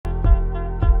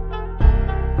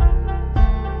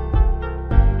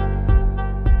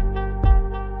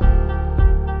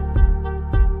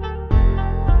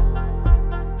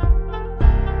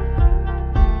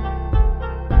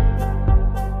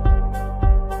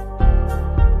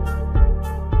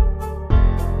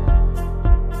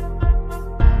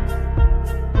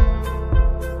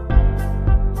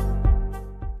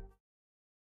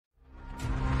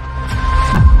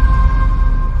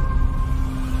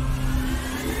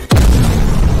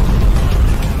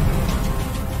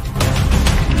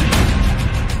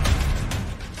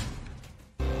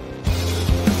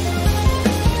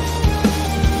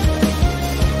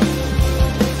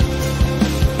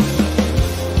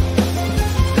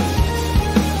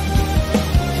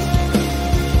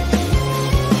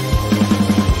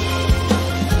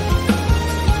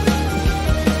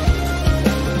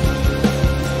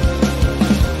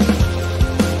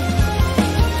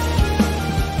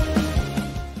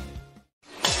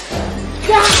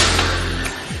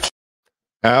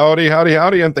Howdy, howdy,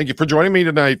 howdy, and thank you for joining me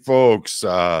tonight, folks.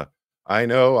 I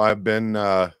know I've been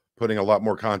putting a lot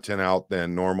more content out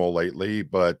than normal lately,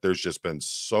 but there's just been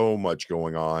so much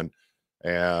going on,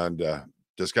 and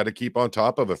just got to keep on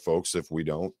top of it, folks. If we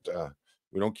don't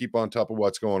keep on top of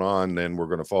what's going on, then we're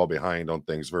going to fall behind on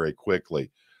things very quickly.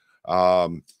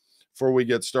 Um, Before we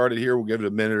get started here, we'll give it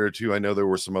a minute or two. I know there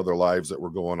were some other lives that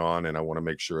were going on, and I want to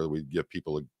make sure that we give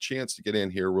people a chance to get in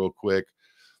here real quick.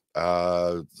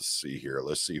 Let's see here.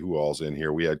 Let's see who all's in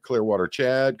here. We had Clearwater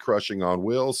Chad, Crushing on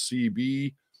Will,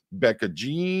 CB, Becca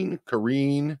Jean,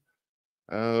 Kareen.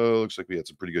 Looks like we had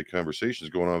some pretty good conversations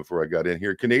going on before I got in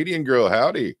here. Canadian Girl,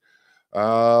 howdy.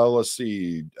 Let's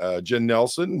see. Jen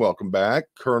Nelson, welcome back.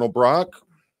 Colonel Brock.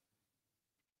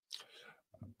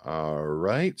 All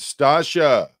right.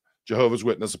 Stasha, Jehovah's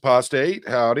Witness Apostate,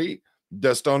 howdy.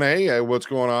 Destone, what's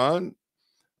going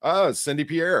on? Cindy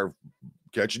Pierre,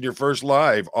 catching your first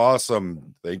live.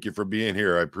 Awesome. Thank you for being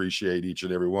here. I appreciate each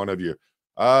and every one of you.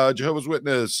 Jehovah's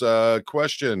Witness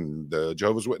question. The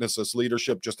Jehovah's Witnesses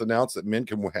leadership just announced that men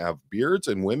can have beards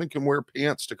and women can wear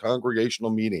pants to congregational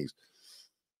meetings.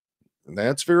 And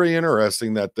that's very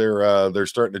interesting that they're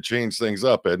starting to change things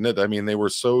up, isn't it? I mean, they were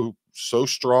so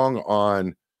strong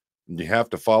on you have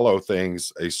to follow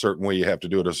things a certain way. You have to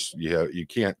do it. You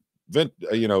can't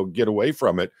get away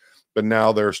from it. But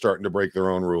now they're starting to break their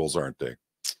own rules, aren't they?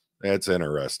 That's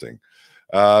interesting.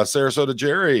 Sarasota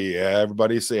Jerry,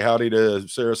 everybody say howdy to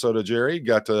Sarasota Jerry.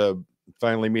 Got to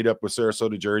finally meet up with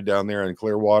Sarasota Jerry down there in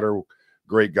Clearwater.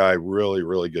 Great guy, really,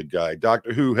 really good guy.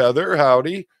 Doctor Who Heather,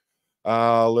 howdy.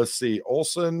 Let's see,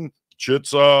 Olson,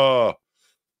 Chitza,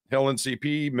 Helen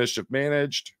CP, Mischief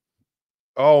Managed.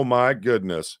 Oh my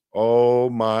goodness. Oh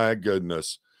my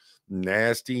goodness.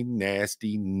 Nasty,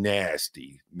 nasty,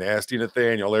 nasty, nasty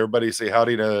Nathaniel. Everybody say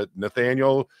howdy to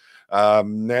Nathaniel.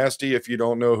 Nasty, if you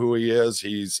don't know who he is,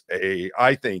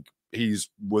 I think he's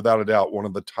without a doubt one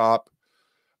of the top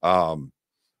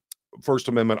First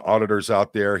Amendment auditors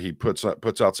out there. He puts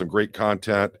out some great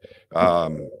content.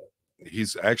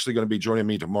 He's actually going to be joining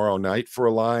me tomorrow night for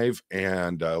a live,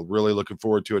 and really looking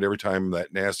forward to it. Every time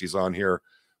that Nasty's on here,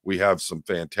 we have some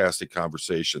fantastic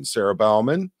conversations. Sarah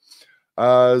Bauman,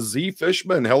 Z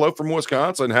Fishman, hello from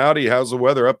Wisconsin. Howdy, how's the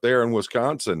weather up there in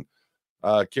Wisconsin?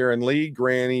 Karen Lee,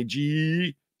 Granny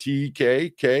G,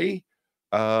 TKK.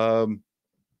 You've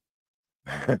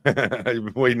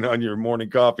been waiting on your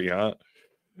morning coffee, huh?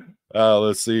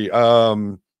 Let's see.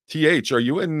 TH, are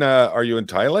you in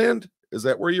Thailand? Is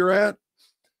that where you're at?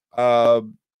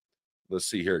 Let's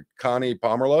see here. Connie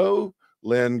Pomerlow,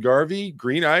 Lynn Garvey,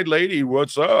 Green Eyed Lady,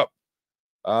 what's up?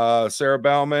 Sarah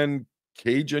Bauman,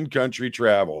 Cajun Country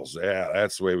Travels. Yeah,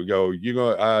 that's the way we go.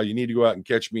 You need to go out and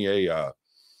catch me a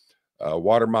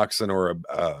water moccasin or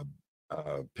a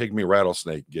pygmy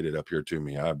rattlesnake. Get it up here to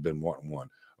me. I've been wanting one.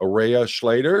 Araya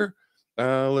Schlater.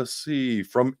 Let's see,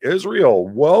 from Israel.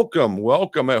 Welcome,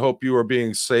 welcome. I hope you are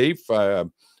being safe. I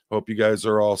hope you guys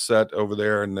are all set over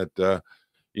there, and that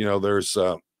there's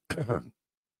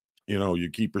you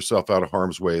keep yourself out of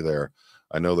harm's way there.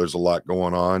 I know there's a lot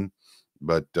going on,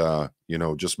 but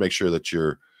just make sure that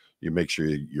you make sure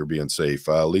you're being safe.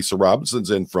 Lisa Robinson's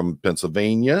in from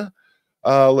Pennsylvania.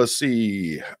 Let's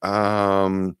see.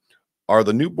 Are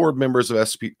the new board members of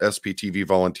SPTV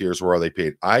volunteers, or are they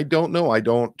paid? I don't know. I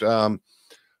don't.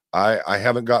 I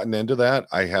haven't gotten into that.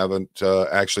 I haven't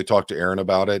actually talked to Aaron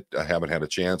about it. I haven't had a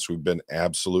chance. We've been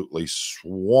absolutely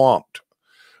swamped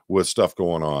with stuff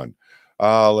going on.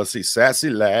 Let's see. Sassy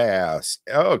Lass.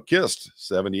 Oh, Kissed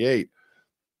 78.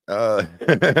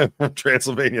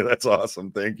 Transylvania. That's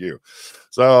awesome. Thank you.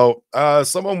 So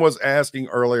someone was asking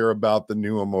earlier about the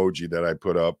new emoji that I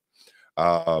put up.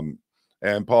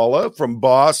 And Paula from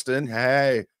Boston.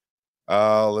 Hey,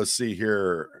 let's see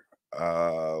here.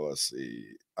 Let's see.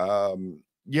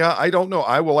 Yeah, I don't know.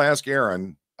 I will ask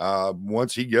Aaron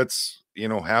once he gets,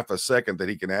 half a second that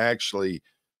he can actually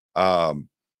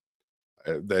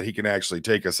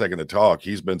take a second to talk.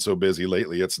 He's been so busy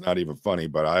lately, it's not even funny,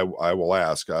 but I will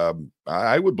ask.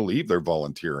 I would believe they're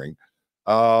volunteering.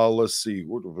 Let's see.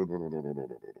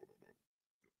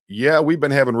 Yeah, we've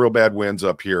been having real bad winds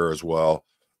up here as well.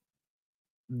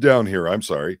 Down here, I'm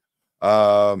sorry.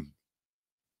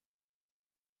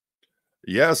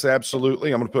 Yes,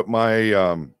 absolutely. I'm going to put my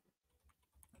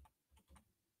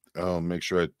I'll make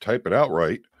sure I type it out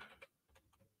right.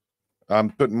 I'm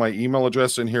putting my email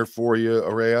address in here for you,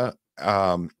 Araya.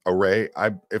 Array.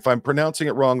 If I'm pronouncing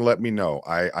it wrong, let me know.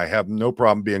 I have no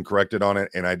problem being corrected on it,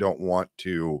 and I don't want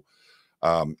to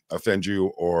offend you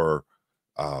or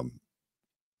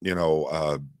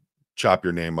chop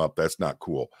your name up. That's not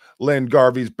cool. Lynn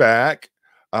Garvey's back.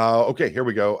 Okay, here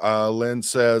we go. Lynn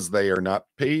says they are not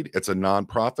paid. It's a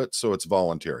nonprofit, so it's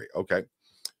voluntary. Okay.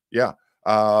 Yeah.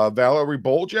 Valerie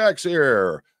Boljack's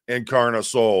here. Incarna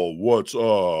Soul, what's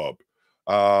up?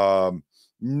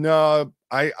 No,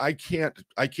 I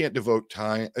can't devote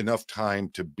enough time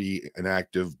to be an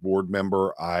active board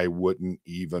member. I wouldn't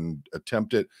even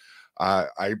attempt it.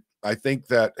 I I I think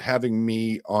that having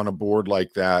me on a board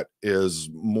like that is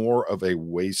more of a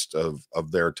waste of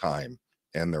their time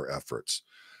and their efforts.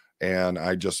 And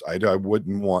I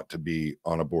wouldn't want to be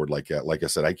on a board like that. Like I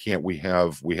said, I can't. We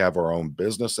have our own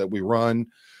business that we run.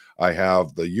 I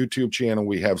have the YouTube channel.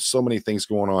 We have so many things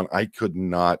going on. I could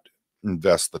not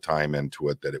invest the time into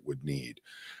it that it would need.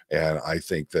 And I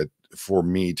think that for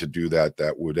me to do that,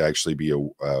 that would actually be a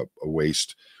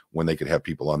waste when they could have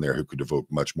people on there who could devote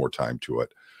much more time to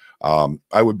it.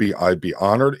 I'd be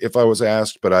honored if I was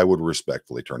asked, but I would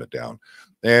respectfully turn it down.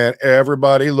 And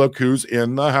everybody, look who's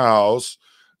in the house.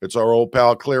 It's our old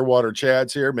pal Clearwater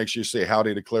Chad's here. Make sure you say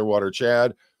howdy to Clearwater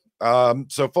Chad.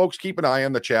 So folks, keep an eye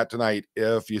on the chat tonight.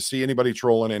 If you see anybody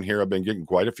trolling in here, I've been getting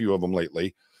quite a few of them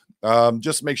lately.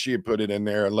 Just make sure you put it in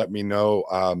there and let me know.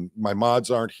 My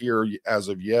mods aren't here as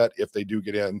of yet. If they do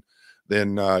get in,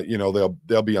 then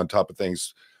they'll be on top of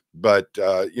things. But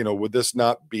with this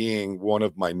not being one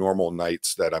of my normal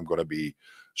nights that I'm going to be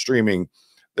streaming,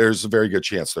 there's a very good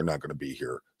chance they're not going to be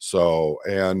here. So,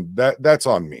 and that's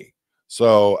on me.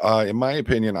 So, in my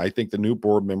opinion, I think the new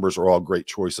board members are all great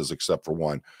choices except for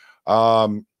one.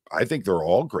 I think they're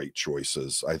all great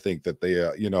choices. I think that they,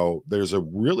 there's a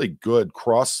really good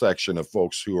cross section of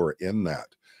folks who are in that.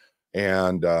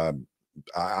 And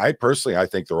I personally, I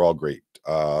think they're all great.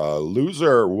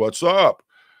 Loser, what's up?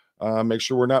 Make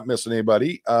sure we're not missing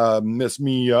anybody. Miss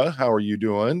Mia, how are you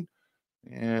doing?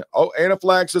 And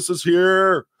Anaphylaxis is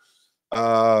here.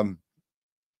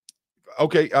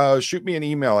 Okay, shoot me an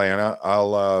email, Anna.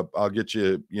 I'll get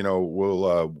you,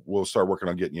 we'll start working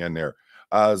on getting you in there.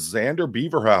 Xander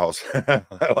Beaverhouse.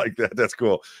 I like that. That's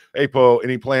cool. Hey Poe,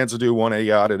 any plans to do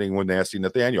 1A auditing with Nasty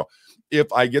Nathaniel? If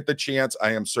I get the chance,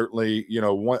 I am certainly,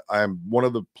 one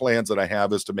of the plans that I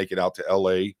have is to make it out to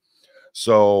LA.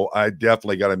 So I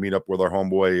definitely got to meet up with our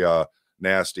homeboy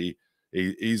Nasty.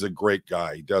 He's a great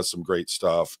guy. He does some great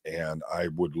stuff, and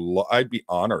I'd be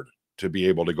honored to be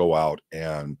able to go out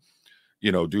and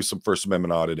do some First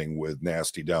Amendment auditing with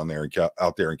Nasty down there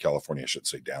out there in California. I should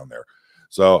say down there.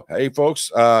 So, hey,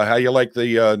 folks, how you like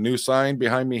the new sign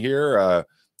behind me here?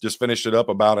 Just finished it up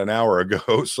about an hour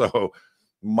ago. So,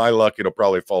 my luck, it'll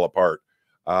probably fall apart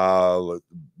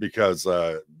because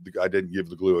I didn't give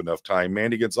the glue enough time.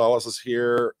 Mandy Gonzalez is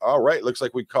here. All right. Looks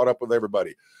like we caught up with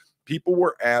everybody. People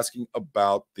were asking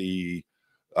about the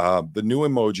new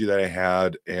emoji that I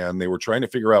had, and they were trying to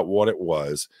figure out what it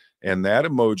was. And that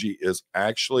emoji is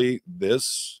actually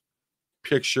this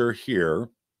picture here.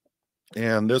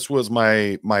 And this was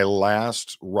my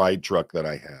last ride truck that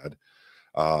I had.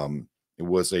 It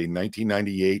was a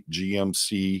 1998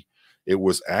 GMC. It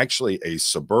was actually a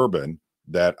Suburban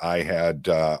that I had.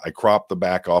 I cropped the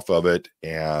back off of it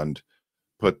and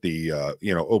put the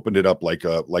opened it up like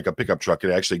a pickup truck.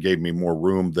 It actually gave me more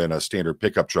room than a standard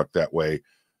pickup truck that way.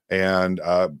 And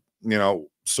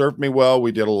served me well.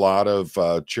 We did a lot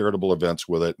of charitable events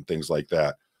with it and things like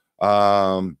that.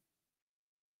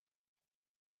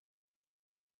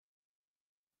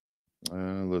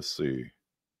 Let's see.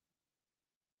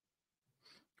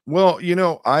 Well,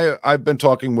 I've been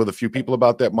talking with a few people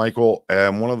about that, Michael,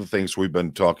 and one of the things we've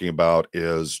been talking about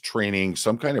is training,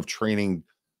 some kind of training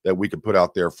that we could put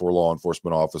out there for law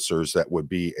enforcement officers that would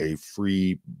be a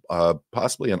free,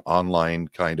 possibly an online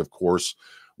kind of course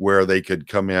where they could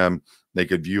come in, they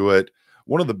could view it.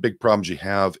 One of the big problems you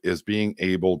have is being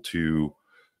able to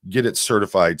get it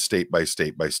certified state by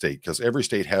state by state, because every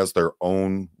state has their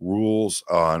own rules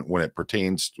on when it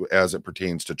pertains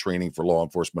to training for law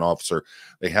enforcement officer.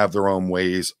 They have their own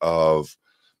ways of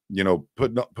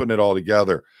putting it all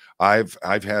together. I've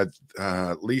had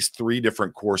at least 3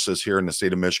 different courses here in the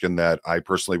state of Michigan that I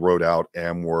personally wrote out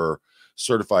and were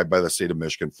certified by the state of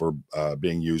Michigan for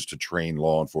being used to train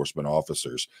law enforcement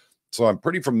officers. So I'm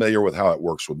pretty familiar with how it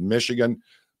works with Michigan,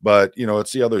 but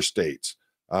it's the other states.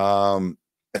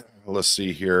 Let's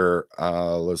see here.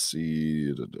 Let's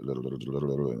see.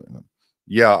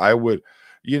 Yeah, I would.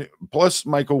 Plus,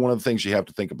 Michael, one of the things you have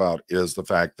to think about is the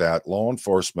fact that law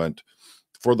enforcement,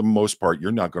 for the most part,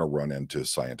 you're not going to run into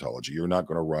Scientology. You're not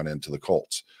going to run into the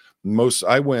cults.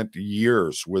 I went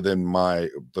years within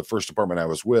the first department I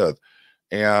was with,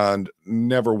 and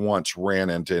never once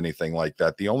ran into anything like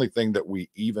that. The only thing that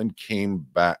we even came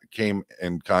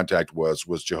in contact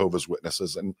was Jehovah's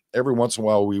Witnesses, and every once in a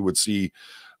while we would see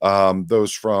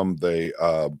those from the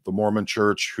Mormon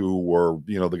church who were,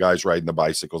 you know, the guys riding the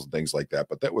bicycles and things like that.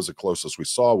 But that was the closest we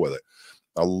saw with it.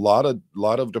 A lot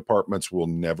of departments will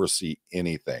never see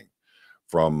anything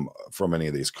from any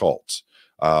of these cults.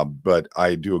 But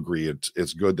I do agree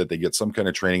it's good that they get some kind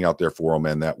of training out there for them,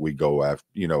 and that we go after,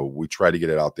 you know, we try to get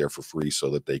it out there for free so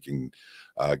that they can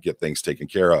get things taken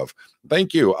care of.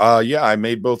 Thank you. Yeah, I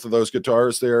made both of those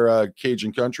guitars there,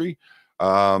 Cajun Country.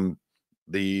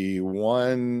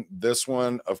 This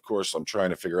one, of course, I'm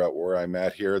trying to figure out where I'm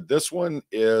at here. This one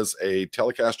is a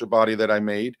Telecaster body that I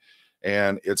made,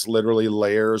 and it's literally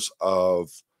layers of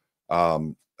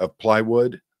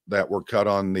plywood that were cut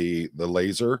on the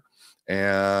laser.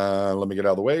 And let me get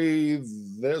out of the way.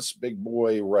 This big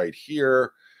boy right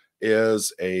here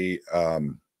is it's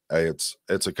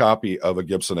a copy of a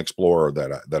Gibson Explorer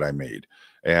that I made,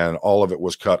 and all of it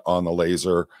was cut on the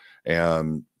laser,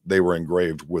 and they were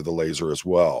engraved with the laser as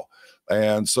well.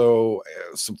 And so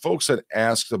some folks had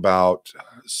asked about,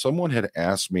 someone had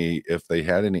asked me if I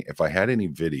had any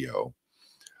video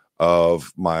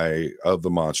of the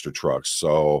monster trucks.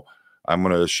 So I'm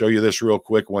going to show you this real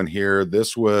quick one here.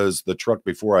 This was the truck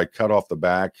before I cut off the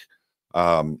back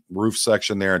roof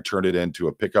section there and turned it into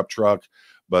a pickup truck.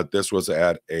 But this was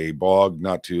at a bog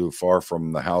not too far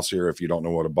from the house here. If you don't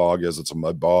know what a bog is, it's a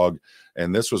mud bog.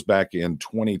 And this was back in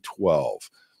 2012.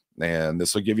 And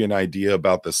this will give you an idea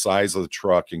about the size of the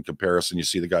truck in comparison. You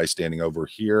see the guy standing over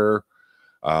here.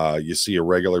 You see a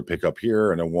regular pickup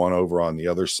here and a one over on the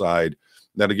other side.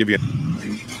 That'll give you,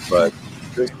 but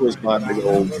this was my big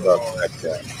old truck back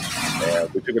then. And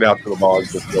we took it out to the bog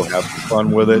to go have some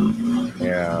fun with it.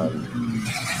 And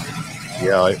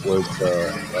yeah, it was,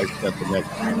 I spent the next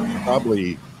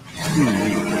probably 2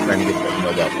 weeks trying to get that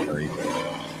mud out underneath it.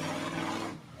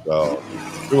 So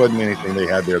there wasn't anything they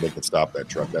had there that could stop that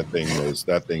truck. That thing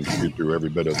chewed through every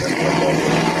bit of that mud.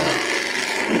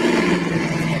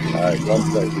 All right, one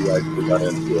thing we actually got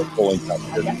into a pulling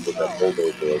competition with that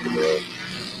bulldozer over there,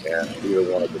 and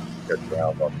neither one of them could get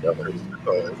down on the other.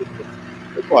 So it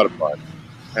was a lot of fun.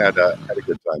 Had a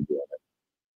good time doing it.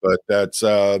 But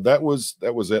that was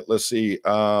it. Let's see.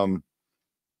 No,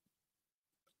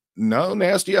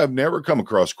 Nasty, I've never come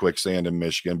across quicksand in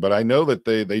Michigan, but I know that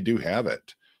they do have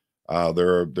it.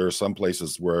 There are some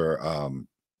places where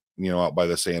you know, out by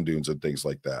the sand dunes and things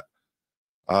like that.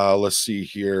 Let's see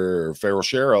here, Feral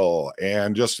Cheryl.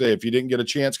 And just say, if you didn't get a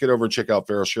chance, get over and check out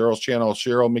Feral Cheryl's channel.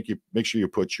 Cheryl, make sure you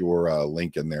put your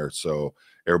link in there so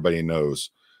everybody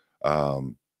knows.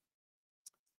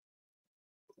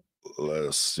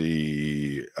 Let's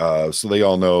see. So they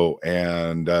all know,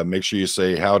 and make sure you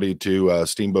say howdy to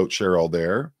Steamboat Cheryl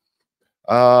there.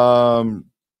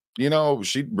 You know,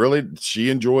 she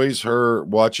enjoys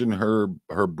watching her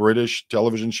British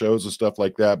television shows and stuff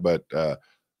like that, but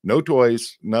no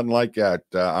toys, nothing like that.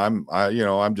 I'm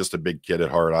just a big kid at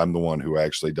heart. I'm the one who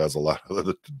actually does a lot of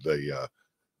the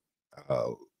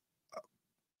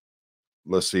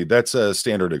let's see, that's a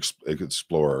standard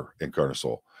Explorer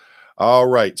Incarnasoul. All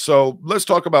right, so let's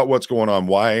talk about what's going on,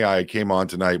 why I came on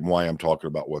tonight and why I'm talking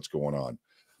about what's going on.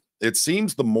 It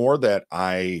seems the more that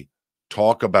I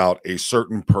talk about a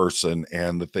certain person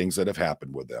and the things that have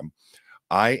happened with them,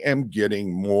 I am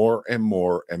getting more and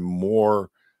more and more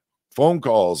phone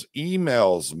calls,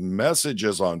 emails,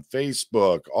 messages on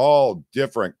Facebook, all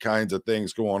different kinds of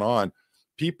things going on.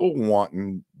 People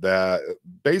wanting that,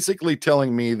 basically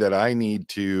telling me that I need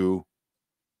to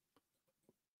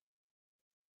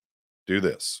do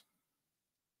this.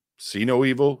 See no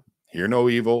evil, hear no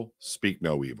evil, speak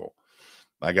no evil.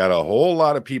 I got a whole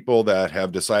lot of people that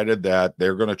have decided that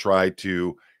they're going to try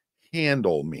to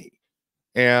handle me.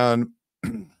 And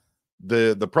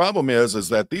the problem is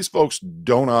that these folks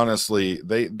don't honestly,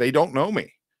 they don't know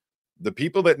me. The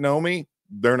people that know me,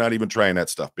 they're not even trying that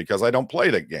stuff because I don't play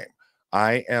that game.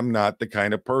 I am not the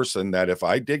kind of person that if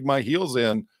I dig my heels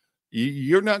in,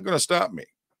 you're not going to stop me.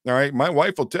 All right. My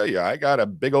wife will tell you I got a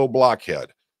big old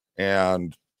blockhead.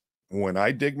 And when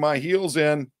I dig my heels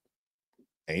in,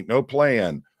 ain't no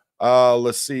playing.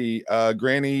 Let's see.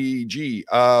 Granny G.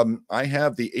 I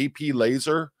have the AP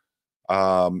laser.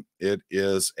 It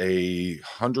is a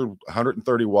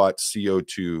 130 watt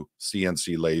CO2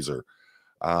 CNC laser.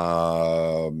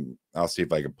 I'll see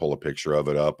if I can pull a picture of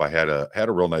it up. I had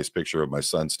a real nice picture of my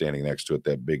son standing next to it.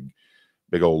 That big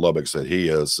old Lubbock that he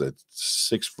is at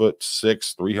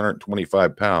 6'6",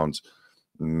 325 pounds.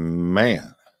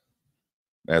 Man,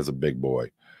 that's a big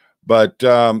boy. But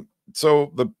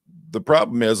so the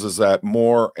problem is that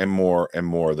more and more and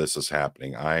more this is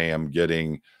happening.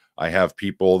 I have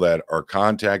people that are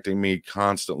contacting me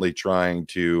constantly trying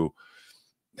to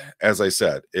as I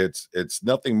said, it's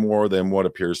nothing more than what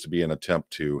appears to be an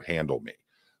attempt to handle me.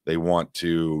 They want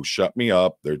to shut me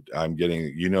up. I'm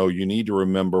getting, you need to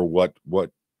remember what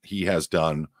he has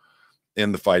done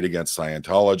in the fight against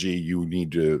Scientology. You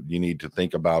need to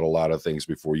think about a lot of things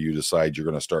before you decide you're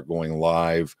going to start going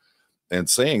live and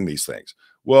saying these things.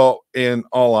 Well, in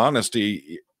all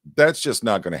honesty, that's just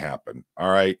not going to happen.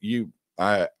 All right.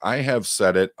 I have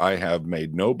said it. I have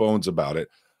made no bones about it.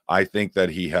 I think that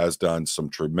he has done some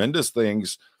tremendous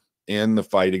things in the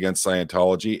fight against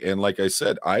Scientology. And like I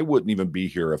said, I wouldn't even be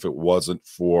here if it wasn't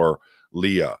for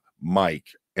Leah, Mike,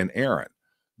 and Aaron.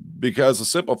 Because the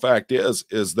simple fact is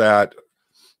that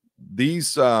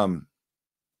these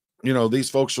these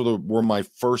folks were my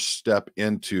first step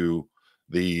into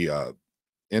the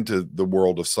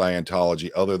world of Scientology,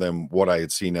 other than what I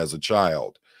had seen as a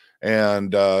child.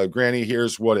 And Granny,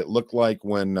 here's what it looked like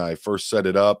when I first set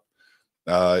it up.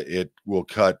 It will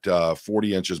cut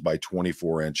 40 inches by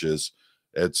 24 inches.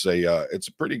 It's a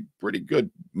pretty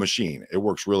good machine. It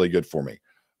works really good for me.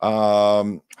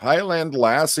 Highland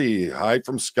Lassie, hi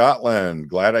from Scotland.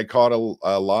 Glad I caught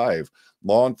a live.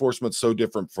 Law enforcement's so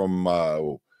different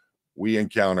from we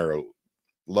encounter.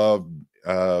 Love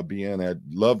love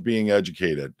being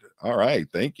educated. All right,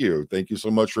 thank you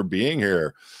so much for being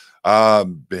here.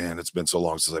 Man, it's been so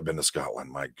long since I've been to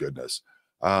Scotland, my goodness.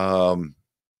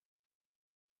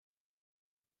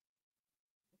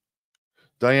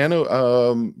 Diana,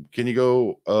 can you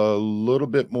go a little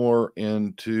bit more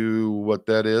into what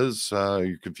that is?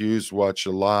 You're confused, watch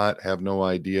a lot, have no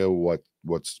idea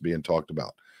what's being talked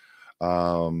about.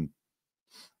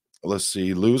 Let's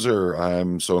see, loser.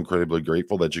 I'm so incredibly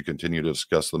grateful that you continue to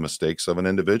discuss the mistakes of an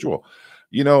individual.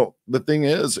 The thing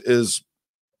is,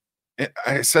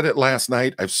 I said it last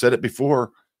night. I've said it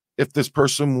before. If this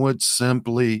person would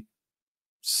simply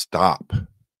stop,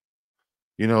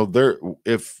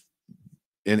 if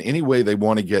in any way they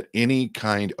want to get any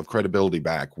kind of credibility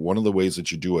back, one of the ways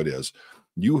that you do it is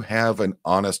you have an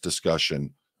honest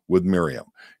discussion with Miriam.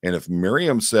 And if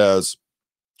Miriam says,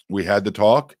 we had to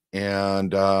talk,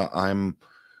 and I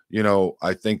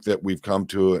think that we've come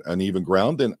to an even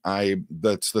ground, then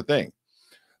that's the thing.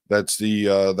 That's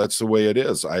the way it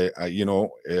is.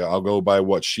 I'll go by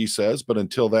what she says, but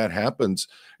until that happens,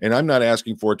 and I'm not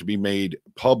asking for it to be made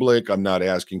public, I'm not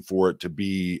asking for it to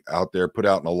be out there, put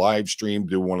out in a live stream,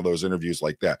 do one of those interviews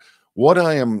like that. What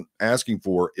I am asking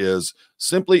for is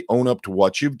simply own up to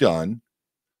what you've done,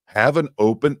 have an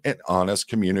open and honest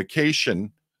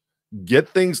communication, get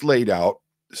things laid out,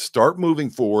 start moving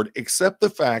forward, accept the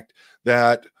fact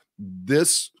that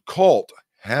this cult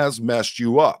has messed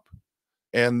you up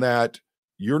and that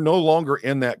you're no longer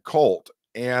in that cult,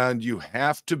 and you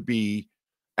have to be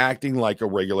acting like a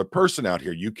regular person out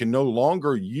here. You can no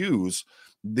longer use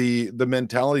the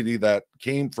mentality that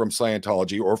came from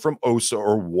Scientology or from OSA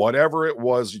or whatever it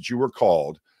was that you were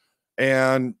called.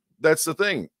 And that's the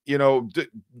thing,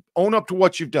 own up to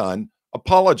what you've done,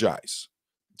 apologize,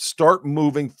 start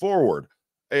moving forward.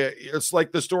 It's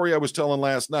like the story I was telling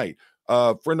last night.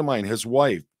 A friend of mine, his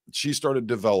wife, she started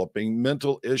developing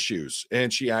mental issues,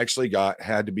 and she actually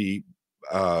had to be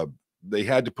they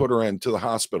had to put her into the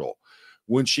hospital.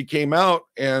 When she came out,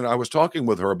 and I was talking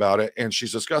with her about it, and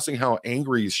she's discussing how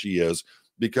angry she is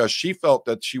because she felt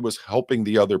that she was helping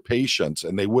the other patients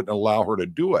and they wouldn't allow her to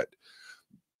do it.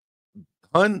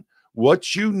 Hun,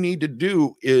 what you need to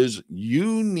do is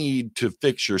you need to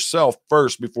fix yourself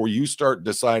first before you start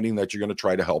deciding that you're going to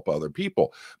try to help other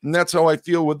people. And that's how I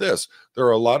feel with this. There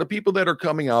are a lot of people that are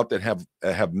coming out that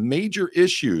have major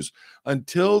issues.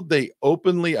 Until they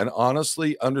openly and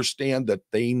honestly understand that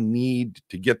they need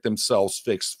to get themselves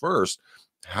fixed first,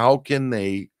 how can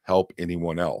they help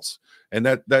anyone else? And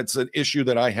that's an issue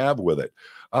that I have with it.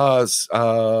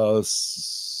 Solana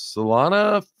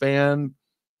fan.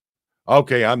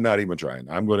 Okay, I'm not even trying.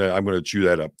 I'm gonna chew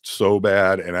that up so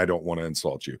bad, and I don't want to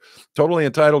insult you. Totally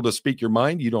entitled to speak your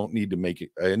mind. You don't need to make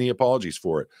any apologies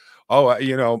for it. Oh,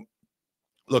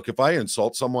 look, if I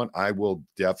insult someone, I will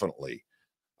definitely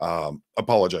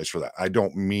apologize for that. I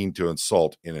don't mean to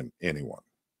insult anyone.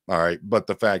 All right, but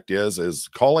the fact is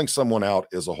calling someone out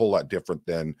is a whole lot different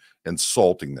than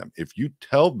insulting them. If you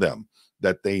tell them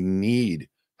that they need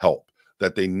help,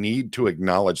 that they need to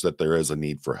acknowledge that there is a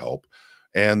need for help,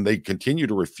 and they continue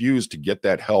to refuse to get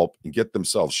that help and get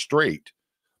themselves straight,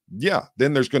 yeah,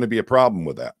 then there's going to be a problem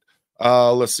with that.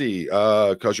 Let's see,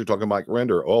 because you're talking Mike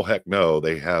Render. Oh, heck no,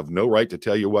 they have no right to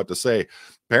tell you what to say.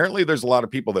 Apparently, there's a lot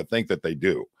of people that think that they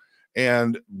do.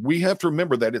 And we have to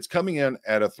remember that it's coming in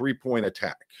at a 3-point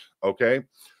attack. Okay.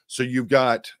 So you've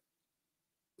got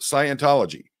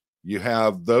Scientology, You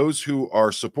have those who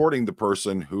are supporting the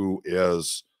person who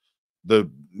is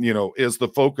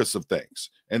the focus of things.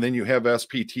 And then you have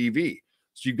SPTV.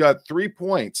 So you got 3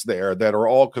 points there that are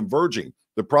all converging.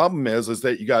 The problem is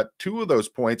that you got 2 of those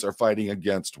points are fighting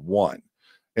against 1.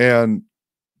 And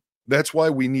that's why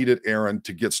we needed Aaron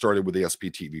to get started with the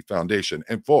SPTV Foundation.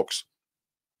 And folks,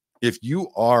 if you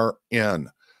are in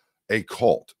a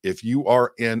cult, if you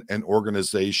are in an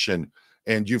organization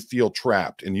and you feel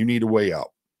trapped and you need a way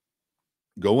out,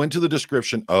 go into the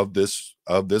description of this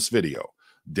video.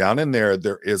 Down in there,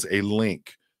 there is a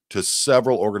link to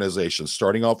several organizations,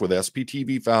 starting off with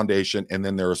SPTV Foundation, and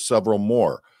then there are several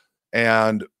more.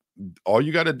 And all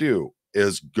you got to do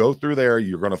is go through there.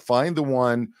 You're going to find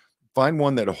one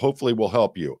that hopefully will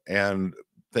help you. And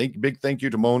big thank you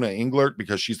to Mona Englert,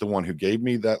 because she's the one who gave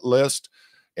me that list.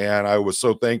 And I was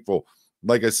so thankful.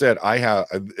 Like I said, I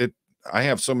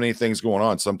have so many things going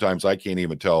on. Sometimes I can't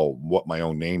even tell what my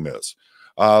own name is.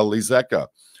 Lizeka,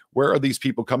 where are these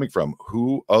people coming from?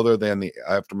 Who other than the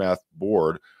Aftermath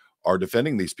board are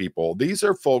defending these people? These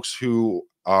are folks who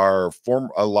are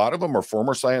a lot of them are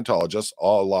former Scientologists. A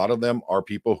lot of them are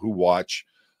people who watch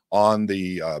on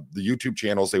the YouTube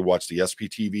channels. They watch the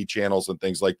SPTV channels and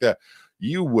things like that.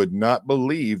 You would not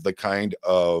believe the kind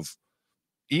of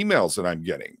emails that I'm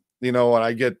getting. And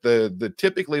I get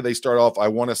typically they start off, I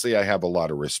want to say I have a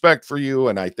lot of respect for you,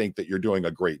 and I think that you're doing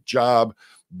a great job,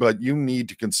 but you need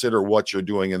to consider what you're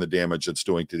doing and the damage it's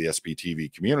doing to the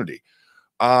SPTV community.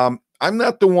 I'm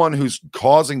not the one who's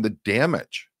causing the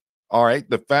damage. All right.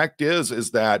 The fact is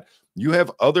that you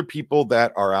have other people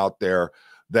that are out there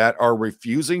that are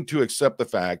refusing to accept the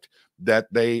fact that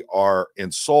they are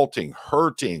insulting,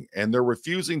 hurting, and they're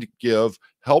refusing to give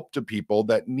help to people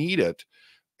that need it.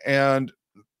 And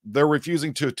they're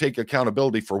refusing to take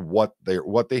accountability for what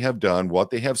they have done, what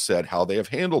they have said, how they have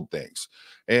handled things.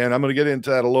 And I'm going to get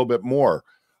into that a little bit more.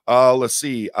 Let's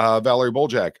see. Valerie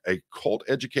Boljak, a cult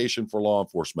education for law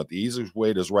enforcement. The easiest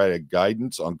way to write a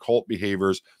guidance on cult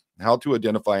behaviors, how to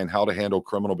identify and how to handle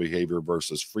criminal behavior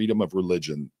versus freedom of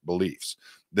religion beliefs.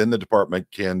 Then the department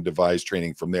can devise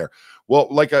training from there. Well,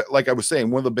 like I was saying,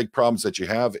 one of the big problems that you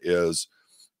have is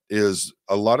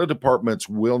a lot of departments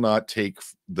will not take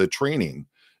the training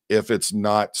if it's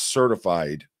not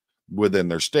certified within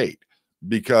their state,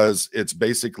 because it's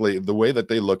basically the way that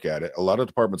they look at it. A lot of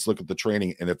departments look at the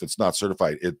training, and if it's not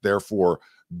certified, it therefore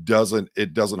doesn't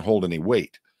hold any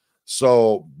weight.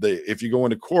 So if you go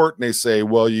into court and they say,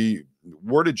 well,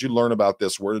 where did you learn about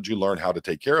this? Where did you learn how to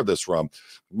take care of this from?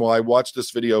 Well, I watched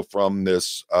this video from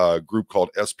this group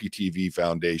called SPTV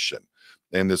Foundation.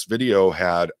 And this video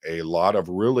had a lot of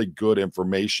really good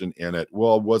information in it.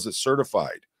 Well, was it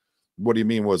certified? What do you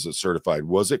mean, was it certified?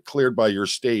 Was it cleared by your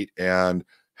state and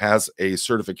has a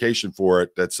certification for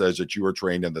it that says that you were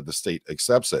trained and that the state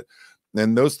accepts it?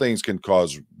 And those things can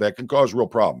cause real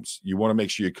problems. You want to make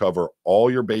sure you cover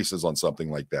all your bases on something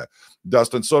like that.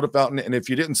 Dustin Soda Fountain. And if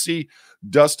you didn't see,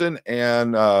 Dustin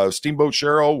and Steamboat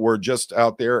Cheryl were just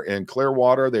out there in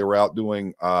Clearwater. They were out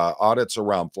doing audits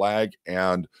around Flag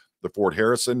and the Fort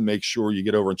Harrison. Make sure you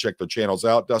get over and check their channels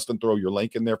out. Dustin, throw your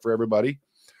link in there for everybody.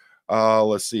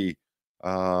 Let's see.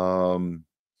 Diana,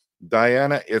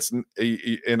 it's,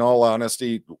 in all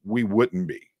honesty, we wouldn't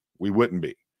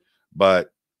be,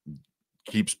 but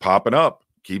keeps popping up,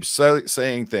 keeps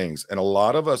saying things. And a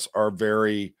lot of us are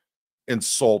very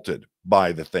insulted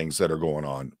by the things that are going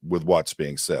on with what's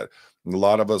being said. And a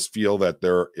lot of us feel that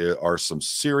there are some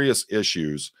serious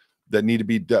issues that need to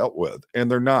be dealt with, and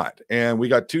they're not. And we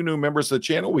got 2 new members of the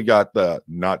channel. We got the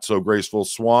Not So Graceful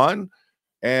Swan,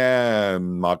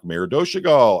 and Makmir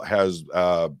Doshigal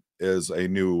is a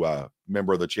new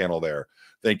member of the channel there.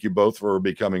 Thank you both for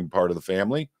becoming part of the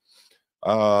family.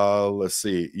 Let's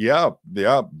see. Yeah.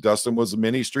 Dustin was the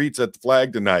mini streets at the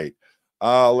Flag tonight.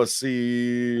 Let's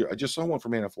see. I just saw one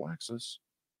from Anaphylaxis.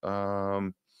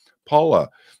 Paula,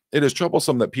 it is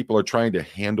troublesome that people are trying to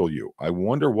handle you. I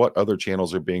wonder what other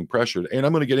channels are being pressured. And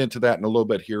I'm going to get into that in a little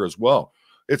bit here as well.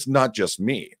 It's not just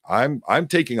me. I'm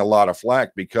taking a lot of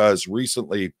flack because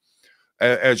recently,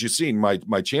 as you've seen,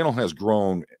 my channel has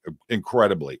grown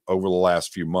incredibly over the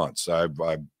last few months. I've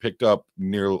picked up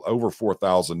over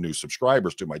 4,000 new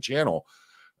subscribers to my channel.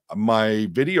 My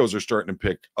videos are starting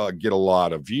to get a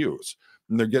lot of views,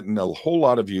 and they're getting a whole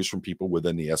lot of views from people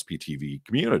within the SPTV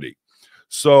community.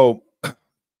 So,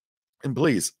 and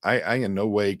please, I in no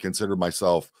way consider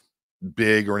myself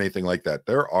big or anything like that.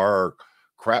 There are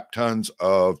crap tons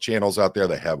of channels out there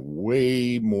that have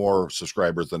way more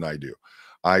subscribers than I do.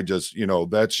 I just,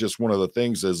 that's just one of the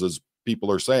things is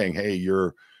people are saying, hey,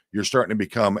 you're starting to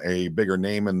become a bigger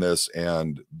name in this.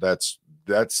 And that's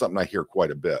something I hear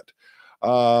quite a bit.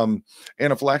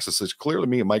 Anaphylaxis is clear to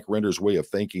me Mike Render's way of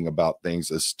thinking about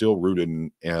things is still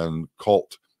rooted in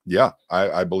cult. Yeah,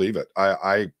 I believe it.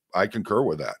 I concur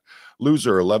with that.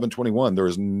 Loser 1121. There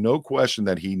is no question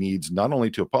that he needs not only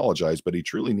to apologize, but he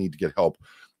truly needs to get help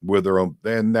with their own.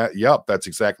 And that, yep, that's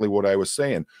exactly what I was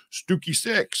saying. Stooky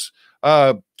Six.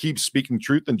 Keep speaking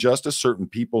truth and justice. Certain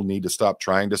people need to stop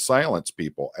trying to silence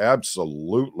people.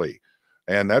 Absolutely.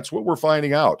 And that's what we're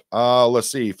finding out.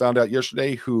 Let's see. Found out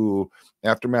yesterday who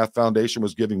Aftermath Foundation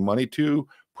was giving money to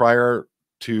prior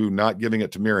to not giving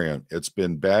it to Miriam. It's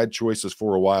been bad choices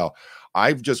for a while.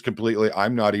 I'm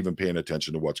not even paying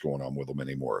attention to what's going on with them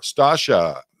anymore.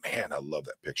 Stasha, man, I love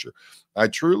that picture. I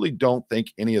truly don't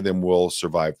think any of them will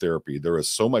survive therapy. There is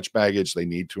so much baggage they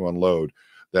need to unload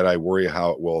that I worry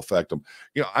how it will affect them.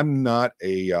 You know, I'm not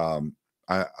a,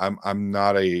 I'm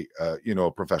not a, you know,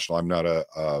 a professional. I'm not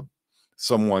a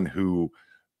someone who,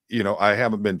 you know, I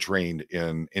haven't been trained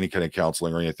in any kind of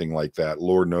counseling or anything like that.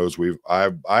 Lord knows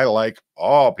I like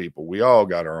all people. We all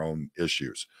got our own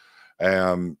issues.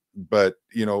 But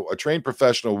you know, a trained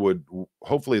professional would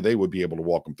hopefully they would be able to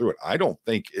walk them through it. I don't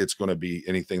think it's going to be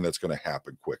anything that's going to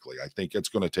happen quickly. I think it's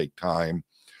going to take time.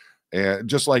 And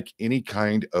just like any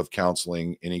kind of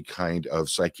counseling, any kind of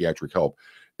psychiatric help,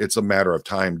 it's a matter of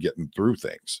time getting through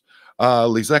things.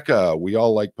 Lizeka, we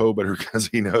all like Poe better because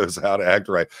he knows how to act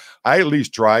right. I at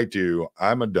least try to.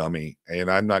 I'm a dummy, and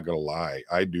I'm not going to lie.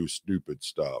 I do stupid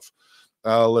stuff.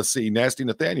 Let's see. Nasty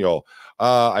Nathaniel.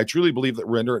 I truly believe that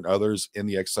Render and others in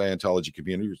the ex-Scientology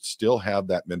community still have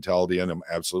that mentality in them.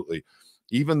 Absolutely.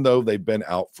 Even though they've been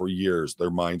out for years, their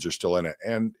minds are still in it.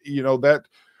 And, you know, that,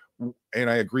 and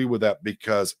I agree with that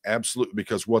because absolutely,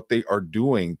 because what they are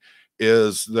doing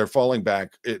is they're falling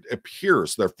back. It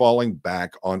appears they're falling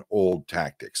back on old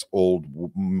tactics, old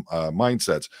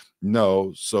mindsets.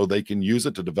 No, so they can use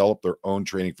it to develop their own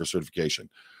training for certification.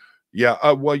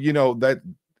 Yeah. Well, you know, that,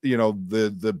 you know,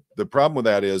 the problem with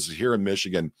that is here in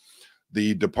Michigan,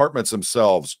 the departments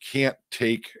themselves can't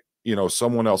take, you know,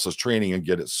 someone else's training and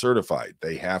get it certified.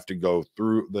 They have to go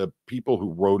through the people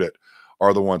who wrote it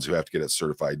are the ones who have to get it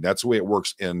certified. And that's the way it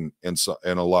works in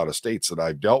a lot of states that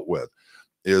I've dealt with,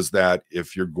 is that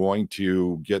if you're going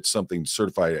to get something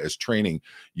certified as training,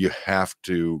 you have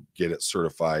to get it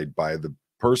certified by the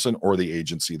person or the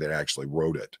agency that actually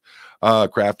wrote it.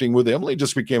 Crafting with Emily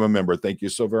just became a member. Thank you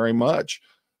so very much.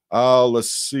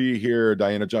 Let's see here.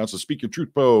 Diana Johnson, speak your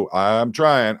truth, Poe. I'm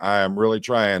trying. I am really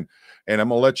trying. And I'm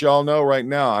going to let y'all know right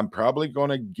now, I'm probably going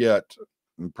to get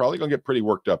pretty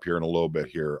worked up here in a little bit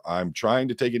here. I'm trying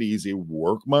to take it easy,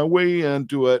 work my way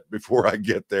into it before I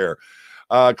get there.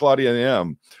 Claudia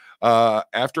M.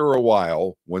 After a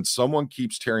while, when someone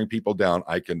keeps tearing people down,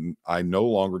 I no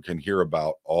longer can hear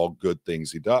about all good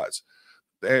things he does.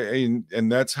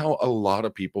 And that's how a lot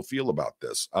of people feel about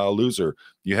this. Loser,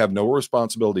 you have no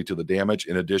responsibility to the damage.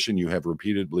 In addition, you have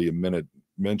repeatedly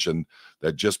mentioned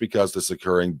that just because this is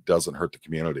occurring doesn't hurt the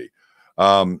community.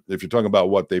 If you're talking about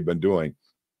what they've been doing,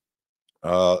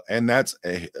 and that's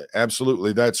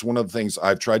absolutely, that's one of the things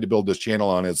I've tried to build this channel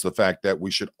on, is the fact that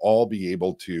we should all be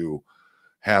able to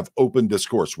have open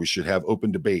discourse. We should have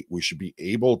open debate. We should be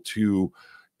able to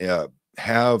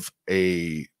have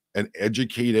an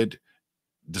educated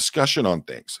discussion on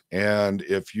things. And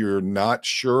if you're not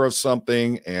sure of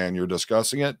something and you're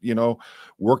discussing it, you know,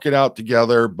 work it out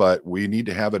together, but we need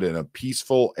to have it in a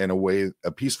peaceful way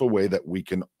that we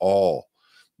can all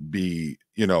be,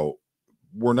 you know,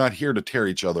 we're not here to tear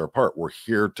each other apart. We're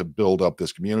here to build up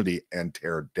this community and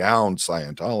tear down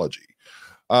Scientology.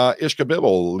 Ishka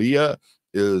Bibble, Leah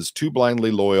is too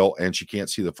blindly loyal and she can't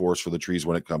see the forest for the trees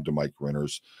when it comes to Mike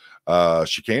Renner's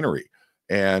chicanery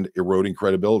and eroding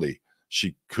credibility.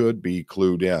 She could be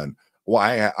clued in.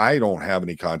 Well, I don't have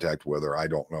any contact with her. I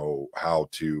don't know how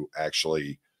to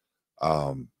actually,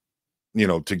 you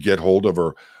know, to get hold of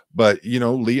her. But, you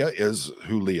know, Leah is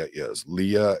who Leah is.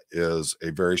 Leah is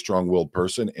a very strong-willed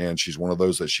person, and she's one of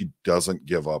those that she doesn't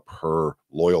give up her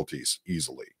loyalties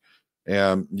easily.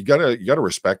 And you gotta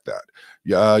respect that.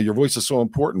 Yeah, your voice is so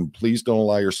important. Please don't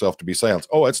allow yourself to be silenced.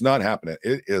 Oh, it's not happening.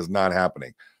 It is not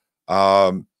happening.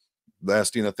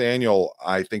 Nasty Nathaniel,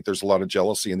 I think there's a lot of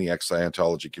jealousy in the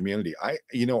ex-Scientology community.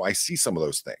 You know, I see some of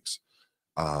those things.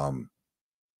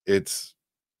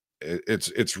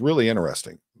 It's really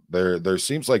interesting. There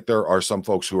seems like there are some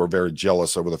folks who are very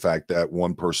jealous over the fact that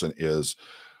one person is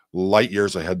light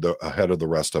years ahead of the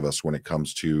rest of us when it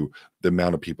comes to the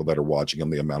amount of people that are watching them,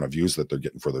 the amount of views that they're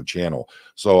getting for their channel.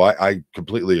 So I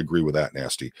completely agree with that,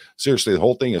 Nasty. Seriously, the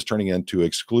whole thing is turning into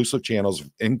inclusive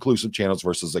channels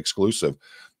versus exclusive.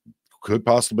 Could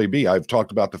possibly be. I've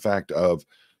talked about the fact of,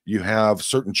 You have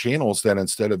certain channels that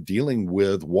instead of dealing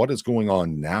with what is going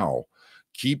on now,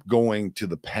 keep going to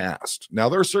the past. Now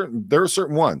there are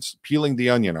certain ones, Peeling the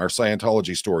Onion, our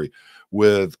Scientology story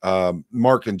with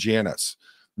Mark and Janice.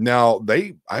 Now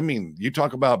I mean, you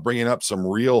talk about bringing up some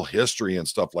real history and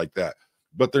stuff like that,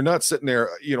 but they're not sitting there.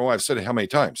 I've said it how many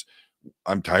times.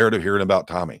 I'm tired of hearing about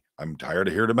Tommy. I'm tired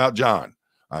of hearing about John.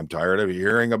 I'm tired of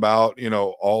hearing about,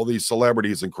 all these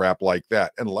celebrities and crap like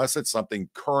that, unless it's something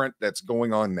current that's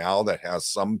going on now that has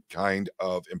some kind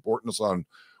of importance on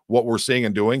what we're seeing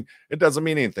and doing. It doesn't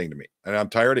mean anything to me. And I'm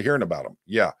tired of hearing about them.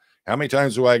 Yeah. How many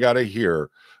times do I got to hear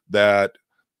that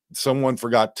someone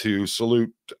forgot to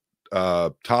salute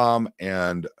Tom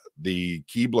and the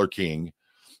Keebler King,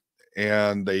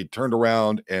 and they turned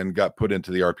around and got put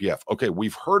into the RPF? Okay,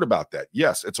 we've heard about that.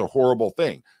 Yes, it's a horrible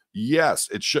thing. Yes,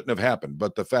 it shouldn't have happened.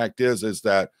 But the fact is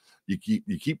that you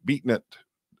keep beating it.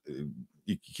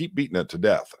 You keep beating it to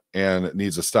death, and it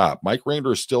needs to stop. Mike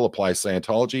Rander still applies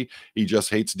Scientology. He just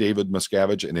hates David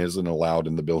Miscavige and isn't allowed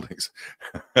in the buildings.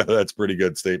 That's a pretty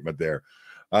good statement there.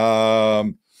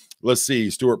 Let's see.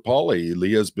 Stuart Pauly,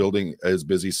 Leah's building is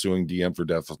busy suing DM for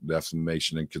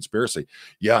defamation and conspiracy.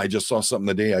 Yeah, I just saw something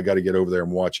today. I got to get over there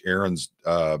and watch Aaron's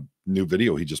new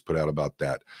video he just put out about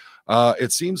that.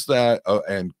 It seems that,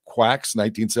 and Quacks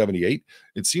 1978,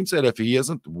 it seems that if he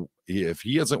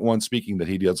isn't one speaking, that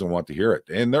he doesn't want to hear it.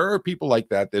 And there are people like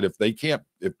that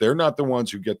if they're not the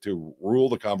ones who get to rule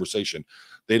the conversation,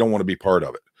 they don't want to be part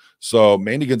of it. So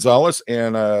Mandy Gonzalez,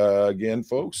 and again,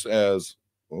 folks,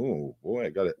 oh boy, I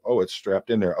got it. Oh, it's strapped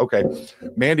in there. Okay.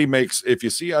 Mandy makes, if you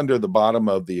see under the bottom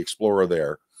of the Explorer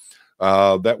there,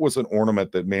 that was an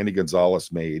ornament that Mandy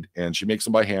Gonzalez made, and she makes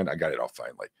them by hand. I got it off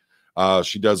finally.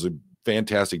 She does a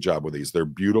fantastic job with these. They're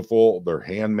beautiful, they're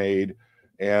handmade,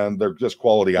 and they're just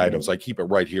quality items. I keep it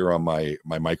right here on my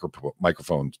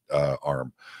microphone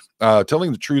arm.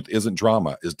 Telling the truth isn't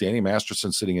drama. Is Danny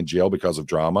Masterson sitting in jail because of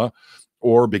drama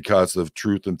or because of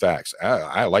truth and facts?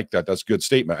 I like that. That's a good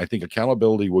statement. I think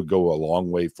accountability would go a long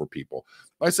way for people.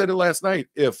 I said it last night.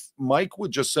 If Mike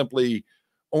would just simply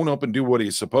own up and do what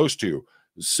he's supposed to,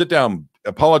 sit down,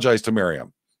 apologize to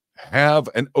Miriam, have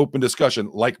an open discussion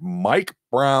like Mike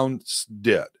Brown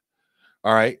did.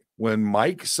 All right. When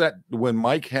Mike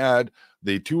had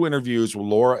the 2 interviews with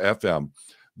Laura FM,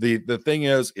 the thing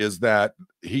is that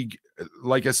he,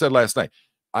 like I said last night,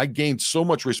 I gained so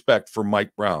much respect for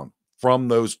Mike Brown from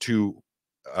those 2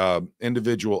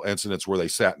 individual incidents where they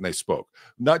sat and they spoke.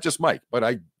 Not just Mike, but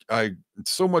I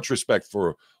so much respect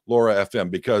for Laura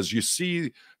FM, because you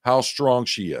see how strong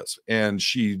she is, and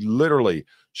she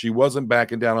wasn't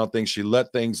backing down on things. She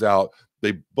let things out.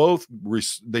 They both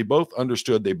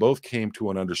understood. They both came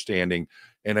to an understanding,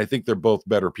 and I think they're both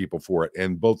better people for it.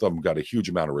 And both of them got a huge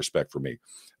amount of respect for me.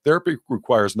 Therapy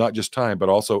requires not just time, but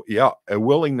also, a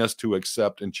willingness to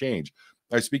accept and change.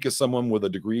 I speak as someone with a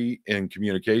degree in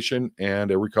communication and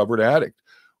a recovered addict.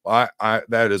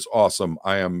 That is awesome.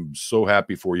 I am so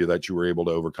happy for you that you were able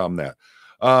to overcome that.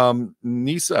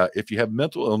 Nisa, if you have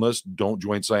mental illness, don't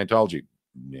join Scientology.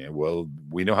 Yeah, well,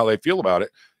 we know how they feel about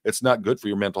it. It's not good for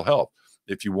your mental health.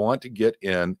 If you want to get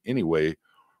in anyway,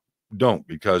 don't,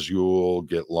 because you'll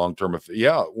get long-term effects.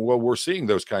 Yeah, well, we're seeing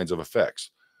those kinds of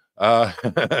effects.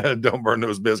 Don't burn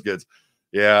those biscuits.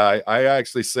 Yeah, I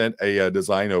actually sent a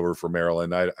design over for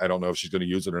Marilyn. I don't know if she's going to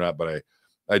use it or not, but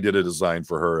I did a design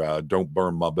for her. Don't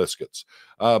burn my biscuits.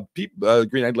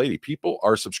 Green-eyed lady, people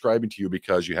are subscribing to you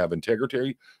because you have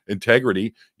integrity.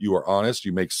 You are honest.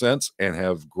 You make sense and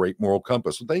have great moral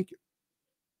compass. So thank you.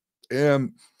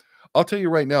 And I'll tell you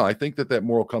right now, I think that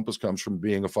moral compass comes from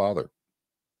being a father.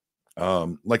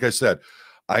 Like I said,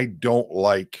 I don't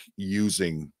like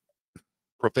using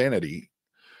profanity,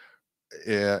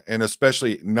 and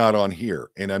especially not on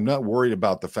here. And I'm not worried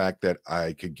about the fact that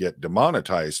I could get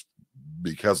demonetized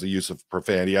because of the use of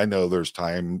profanity. I know there's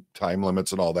time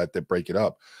limits and all that break it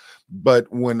up. But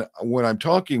when I'm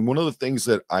talking, one of the things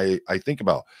that I think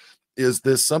about is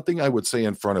this something I would say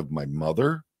in front of my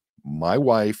mother, my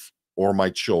wife, or my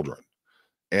children.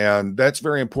 And that's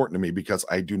very important to me, because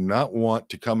I do not want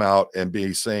to come out and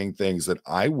be saying things that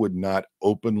I would not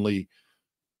openly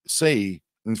say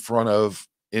in front of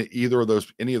any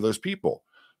of those people.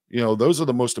 Those are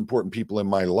the most important people in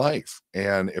my life.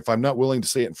 And if I'm not willing to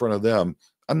say it in front of them,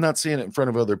 I'm not saying it in front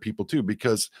of other people too,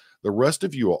 because the rest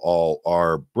of you all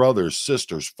are brothers,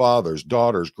 sisters, fathers,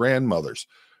 daughters, grandmothers.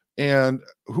 And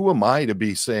who am I to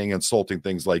be saying insulting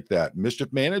things like that?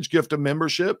 Mischief Managed gift of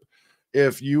membership.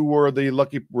 If you were the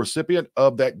lucky recipient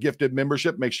of that gifted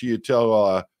membership, make sure you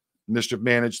tell Mischief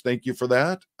Managed thank you for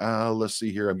that. Let's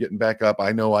see here. I'm getting back up.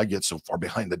 I know I get so far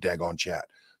behind the daggone chat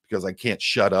because I can't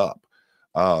shut up.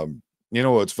 You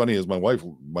know what's funny is my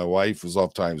wife is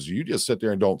oftentimes, you just sit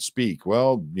there and don't speak.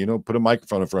 Well, put a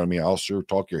microphone in front of me, I'll sure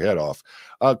talk your head off.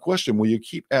 Question: will you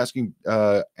keep asking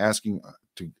to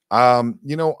I'm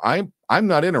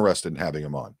not interested in having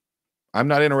him on. I'm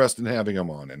not interested in having him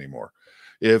on anymore.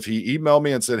 If he emailed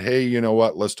me and said, "Hey, you know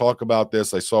what? Let's talk about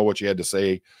this. I saw what you had to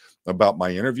say about my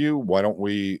interview. Why don't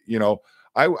we,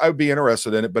 I'd be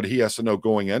interested in it, but he has to know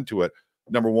going into it.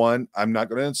 Number one, I'm not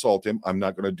going to insult him. I'm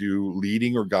not going to do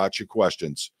leading or gotcha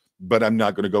questions, but I'm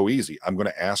not going to go easy. I'm going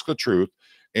to ask the truth,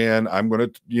 and I'm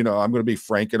going to be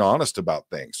frank and honest about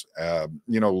things.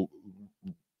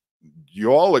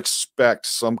 You all expect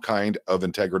some kind of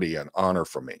integrity and honor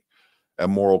from me, a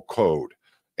moral code.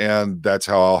 And that's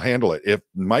how I'll handle it. If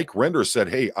Mike Render said,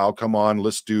 "Hey, I'll come on,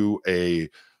 let's do a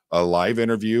live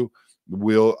interview,"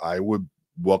 I would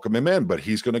welcome him in, but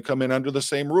he's going to come in under the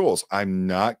same rules. I'm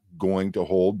not going to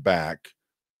hold back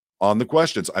on the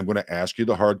questions. I'm going to ask you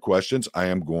the hard questions.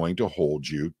 I'm going to hold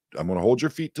your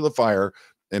feet to the fire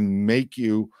and make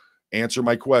you answer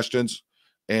my questions.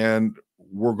 And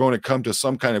we're going to come to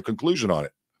some kind of conclusion on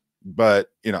it. But,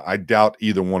 I doubt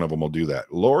either one of them will do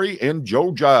that. Lori in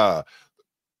Georgia.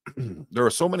 There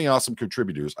are so many awesome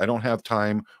contributors. I don't have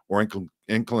time or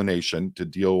inclination to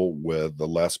deal with the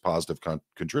less positive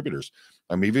contributors.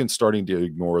 I'm even starting to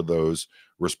ignore those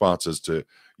responses to,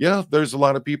 yeah, there's a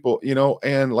lot of people,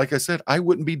 and like I said, I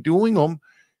wouldn't be doing them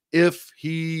if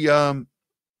he'd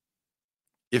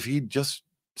just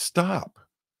stop.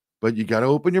 But you got to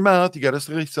open your mouth, you got to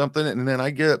say something, and then I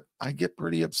get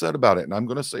pretty upset about it, and I'm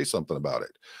going to say something about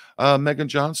it. Megan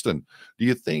Johnston, do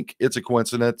you think it's a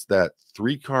coincidence that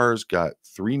 3 cars got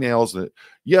 3 nails in it?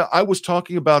 Yeah, I was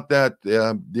talking about that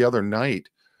the other night.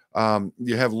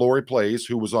 You have Lori Plays,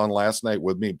 who was on last night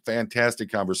with me.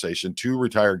 Fantastic conversation. 2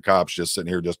 retired cops just sitting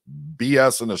here, just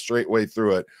BSing a straight way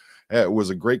through it. It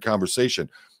was a great conversation.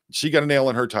 She got a nail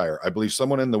in her tire. I believe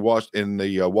someone in the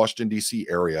Washington, D.C.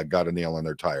 area got a nail in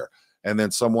their tire. And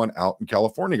then someone out in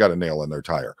California got a nail in their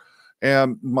tire.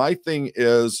 And my thing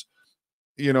is,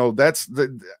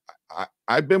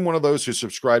 I've been one of those who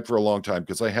subscribed for a long time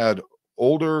because I had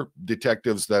older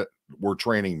detectives that were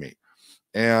training me.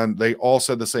 And they all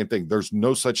said the same thing. There's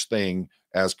no such thing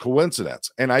as coincidence.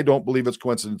 And I don't believe it's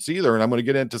coincidence either. And I'm going to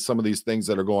get into some of these things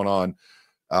that are going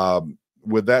on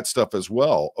with that stuff as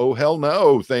well. Oh, hell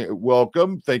no.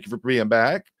 Welcome. Thank you for being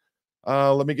back.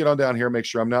 Let me get on down here, make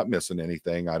sure I'm not missing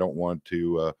anything. I don't want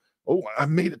to. I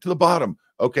made it to the bottom.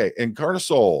 Okay.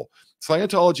 Incarnasol.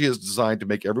 Scientology is designed to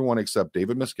make everyone except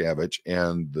David Miscavige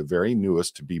and the very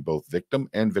newest to be both victim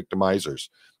and victimizers.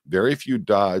 Very few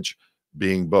dodge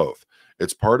being both.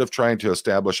 It's part of trying to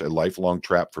establish a lifelong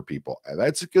trap for people. And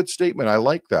that's a good statement. I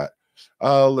like that.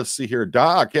 Let's see here.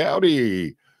 Doc,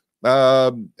 howdy.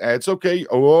 It's okay.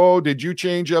 Oh, did you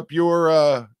change up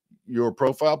your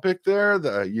profile pic there?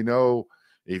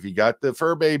 If you got the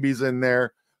fur babies in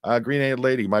there, green-eyed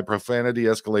lady, my profanity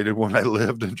escalated when I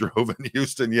lived and drove in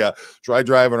Houston. Yeah, try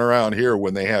driving around here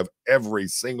when they have every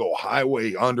single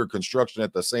highway under construction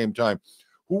at the same time.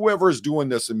 Whoever's doing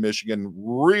this in Michigan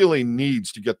really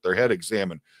needs to get their head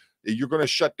examined. You're going to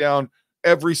shut down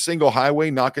every single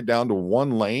highway, knock it down to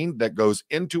 1 lane that goes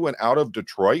into and out of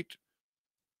Detroit.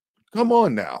 Come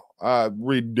on now.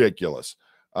 Ridiculous.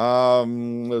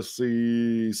 Let's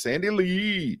see. Sandy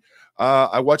Lee.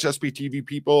 I watch SPTV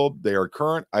people. They are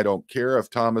current. I don't care if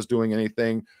Tom is doing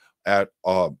anything at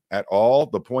all.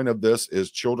 The point of this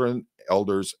is children,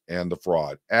 elders, and the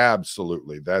fraud.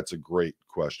 Absolutely. That's a great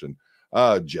question.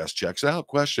 Just checks out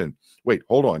question. Wait,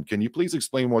 hold on. Can you please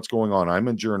explain what's going on? I'm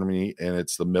in Germany and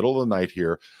it's the middle of the night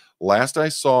here. Last I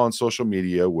saw on social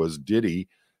media was Diddy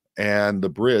and the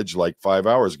bridge like 5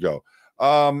 hours ago.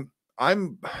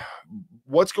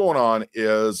 What's going on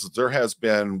is there has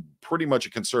been pretty much a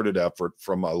concerted effort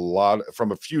from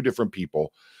a few different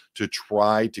people to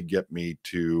try to get me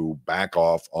to back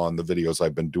off on the videos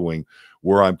I've been doing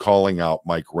where I'm calling out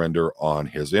Mike Render on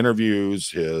his interviews,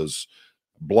 his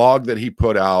blog that he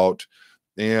put out.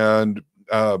 And,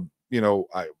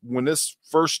 when this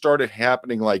first started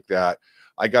happening like that,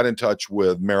 I got in touch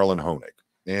with Marilyn Honig.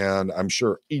 And I'm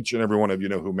sure each and every one of you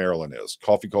know who Marilyn is.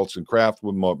 Coffee Cults and Craft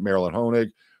with Marilyn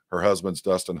Honig. Her husband's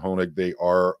Dustin Honig. They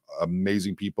are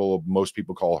amazing people. Most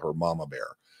people call her Mama Bear.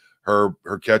 Her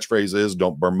catchphrase is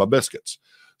 "Don't burn my biscuits."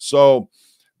 So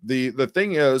the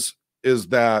thing is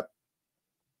that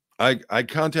I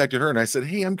contacted her and I said,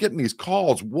 "Hey, I'm getting these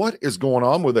calls. What is going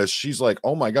on with this?" She's like,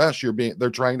 "Oh my gosh, they're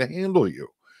trying to handle you."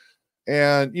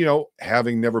 And,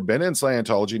 having never been in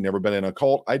Scientology, never been in a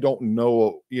cult, I don't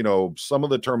know, some of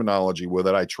the terminology with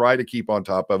it. I try to keep on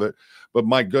top of it, but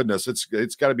my goodness,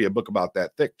 it's got to be a book about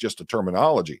that thick, just a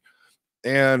terminology.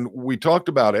 And we talked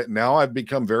about it. Now I've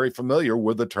become very familiar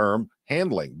with the term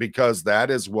handling because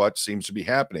that is what seems to be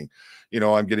happening.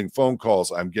 I'm getting phone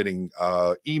calls, I'm getting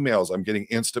emails, I'm getting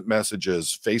instant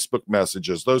messages, Facebook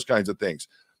messages, those kinds of things.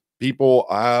 People,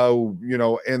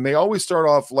 and they always start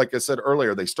off, like I said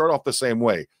earlier, they start off the same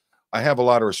way. I have a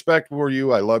lot of respect for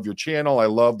you. I love your channel. I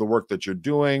love the work that you're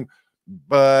doing.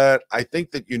 But I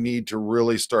think that you need to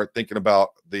really start thinking about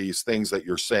these things that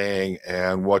you're saying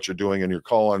and what you're doing, and you're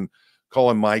calling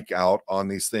Mike out on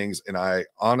these things. And I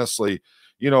honestly,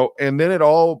 and then it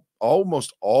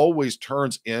almost always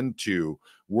turns into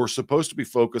we're supposed to be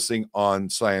focusing on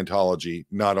Scientology,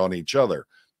 not on each other.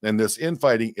 And this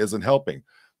infighting isn't helping.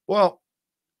 Well,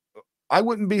 I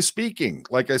wouldn't be speaking,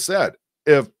 like I said,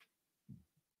 if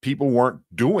people weren't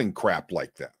doing crap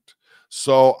like that.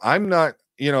 So I'm not,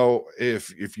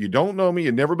 if you don't know me,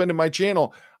 you've never been to my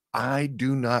channel, I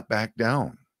do not back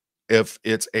down. If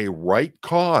it's a right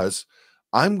cause,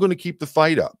 I'm going to keep the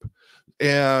fight up.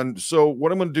 And so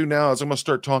what I'm going to do now is I'm going to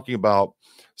start talking about,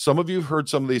 some of you have heard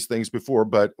some of these things before,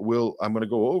 but I'm going to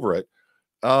go over it.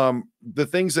 The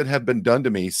things that have been done to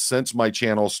me since my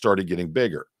channel started getting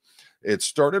bigger. It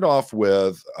started off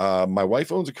with my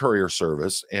wife owns a courier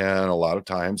service, and a lot of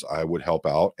times I would help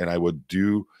out, and I would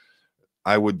do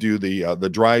the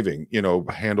driving,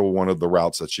 handle one of the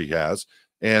routes that she has.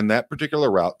 And that particular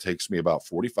route takes me about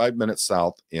 45 minutes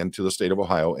south into the state of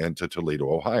Ohio, into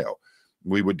Toledo, Ohio.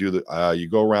 We would do you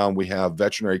go around, we have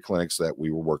veterinary clinics that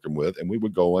we were working with, and we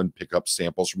would go and pick up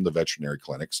samples from the veterinary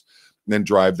clinics and then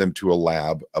drive them to a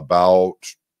lab about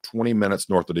 20 minutes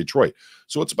north of Detroit.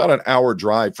 So it's about an hour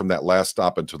drive from that last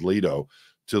stop in Toledo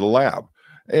to the lab.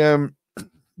 And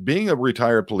being a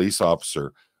retired police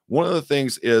officer, one of the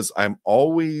things is I'm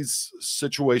always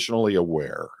situationally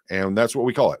aware, and that's what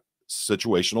we call it,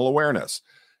 situational awareness,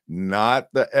 not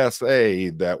the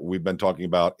SA that we've been talking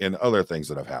about in other things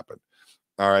that have happened.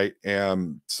 All right.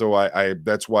 And so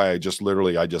that's why I just say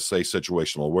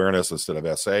situational awareness instead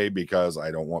of SA, because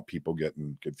I don't want people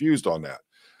getting confused on that.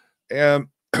 And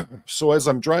so as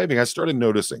I'm driving, I started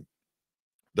noticing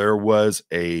there was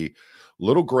a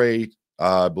little gray,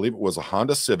 I believe it was a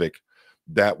Honda Civic,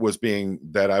 that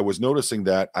I was noticing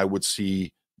that I would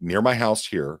see near my house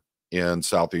here in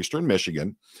southeastern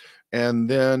Michigan. And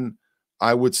then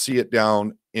I would see it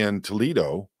down in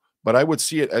Toledo, but I would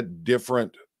see it at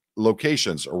different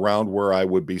locations around where I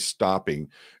would be stopping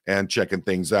and checking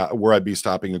things out, where I'd be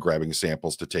stopping and grabbing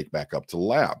samples to take back up to the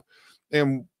lab.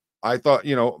 And I thought,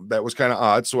 that was kind of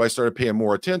odd. So I started paying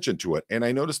more attention to it. And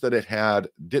I noticed that it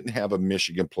didn't have a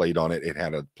Michigan plate on it. It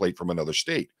had a plate from another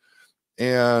state.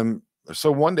 And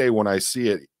so one day when I see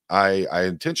it, I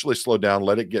intentionally slowed down,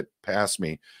 let it get past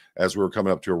me as we were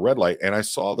coming up to a red light. And I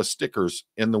saw the stickers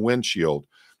in the windshield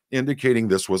indicating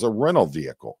this was a rental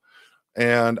vehicle.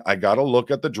 And I got a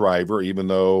look at the driver, even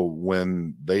though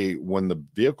when the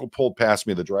vehicle pulled past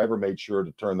me, the driver made sure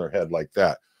to turn their head like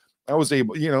that. I was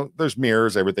able, there's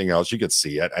mirrors, everything else, you could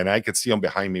see it, and I could see them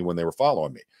behind me when they were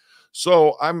following me.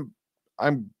 So I'm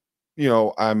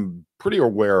pretty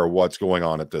aware of what's going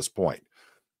on at this point.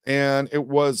 And it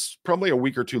was probably a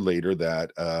week or two later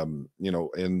that,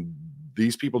 and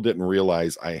these people didn't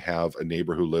realize I have a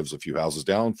neighbor who lives a few houses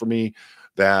down from me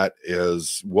that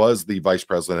was the vice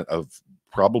president of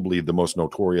probably the most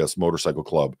notorious motorcycle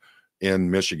club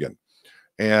in Michigan.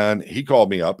 And he called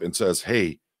me up and says,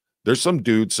 "Hey, there's some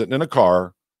dude sitting in a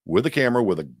car with a camera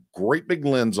with a great big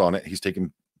lens on it. He's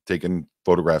taking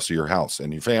photographs of your house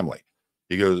and your family."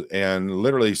 He goes, and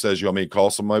literally he says, "You want me to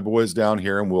call some of my boys down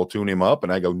here and we'll tune him up?"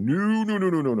 And I go, "No, no, no,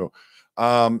 no, no,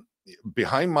 no.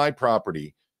 Behind my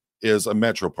property is a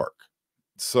Metro Park.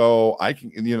 So I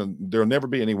can, there'll never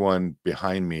be anyone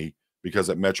behind me because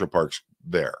that Metro Park's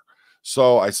there."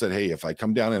 So I said, "Hey, if I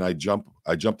come down and I jump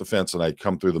the fence and I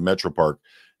come through the Metro Park,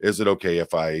 is it okay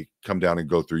if I come down and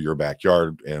go through your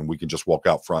backyard and we can just walk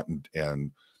out front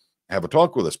and have a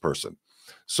talk with this person?"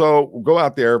 So we'll go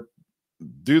out there,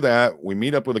 do that. We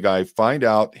meet up with a guy, find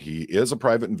out he is a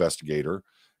private investigator,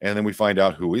 and then we find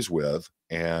out who he's with.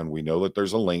 And we know that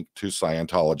there's a link to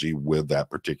Scientology with that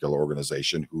particular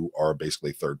organization, who are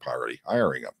basically third party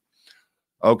hiring him.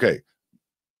 Okay.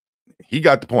 He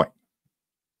got the point.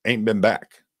 Ain't been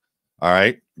back. All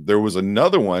right. There was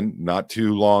another one not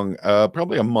too long,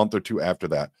 probably a month or two after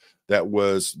that. That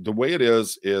was the way it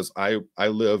is I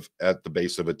live at the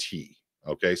base of a T.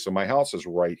 Okay. So my house is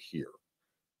right here.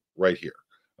 Right here.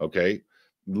 Okay.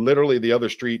 Literally the other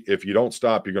street. If you don't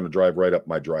stop, you're going to drive right up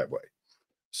my driveway.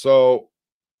 So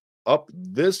up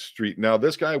this street, now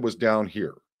this guy was down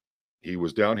here. He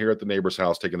was down here at the neighbor's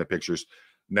house taking the pictures.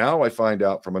 Now I find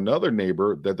out from another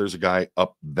neighbor that there's a guy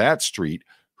up that street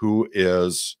who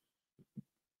is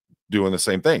doing the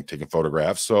same thing, taking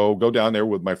photographs. So go down there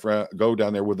with my friend, go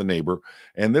down there with a neighbor,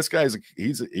 and this guy's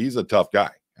he's a tough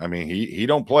guy. I mean, he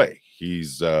don't play.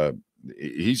 He's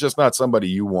just not somebody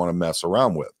you want to mess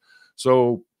around with.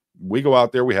 So we go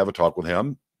out there, we have a talk with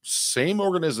him. Same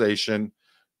organization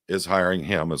is hiring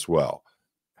him as well.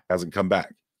 Hasn't come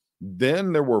back.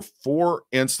 Then there were 4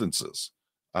 instances.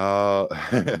 No,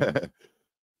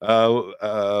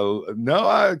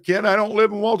 Ken, I don't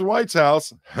live in Walter White's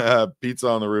house. Pizza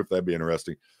on the roof, that'd be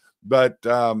interesting. But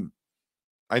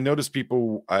I noticed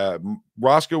people,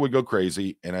 Roscoe would go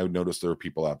crazy, and I would notice there were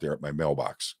people out there at my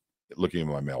mailbox, looking at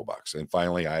my mailbox. And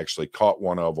finally, I actually caught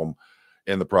one of them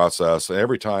in the process. And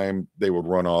every time they would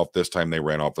run off, this time they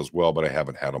ran off as well, but I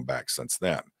haven't had them back since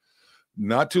then.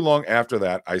 Not too long after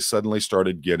that, I suddenly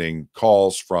started getting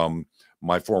calls from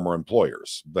my former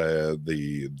employers,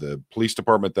 the police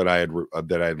department that I had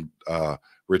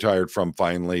retired from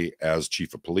finally as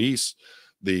chief of police,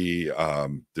 the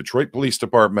Detroit Police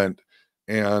Department,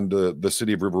 and the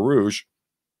city of River Rouge,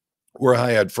 where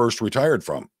I had first retired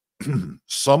from.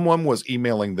 Someone was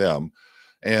emailing them,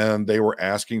 and they were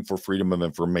asking for freedom of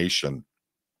information.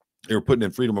 They were putting in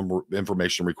freedom of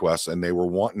information requests, and they were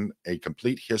wanting a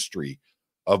complete history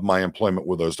of my employment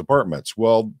with those departments.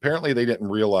 Well, apparently they didn't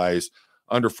realize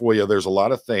under FOIA, there's a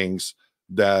lot of things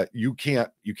that you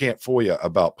can't FOIA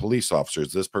about police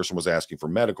officers. This person was asking for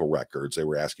medical records. They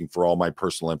were asking for all my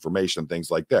personal information, things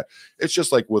like that. It's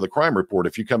just like with a crime report.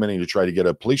 If you come in and you try to get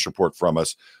a police report from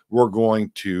us, we're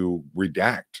going to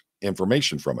redact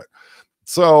information from it.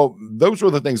 So those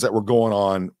were the things that were going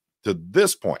on to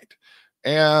this point.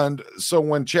 And so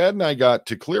when Chad and I got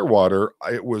to Clearwater,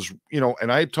 it was,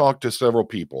 and I talked to several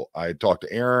people. I talked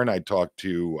to Aaron. I talked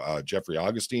to Jeffrey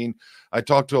Augustine. I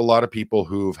talked to a lot of people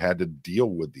who've had to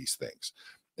deal with these things.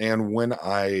 And when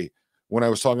I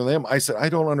was talking to them, I said, I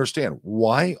don't understand.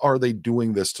 Why are they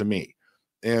doing this to me?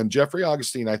 And Jeffrey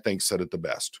Augustine, I think, said it the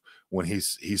best when he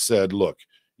said, look,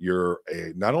 you're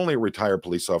not only a retired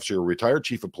police officer, you're a retired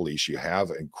chief of police. You have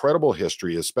incredible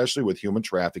history, especially with human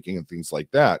trafficking and things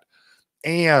like that.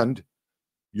 And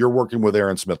you're working with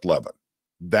Aaron Smith Levin.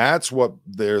 That's what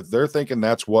they're thinking.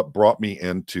 That's what brought me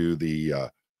into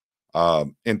the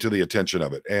attention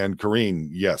of it. And Kareen,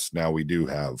 yes, now we do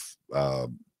have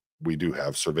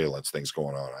surveillance things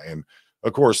going on. And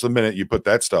of course, the minute you put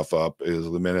that stuff up is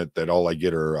the minute that all I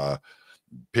get are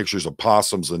pictures of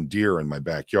possums and deer in my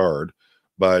backyard.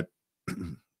 But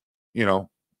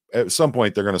at some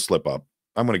point they're going to slip up.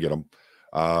 I'm going to get them.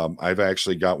 I've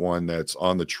actually got one that's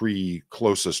on the tree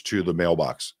closest to the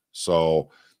mailbox. So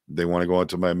they want to go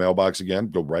into my mailbox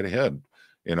again, go right ahead,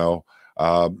 and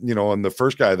the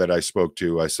first guy that I spoke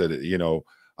to, I said,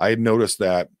 I had noticed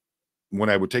that when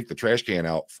I would take the trash can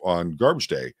out on garbage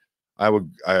day,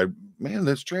 man,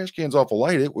 this trash can's awful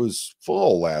light. It was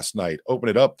full last night. Open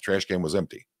it up. The trash can was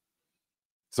empty.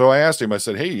 So I asked him, I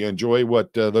said, hey, you enjoy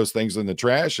what those things in the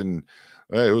trash? And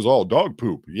it was all dog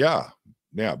poop.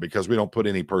 Yeah, because we don't put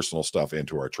any personal stuff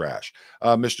into our trash.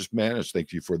 Mr. Manage,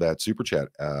 thank you for that super chat.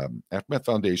 Aftermath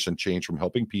Foundation changed from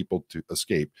helping people to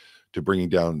escape to bringing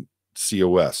down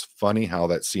COS. Funny how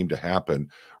that seemed to happen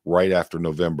right after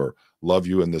November. Love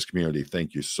you in this community.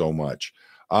 Thank you so much.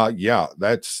 Yeah,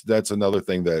 that's another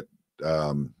thing that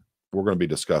we're going to be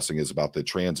discussing is about the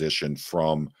transition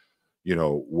from,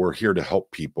 we're here to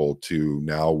help people to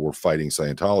now we're fighting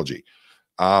Scientology.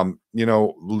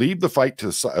 Leave the fight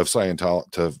with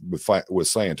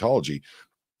Scientology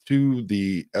to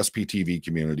the SPTV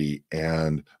community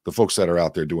and the folks that are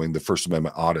out there doing the First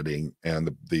Amendment auditing and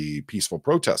the peaceful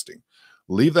protesting.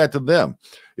 Leave that to them.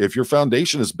 If your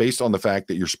foundation is based on the fact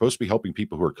that you're supposed to be helping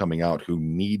people who are coming out who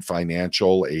need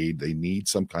financial aid, they need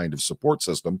some kind of support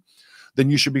system,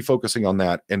 then you should be focusing on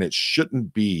that. And it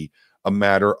shouldn't be a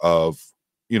matter of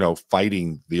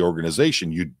fighting the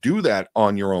organization. You do that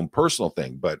on your own personal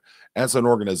thing, but as an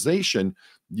organization,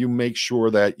 you make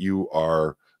sure that you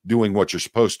are doing what you're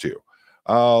supposed to.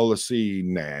 Let's see.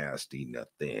 Nasty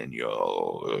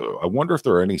Nathaniel. I wonder if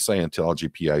there are any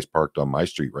Scientology PIs parked on my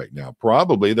street right now.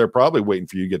 Probably. They're probably waiting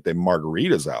for you to get their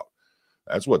margaritas out.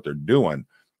 That's what they're doing.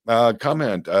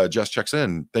 Comment, just checks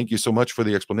in. Thank you so much for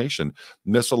the explanation.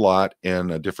 Miss a lot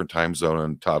in a different time zone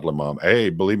and toddler mom. Hey,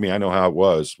 believe me, I know how it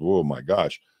was. Oh my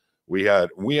gosh. We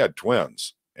had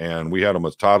twins and we had them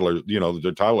as toddlers,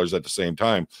 they're toddlers at the same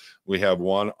time. We have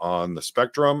one on the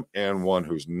spectrum and one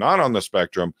who's not on the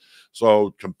spectrum.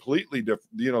 So completely different,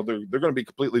 they're going to be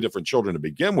completely different children to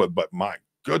begin with, but my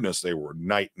goodness, they were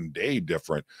night and day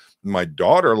different. My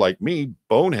daughter, like me,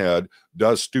 bonehead,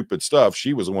 does stupid stuff.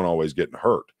 She was the one always getting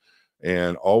hurt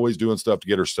and always doing stuff to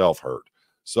get herself hurt.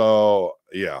 So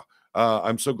yeah,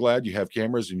 I'm so glad you have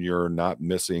cameras and you're not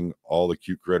missing all the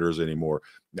cute critters anymore.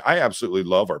 I absolutely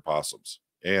love our possums.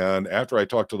 And after I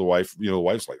talked to the wife, the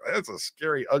wife's like, that's a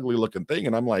scary, ugly looking thing.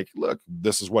 And I'm like, look,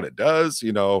 this is what it does.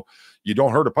 You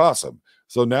don't hurt a possum.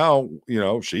 So now,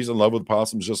 she's in love with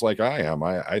possums just like I am.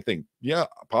 I think, yeah,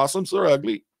 possums are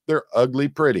ugly. They're ugly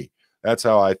pretty. That's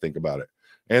how I think about it.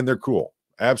 And they're cool.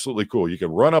 Absolutely cool. You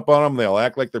can run up on them. They'll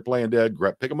act like they're playing dead.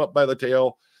 Pick them up by the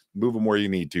tail, move them where you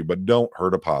need to, but don't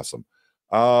hurt a possum.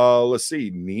 Let's see.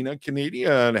 Nina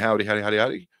Canadian. Howdy, howdy, howdy,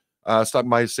 howdy. Stop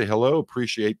by to say hello.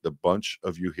 Appreciate the bunch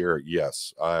of you here.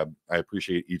 Yes, I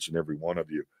appreciate each and every one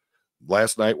of you.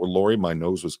 Last night with Lori, my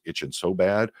nose was itching so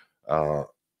bad.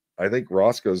 I think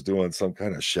Roscoe's doing some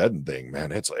kind of shedding thing,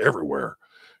 man. It's everywhere.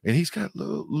 And he's got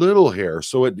little hair,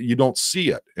 so you don't see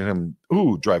it. And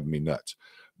driving me nuts.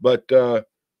 But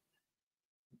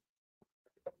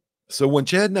so when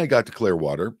Chad and I got to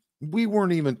Clearwater, we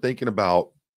weren't even thinking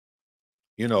about,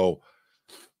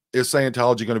 is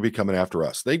Scientology going to be coming after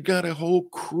us? They've got a whole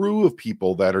crew of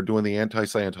people that are doing the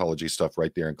anti-Scientology stuff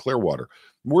right there in Clearwater.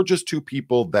 We're just two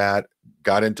people that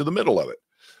got into the middle of it.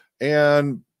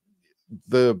 And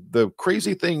the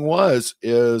crazy thing is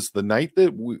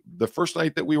the first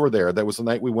night that we were there, that was the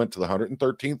night we went to the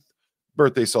 113th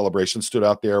birthday celebration, stood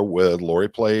out there with Lori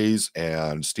Plays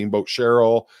and Steamboat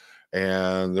Cheryl.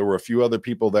 And there were a few other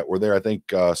people that were there. I think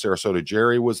Sarasota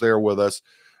Jerry was there with us.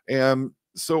 And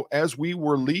so as we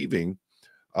were leaving,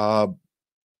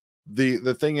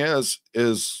 the thing is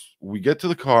we get to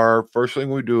the car. First thing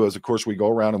we do is, of course, we go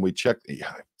around and we check. Yeah,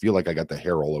 I feel like I got the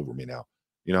hair all over me now.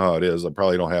 You know how it is. I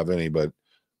probably don't have any, but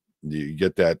you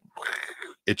get that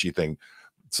itchy thing.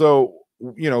 So,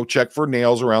 check for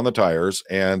nails around the tires.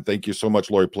 And thank you so much,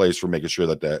 Lori Place, for making sure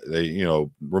that they,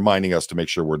 reminding us to make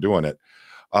sure we're doing it.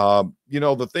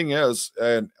 The thing is,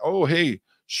 and hey,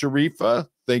 Sharifa,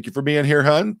 thank you for being here,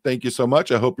 hun. Thank you so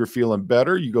much. I hope you're feeling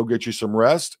better. You go get you some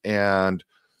rest, and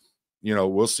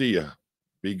we'll see you.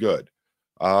 Be good.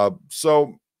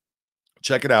 So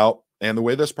check it out. And the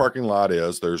way this parking lot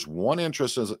is, there's one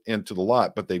entrance into the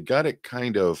lot, but they've got it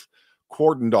kind of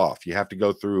cordoned off. You have to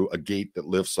go through a gate that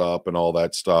lifts up and all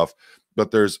that stuff. But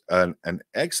there's an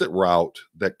exit route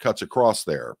that cuts across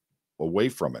there away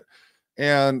from it.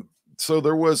 And so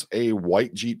there was a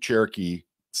white Jeep Cherokee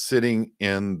sitting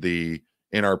in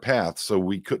our path, so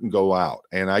we couldn't go out.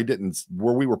 And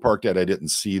where we were parked at, I didn't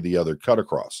see the other cut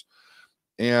across.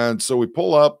 And so we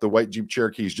pull up, the white Jeep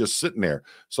Cherokee is just sitting there.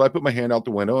 So I put my hand out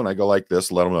the window and I go like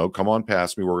this, let them know, come on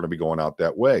past me. We're going to be going out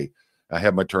that way. I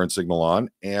have my turn signal on,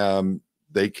 and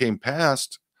they came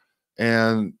past,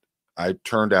 and I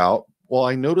turned out. Well,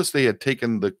 I noticed they had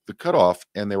taken the cutoff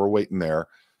and they were waiting there.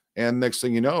 And next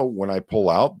thing you know, when I pull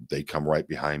out, they come right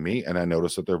behind me, and I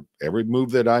notice that every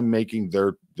move that I'm making,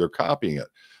 they're copying it.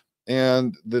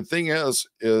 And the thing is,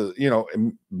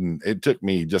 it took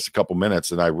me just a couple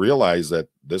minutes, and I realized that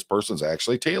this person's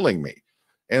actually tailing me,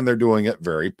 and they're doing it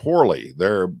very poorly.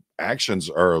 Their actions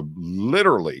are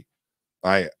literally,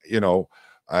 I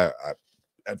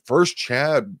at first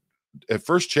Chad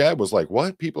was like,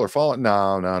 "What? People are following?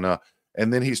 No, no, no."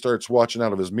 And then he starts watching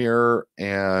out of his mirror,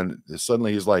 and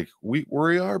suddenly he's like, we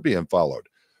are being followed.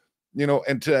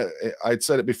 I'd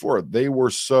said it before, they were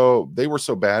so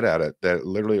bad at it that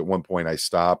literally at one point I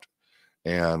stopped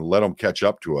and let them catch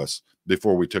up to us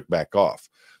before we took back off.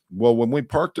 Well, when we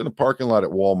parked in the parking lot at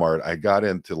Walmart, I got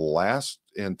into the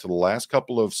last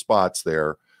couple of spots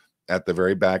there at the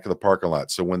very back of the parking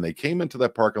lot. So when they came into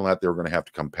that parking lot, they were going to have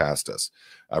to come past us.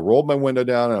 I rolled my window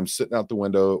down, and I'm sitting out the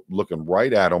window looking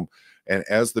right at them. And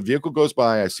as the vehicle goes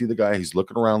by, I see the guy, he's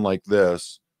looking around like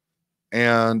this.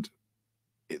 And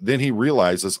then he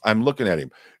realizes I'm looking at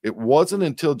him. It wasn't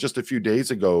until just a few days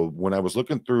ago when I was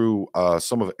looking through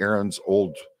some of Aaron's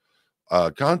old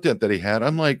content that he had.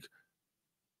 I'm like,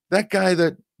 that guy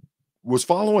that was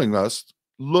following us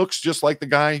looks just like the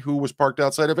guy who was parked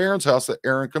outside of Aaron's house that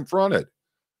Aaron confronted.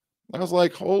 I was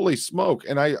like, holy smoke.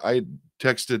 And I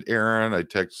texted Aaron, I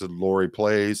texted Lori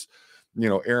Plays,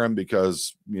 Aaron,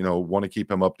 because, want to keep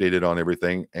him updated on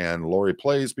everything. And Lori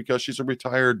Plays because she's a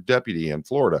retired deputy in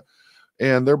Florida.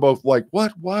 And they're both like,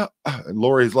 what? And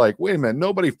Lori's like, wait a minute,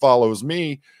 nobody follows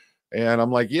me. And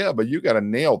I'm like, yeah, but you got a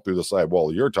nail through the sidewall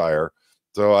of your tire.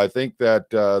 So I think that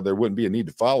there wouldn't be a need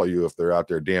to follow you if they're out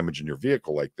there damaging your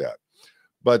vehicle like that.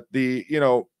 But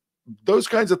those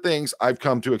kinds of things I've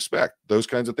come to expect. Those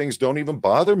kinds of things don't even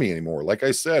bother me anymore. Like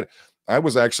I said, I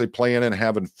was actually playing and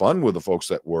having fun with the folks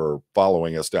that were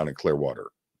following us down in Clearwater,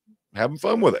 having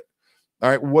fun with it. All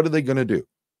right, what are they going to do?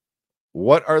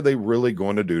 What are they really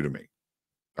going to do to me?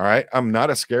 All right, I'm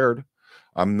not scared.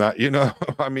 I'm not,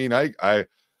 I mean,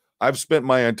 I've spent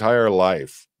my entire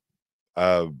life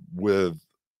with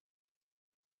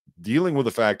dealing with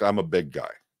the fact I'm a big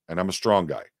guy and I'm a strong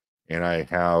guy and I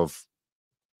have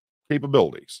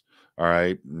capabilities. All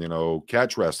right.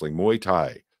 Catch wrestling, Muay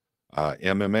Thai,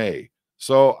 MMA.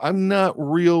 So I'm not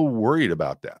real worried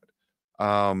about that.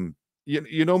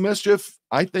 Mischief,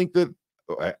 I think that,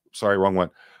 sorry, wrong one.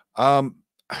 Um,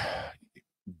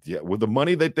 yeah, with the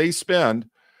money that they spend,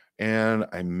 and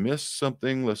I missed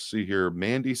something. Let's see here.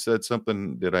 Mandy said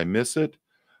something. Did I miss it?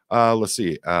 Let's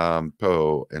see.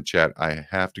 Poe and chat. I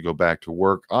have to go back to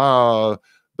work.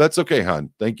 That's okay,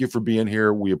 hon. Thank you for being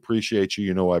here. We appreciate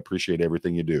you. I appreciate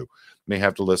everything you do. May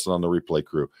have to listen on the replay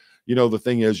crew. The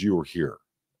thing is, you were here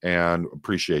and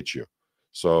appreciate you.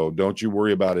 So don't you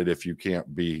worry about it if you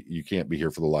can't be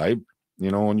here for the live,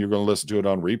 and you're going to listen to it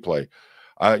on replay.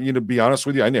 To be honest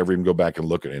with you, I never even go back and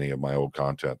look at any of my old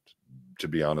content, to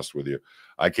be honest with you.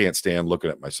 I can't stand looking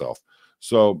at myself.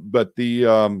 So, but the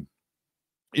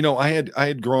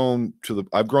I've grown to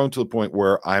the point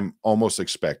where I'm almost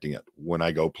expecting it when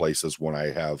I go places, when I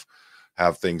have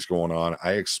things going on.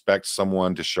 I expect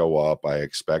someone to show up. I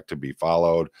expect to be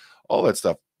followed, all that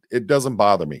stuff. It doesn't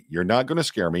bother me. You're not going to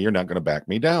scare me. You're not going to back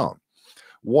me down.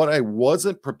 What I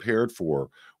wasn't prepared for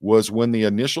was when the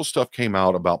initial stuff came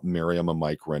out about Miriam and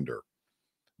Mike Render.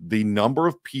 The number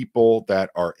of people that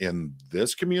are in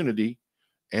this community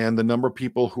and the number of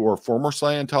people who are former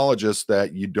Scientologists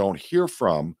that you don't hear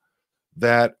from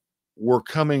that were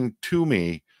coming to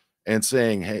me and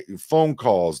saying, hey, phone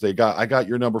calls, I got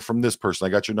your number from this person. I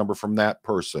got your number from that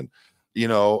person,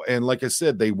 and like I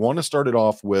said, they want to start it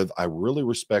off with, I really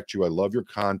respect you. I love your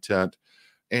content.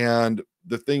 And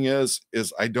the thing is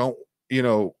I don't,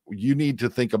 you need to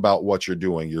think about what you're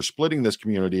doing. You're splitting this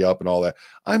community up and all that.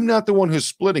 I'm not the one who's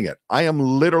splitting it. I am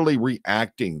literally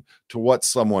reacting to what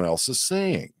someone else is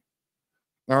saying.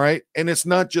 All right. And it's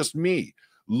not just me.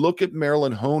 Look at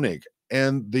Marilyn Honig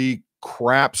and the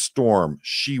crap storm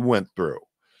she went through.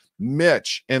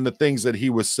 Mitch and the things that he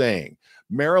was saying.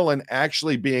 Marilyn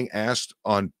actually being asked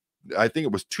on, I think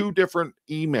it was 2 different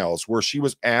emails where she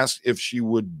was asked if she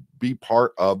would be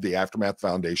part of the Aftermath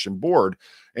Foundation board,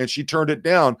 and she turned it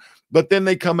down. But then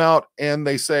they come out and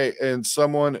they say, and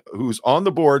someone who's on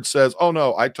the board says, oh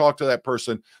no, I talked to that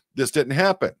person. This didn't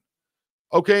happen.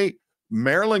 Okay.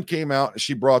 Marilyn came out and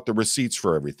she brought the receipts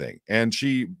for everything. And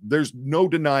there's no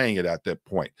denying it at that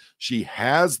point. She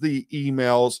has the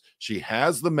emails, she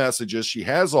has the messages, she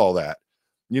has all that,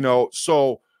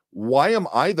 so why am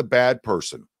I the bad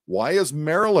person? Why is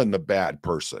Marilyn the bad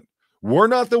person? We're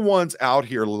not the ones out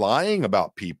here lying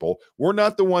about people. We're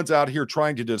not the ones out here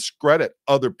trying to discredit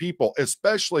other people,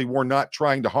 especially we're not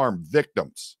trying to harm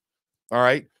victims. All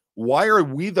right. Why are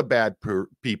we the bad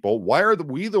people? Why are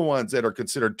we the ones that are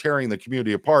considered tearing the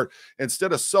community apart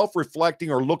instead of self-reflecting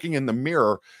or looking in the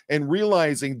mirror and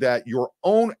realizing that your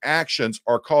own actions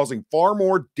are causing far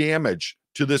more damage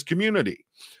to this community?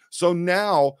 So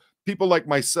now people like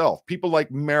myself, people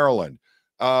like Marilyn,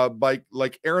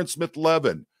 like Aaron Smith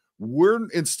Levin, we're,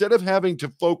 instead of having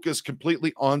to focus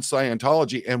completely on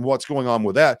Scientology and what's going on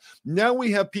with that, now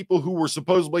we have people who were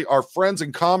supposedly our friends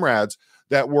and comrades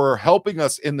that were helping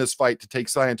us in this fight to take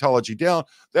Scientology down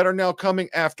that are now coming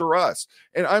after us.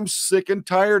 And I'm sick and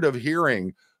tired of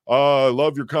hearing, I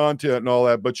love your content and all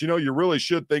that, but you really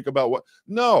should think about what.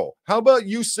 No, how about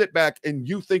you sit back and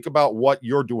you think about what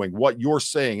you're doing, what you're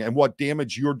saying, and what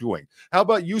damage you're doing? How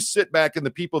about you sit back and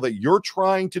the people that you're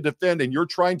trying to defend and you're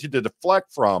trying to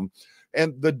deflect from,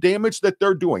 and the damage that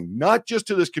they're doing, not just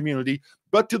to this community,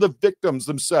 but to the victims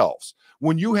themselves.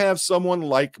 When you have someone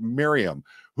like Miriam,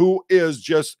 who is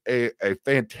just a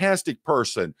fantastic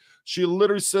person, she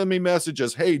literally sent me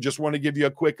messages, hey, just want to give you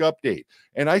a quick update.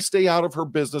 And I stay out of her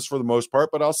business for the most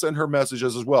part, but I'll send her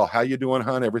messages as well. How you doing,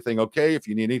 hon? Everything okay? If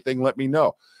you need anything, let me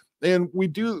know. And we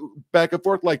do back and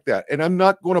forth like that. And I'm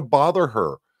not going to bother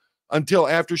her until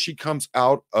after she comes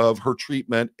out of her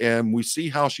treatment and we see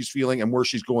how she's feeling and where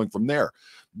she's going from there.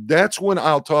 That's when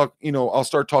I'll talk, I'll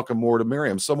start talking more to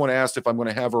Miriam. Someone asked if I'm going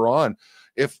to have her on.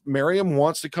 If Miriam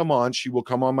wants to come on, she will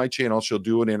come on my channel. She'll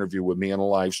do an interview with me on a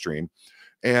live stream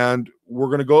and we're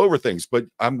going to go over things. But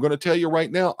I'm going to tell you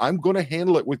right now, I'm going to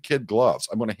handle it with kid gloves.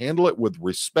 I'm going to handle it with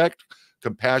respect,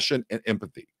 compassion, and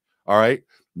empathy. All right.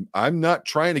 I'm not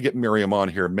trying to get Miriam on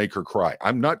here and make her cry.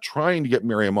 I'm not trying to get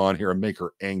Miriam on here and make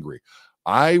her angry.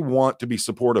 I want to be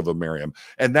supportive of Miriam.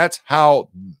 And that's how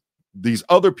these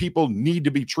other people need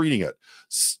to be treating it.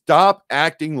 Stop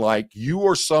acting like you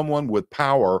are someone with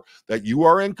power, that you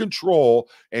are in control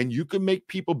and you can make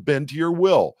people bend to your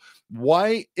will.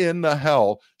 Why in the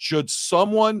hell should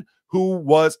someone who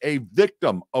was a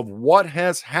victim of what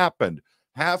has happened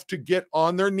have to get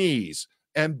on their knees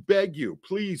and beg you,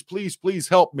 please, please, please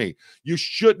help me. You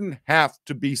shouldn't have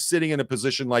to be sitting in a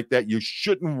position like that. You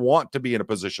shouldn't want to be in a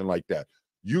position like that.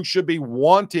 You should be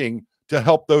wanting to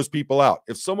help those people out.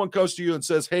 If someone comes to you and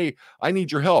says, hey, I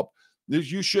need your help,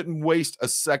 you shouldn't waste a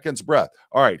second's breath.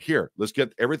 All right, here, let's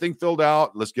get everything filled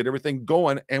out. Let's get everything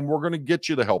going, and we're going to get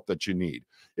you the help that you need.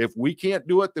 If we can't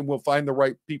do it, then we'll find the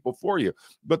right people for you.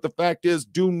 But the fact is,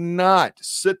 do not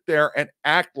sit there and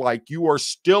act like you are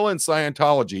still in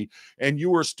Scientology and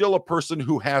you are still a person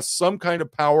who has some kind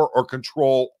of power or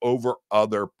control over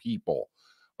other people.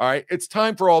 All right, it's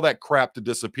time for all that crap to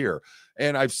disappear.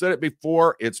 And I've said it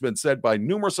before, it's been said by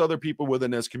numerous other people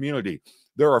within this community.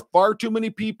 There are far too many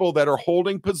people that are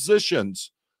holding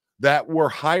positions that were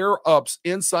higher ups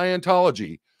in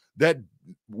Scientology that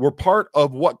were part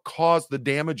of what caused the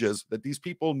damages that these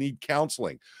people need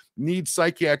counseling, need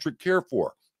psychiatric care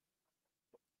for.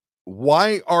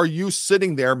 Why are you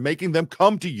sitting there making them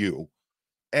come to you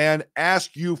and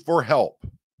ask you for help,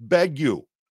 beg you?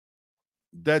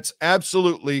 That's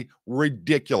absolutely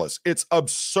ridiculous. It's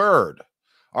absurd.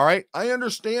 All right. I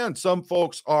understand some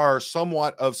folks are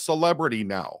somewhat of celebrity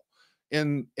now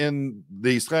in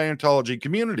the Scientology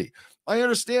community. I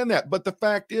understand that. But the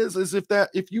fact is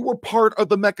if you were part of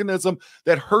the mechanism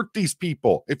that hurt these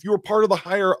people, if you were part of the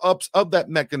higher ups of that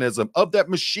mechanism, of that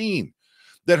machine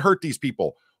that hurt these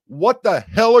people, what the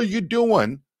hell are you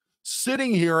doing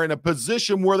sitting here in a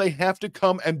position where they have to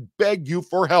come and beg you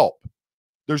for help?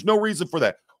 There's no reason for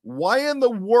that. Why in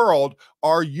the world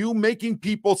are you making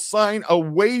people sign a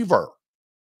waiver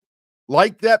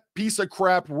like that piece of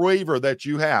crap waiver that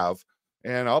you have?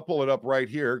 And I'll pull it up right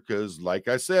here because, like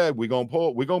I said, we're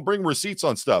gonna bring receipts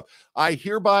on stuff. I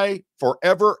hereby,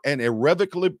 forever, and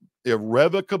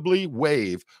irrevocably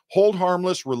waive, hold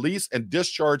harmless, release, and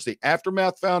discharge the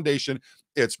Aftermath Foundation,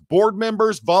 its board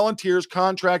members, volunteers,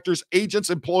 contractors,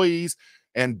 agents, employees,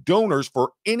 and donors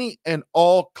for any and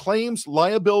all claims,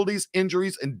 liabilities,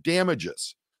 injuries, and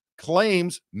damages,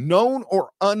 claims known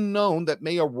or unknown that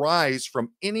may arise from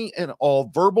any and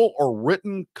all verbal or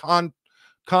written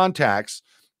contacts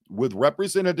with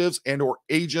representatives and or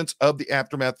agents of the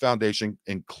Aftermath Foundation,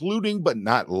 including but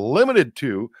not limited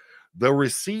to the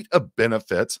receipt of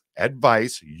benefits,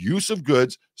 advice, use of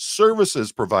goods,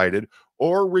 services provided,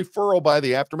 or referral by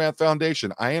the Aftermath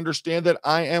Foundation. I understand that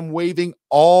I am waiving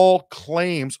all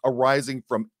claims arising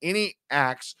from any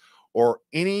acts or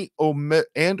any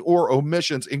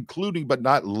omissions, including but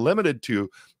not limited to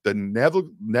the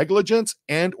negligence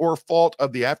and or fault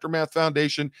of the Aftermath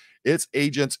Foundation, its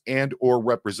agents and or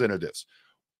representatives.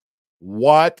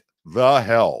 What the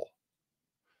hell?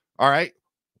 All right.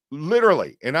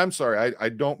 Literally, and I'm sorry, I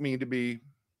don't mean to be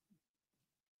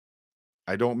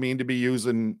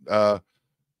using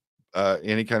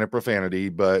any kind of profanity,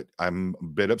 but I'm a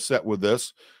bit upset with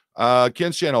this.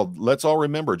 Ken's channel, let's all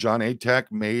remember John A.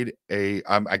 Tech made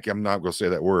I'm not going to say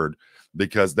that word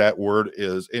because that word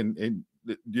is in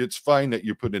it's fine that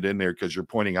you put it in there because you're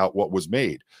pointing out what was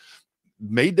made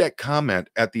that comment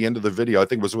at the end of the video. I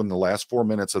think it was in the last 4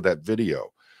 minutes of that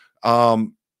video.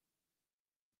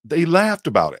 They laughed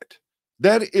about it.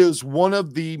 That is one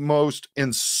of the most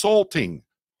insulting,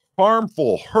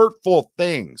 harmful, hurtful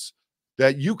things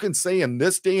that you can say in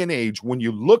this day and age when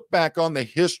you look back on the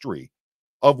history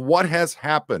of what has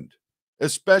happened,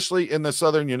 especially in the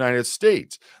southern United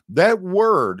States. That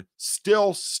word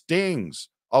still stings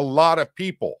a lot of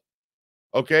people.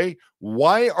 Okay?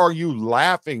 Why are you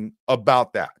laughing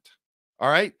about that?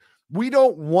 All right? We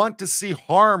don't want to see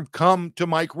harm come to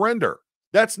Mike Rinder.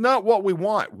 That's not what we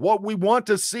want. What we want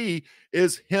to see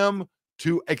is him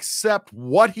to accept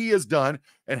what he has done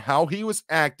and how he was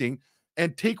acting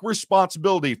and take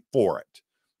responsibility for it,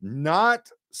 not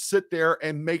sit there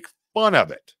and make fun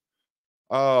of it.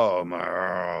 Oh,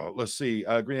 my, let's see.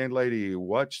 Green Lady,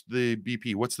 what's the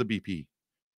BP? What's the BP?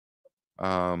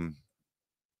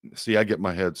 See, I get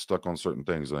my head stuck on certain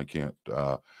things and I can't.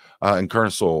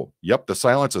 Incarnate Soul, yep, the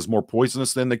silence is more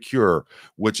poisonous than the cure,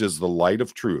 which is the light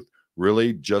of truth.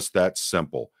 Really just that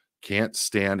simple. Can't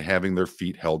stand having their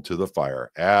feet held to the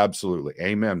fire. Absolutely.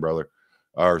 Amen, brother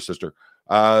or sister.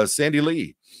 Sandy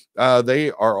Lee,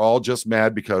 they are all just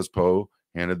mad because Poe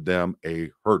handed them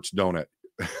a Hertz donut.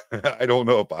 I don't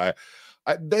know if I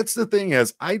that's the thing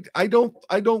is I don't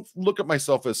look at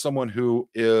myself as someone who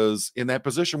is in that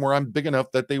position where I'm big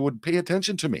enough that they would pay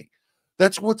attention to me.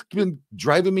 That's what's been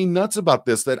driving me nuts about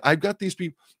this, that I've got these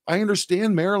people. I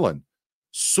understand Marilyn.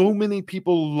 So many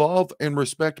people love and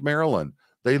respect Marilyn.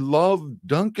 They love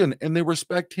Duncan and they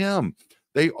respect him.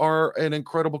 They are an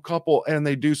incredible couple and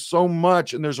they do so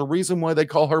much. And there's a reason why they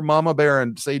call her Mama Bear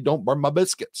and say, don't burn my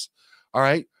biscuits. All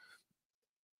right.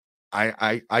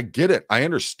 I get it. I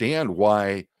understand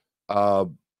uh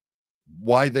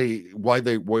why they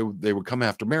would come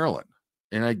after Maryland.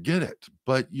 And I get it.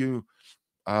 But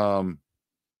um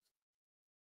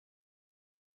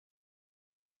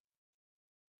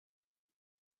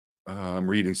I'm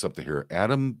reading something here.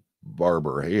 Adam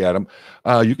Barber. Hey, Adam.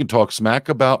 You can talk smack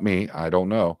about me. I don't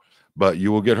know, but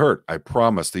you will get hurt. I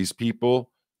promise. These people,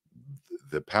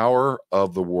 the power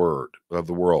of the word of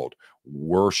the world,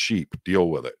 we're sheep. Deal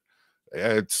with it.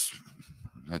 It's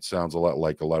that sounds a lot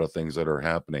like a lot of things that are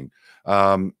happening.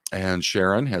 And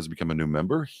Sharon has become a new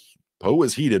member. Poe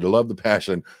is heated. I love the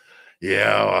passion.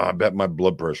 Yeah, I bet my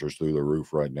blood pressure's through the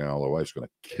roof right now. The wife's gonna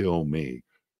kill me.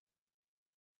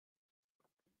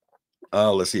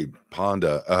 Let's see.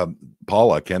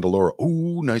 Paula Candelora.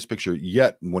 Ooh, nice picture.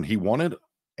 Yet when he wanted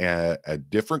a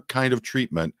different kind of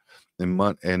treatment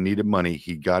and needed money,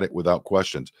 he got it without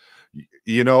questions.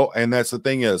 And that's the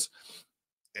thing is,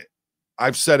 eh,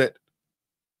 I've said it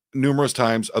numerous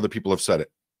times. Other people have said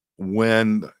it.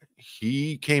 When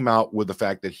he came out with the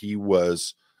fact that he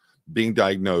was being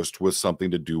diagnosed with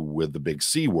something to do with the big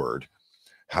C word,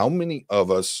 how many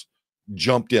of us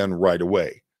jumped in right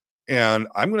away? And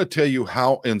I'm going to tell you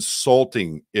how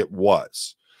insulting it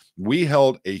was. We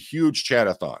held a huge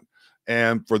chatathon.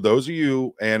 And for those of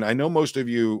you, and I know most of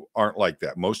you aren't like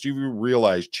that, most of you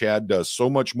realize Chad does so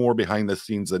much more behind the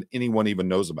scenes than anyone even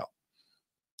knows about.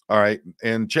 All right.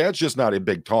 And Chad's just not a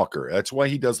big talker. That's why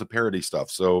he does the parody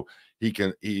stuff. So he's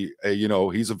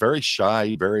a very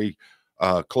shy, very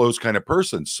closed kind of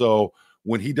person. So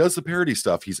when he does the parody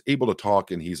stuff, he's able to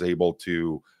talk and he's able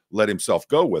to let himself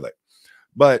go with it.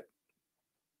 But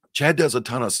Chad does a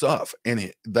ton of stuff,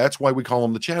 and that's why we call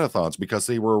them the Chadathons, because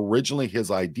they were originally his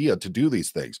idea to do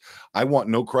these things. I want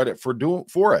no credit for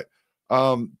it.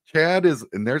 Chad is,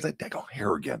 and there's that daggone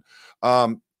hair again.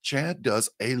 Chad does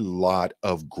a lot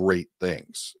of great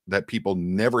things that people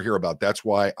never hear about. That's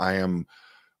why I am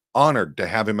honored to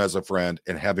have him as a friend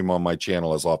and have him on my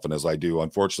channel as often as I do.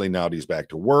 Unfortunately, now that he's back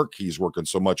to work, he's working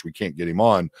so much we can't get him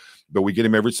on, but we get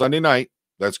him every Sunday night.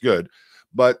 That's good.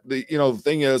 But the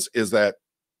thing is that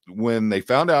when they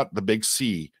found out the big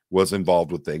C was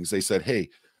involved with things, they said, hey,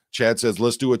 Chad says,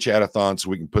 let's do a chatathon so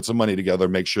we can put some money together,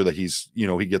 make sure that he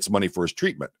gets money for his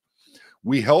treatment.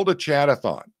 We held a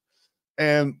chatathon.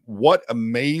 And what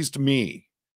amazed me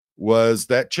was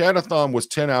that chatathon was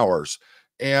 10 hours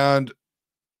and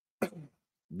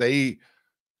he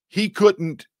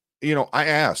couldn't, I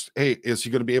asked, hey, is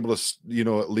he going to be able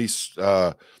to, at least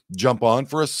jump on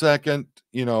for a second,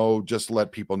 just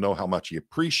let people know how much he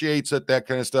appreciates it, that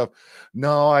kind of stuff.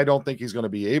 No, I don't think he's going to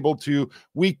be able to.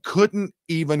 We couldn't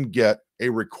even get a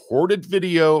recorded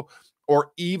video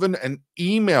or even an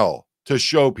email to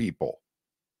show people,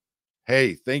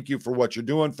 hey, thank you for what you're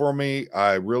doing for me.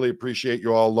 I really appreciate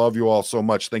you all. Love you all so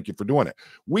much. Thank you for doing it.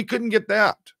 We couldn't get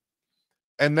that.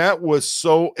 And that was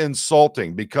so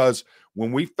insulting because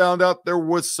when we found out there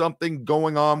was something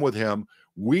going on with him,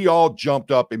 we all jumped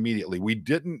up immediately.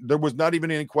 There was not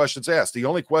even any questions asked. The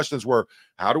only questions were,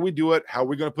 how do we do it? How are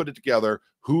we going to put it together?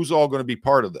 Who's all going to be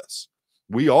part of this?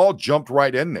 We all jumped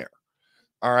right in there.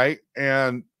 All right.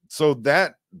 And so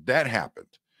that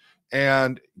happened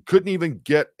and couldn't even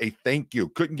get a thank you,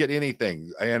 couldn't get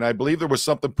anything. And I believe there was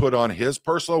something put on his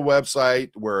personal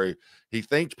website where he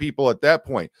thanked people at that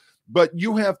point. But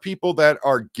you have people that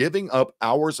are giving up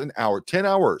hours and hours, 10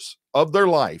 hours of their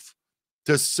life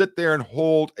to sit there and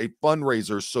hold a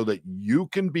fundraiser so that you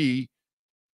can get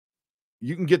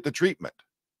the treatment.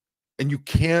 And you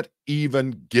can't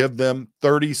even give them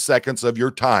 30 seconds of your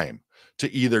time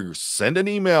to either send an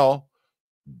email,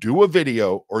 do a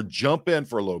video, or jump in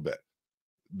for a little bit.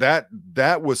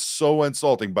 That was so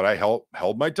insulting, but I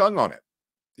held my tongue on it,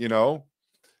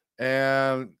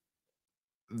 and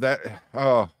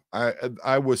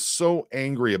I was so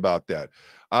angry about that.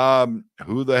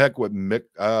 Who the heck would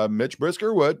Mitch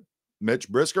Brisker would? Mitch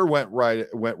Brisker went right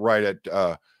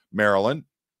at Maryland,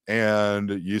 and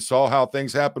you saw how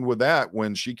things happened with that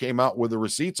when she came out with the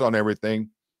receipts on everything.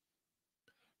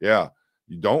 Yeah,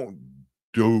 do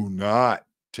not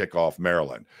tick off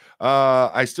Maryland.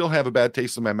 I still have a bad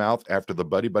taste in my mouth after the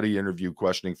Buddy Buddy interview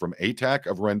questioning from ATAC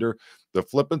of Render, the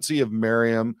flippancy of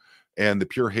Miriam, and the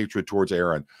pure hatred towards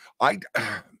Aaron. And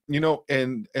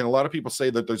a lot of people say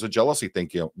that there's a jealousy thing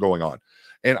going on.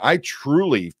 And I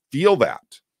truly feel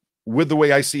that with the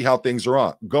way I see how things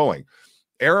are going.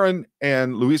 Aaron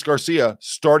and Luis Garcia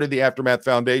started the Aftermath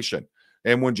Foundation.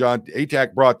 And when John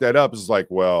ATAC brought that up, it's like,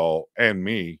 well, and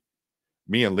me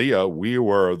and Leah, we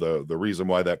were the reason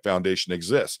why that foundation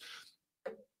exists.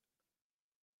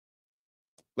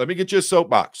 Let me get you a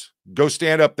soapbox. Go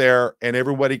stand up there and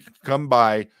everybody come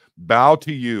by. bow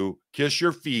to you, kiss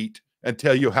your feet, and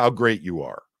tell you how great you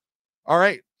are. All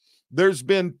right. There's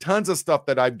been tons of stuff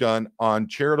that I've done on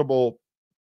charitable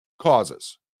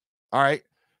causes. All right.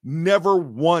 Never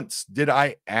once did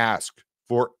I ask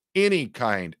for any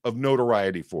kind of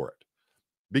notoriety for it,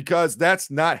 because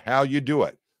that's not how you do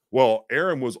it. Well,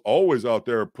 Aaron was always out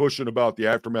there pushing about the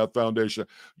Aftermath Foundation.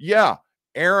 Yeah,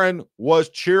 Aaron was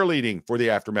cheerleading for the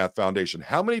Aftermath Foundation.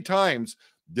 How many times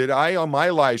did I on my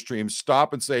live stream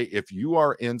stop and say, if you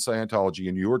are in Scientology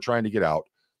and you are trying to get out,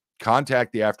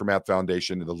 contact the Aftermath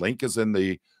Foundation. The link is in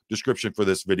the description for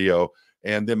this video.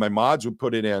 And then my mods would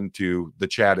put it into the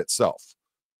chat itself.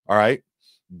 All right.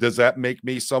 Does that make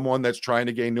me someone that's trying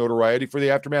to gain notoriety for the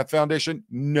Aftermath Foundation?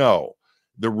 No.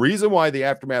 The reason why the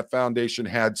Aftermath Foundation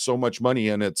had so much money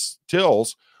in its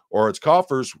tills or its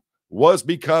coffers was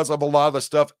because of a lot of the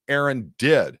stuff Aaron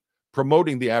did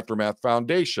promoting the Aftermath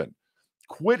Foundation.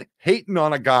 Quit hating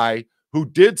on a guy who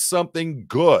did something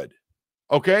good.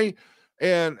 Okay.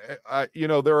 And, you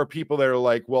know, there are people that are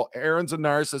like, well, Aaron's a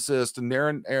narcissist and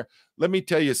Aaron, let me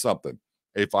tell you something.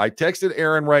 If I texted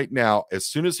Aaron right now, as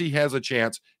soon as he has a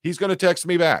chance, he's going to text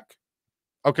me back.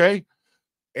 Okay.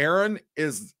 Aaron's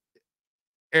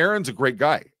a great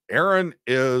guy. Aaron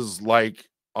is like,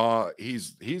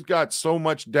 he's got so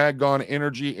much daggone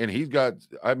energy, and he's got,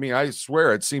 I mean, I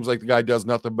swear it seems like the guy does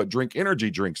nothing but drink energy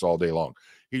drinks all day long.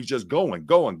 He's just going.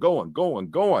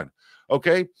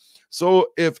 Okay. So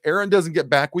if Aaron doesn't get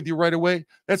back with you right away,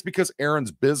 that's because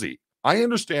Aaron's busy. I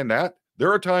understand that.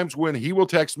 There are times when he will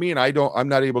text me and I'm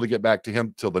not able to get back to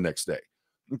him till the next day.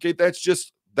 Okay.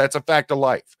 That's a fact of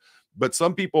life. But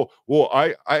some people, well,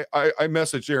 I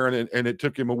messaged Aaron and it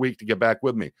took him a week to get back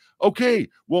with me. Okay.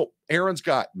 Well, Aaron's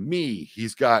got me.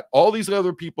 He's got all these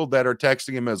other people that are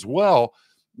texting him as well,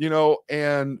 you know,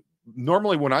 and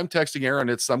normally when I'm texting Aaron,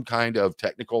 it's some kind of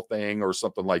technical thing or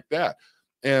something like that.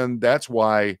 And that's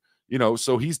why, you know,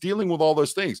 so he's dealing with all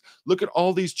those things. Look at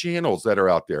all these channels that are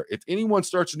out there. If anyone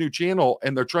starts a new channel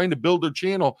and they're trying to build their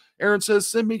channel, Aaron says,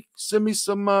 send me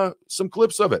some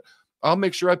clips of it. I'll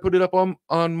make sure I put it up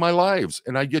on my lives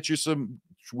and I get you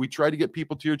we try to get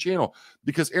people to your channel,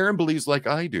 because Aaron believes, like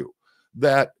I do,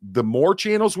 that the more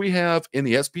channels we have in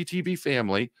the SPTV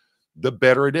family, the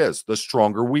better it is, the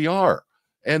stronger we are.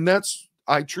 And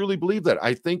I truly believe that.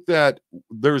 I think that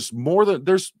there's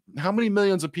how many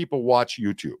millions of people watch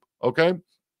YouTube? Okay.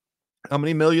 How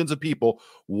many millions of people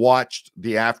watched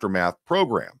the Aftermath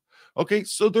program? Okay.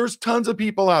 So there's tons of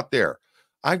people out there.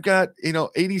 I've got,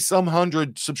 80 some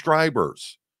hundred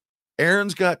subscribers.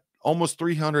 Aaron's got almost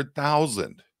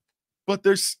 300,000, but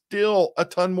there's still a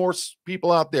ton more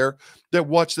people out there that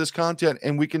watch this content,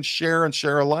 and we can share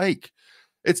alike.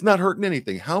 It's not hurting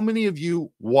anything. How many of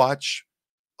you watch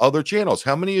other channels?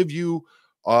 How many of you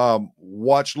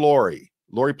watch Lori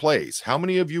Plays? How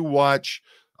many of you watch,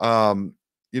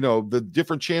 the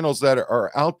different channels that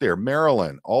are out there,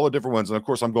 Marilyn, all the different ones. And of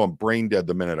course, I'm going brain dead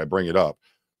the minute I bring it up,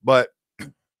 but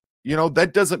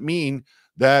that doesn't mean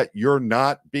that you're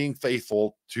not being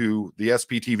faithful to the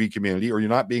SPTV community, or you're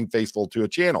not being faithful to a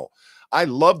channel. I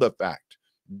love the fact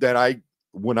that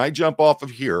when I jump off of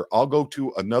here, I'll go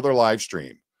to another live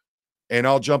stream and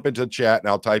I'll jump into the chat and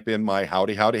I'll type in my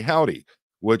howdy,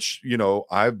 which,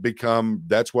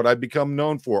 that's what I've become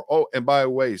known for. Oh, and by the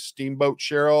way, Steamboat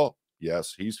Cheryl,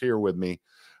 yes, he's here with me.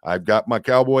 I've got my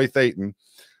cowboy Thetan.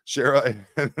 Cheryl,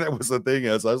 and that was the thing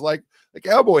is, I was like, the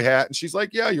cowboy hat. And she's like,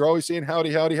 yeah, you're always saying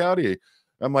howdy.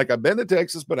 I'm like, I've been to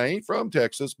Texas, but I ain't from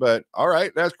Texas. But all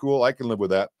right, that's cool. I can live with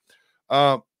that.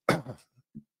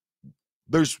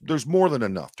 There's more than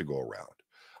enough to go around.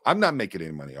 I'm not making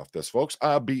any money off this, folks.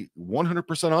 I'll be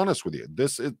 100% honest with you.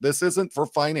 This isn't for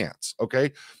finance.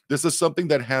 Okay. This is something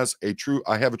that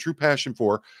I have a true passion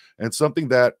for, and something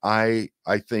that I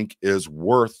think is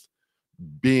worth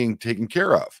being taken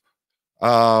care of.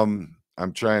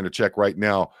 I'm trying to check right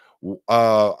now.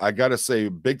 I got to say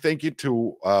big thank you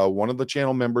to one of the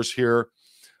channel members here.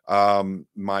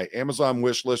 My Amazon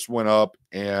wish list went up,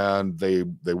 and they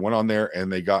went on there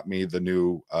and they got me a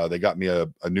new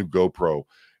GoPro,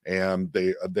 and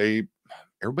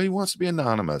everybody wants to be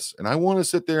anonymous, and I want to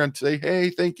sit there and say, hey,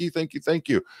 thank you.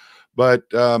 But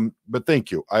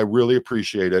thank you. I really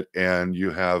appreciate it. And you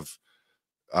have,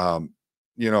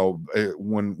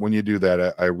 when you do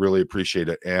that, I really appreciate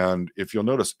it. And if you'll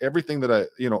notice, everything that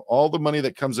all the money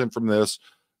that comes in from this,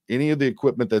 any of the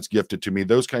equipment that's gifted to me,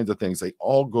 those kinds of things, they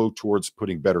all go towards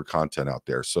putting better content out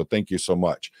there. So thank you so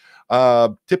much.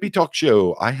 Tippy Talk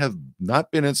Show. I have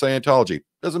not been in Scientology.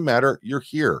 Doesn't matter. You're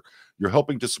here. You're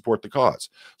helping to support the cause.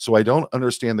 So I don't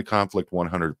understand the conflict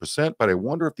 100%, but I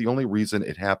wonder if the only reason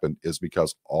it happened is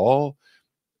because all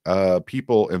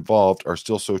people involved are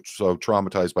still so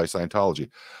traumatized by Scientology.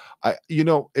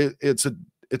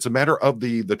 It's a matter of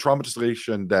the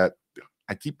traumatization that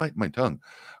I keep biting my tongue.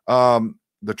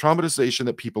 The traumatization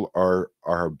that people are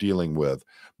dealing with,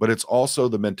 but it's also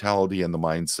the mentality and the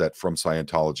mindset from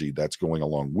Scientology that's going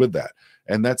along with that.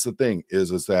 And that's the thing is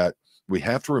that we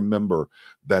have to remember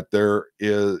that there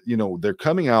is, they're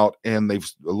coming out and a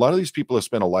lot of these people have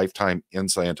spent a lifetime in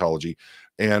Scientology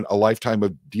and a lifetime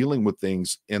of dealing with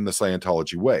things in the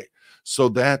Scientology way. So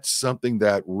that's something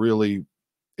that really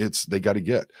they got to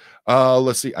get.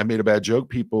 Let's see. I made a bad joke.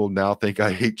 People now think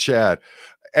I hate Chad.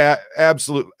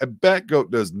 Absolutely. Batgoat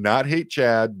does not hate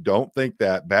Chad. Don't think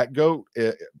that. Batgoat,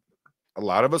 a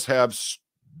lot of us have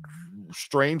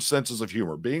strange senses of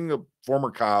humor. Being a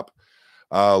former cop,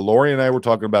 Lori and I were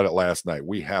talking about it last night.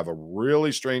 We have a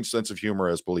really strange sense of humor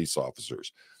as police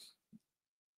officers.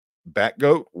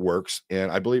 Batgoat works,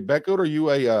 and I believe Batgoat, are you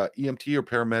a EMT or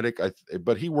paramedic?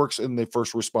 But he works in the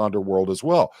first responder world as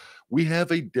well. We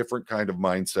have a different kind of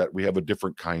mindset. We have a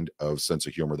different kind of sense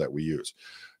of humor that we use,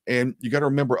 and you got to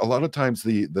remember, a lot of times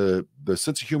the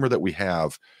sense of humor that we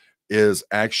have is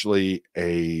actually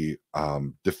a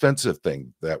defensive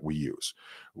thing that we use.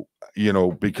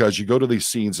 Because you go to these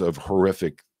scenes of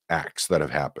horrific acts that have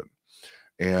happened,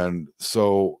 and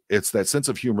so it's that sense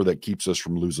of humor that keeps us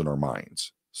from losing our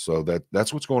minds. So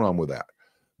that's what's going on with that.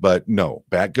 But no,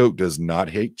 Batgoat does not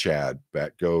hate Chad.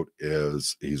 Batgoat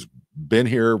he's been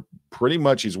here pretty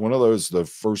much. He's one of the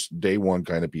first day one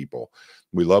kind of people.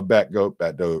 We love Batgoat.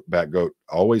 Batgoat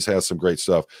always has some great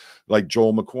stuff, like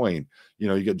Joel McCoyne.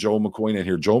 You get Joel McCoyne in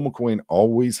here. Joel McCoyne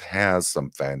always has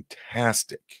some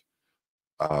fantastic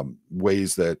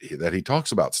ways that he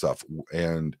talks about stuff,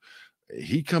 and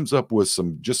he comes up with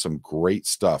some great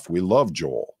stuff. We love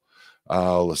Joel.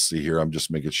 Let's see here. I'm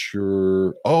just making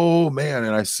sure. Oh man,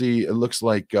 and I see it looks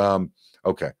like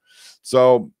okay.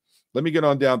 So let me get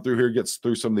on down through here, gets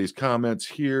through some of these comments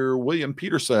here. William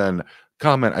Peterson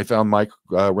comment: I found Mike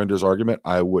Render's argument.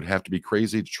 I would have to be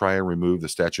crazy to try and remove the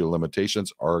statute of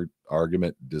limitations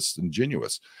argument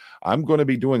disingenuous. I'm going to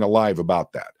be doing a live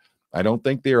about that. I don't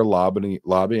think they are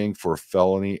lobbying for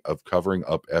felony of covering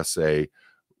up SA.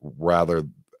 Rather,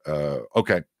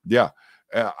 okay, yeah.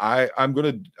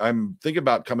 I'm thinking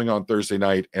about coming on Thursday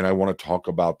night, and I want to talk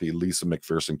about the Lisa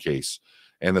McPherson case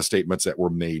and the statements that were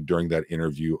made during that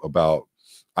interview about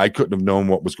I couldn't have known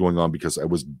what was going on because I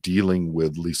was dealing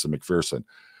with Lisa McPherson.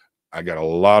 I got a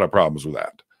lot of problems with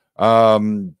that.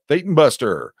 Thetan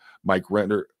Buster, Mike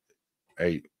Render.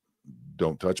 Hey,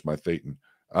 don't touch my Thetan.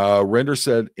 Render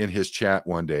said in his chat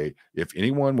one day, if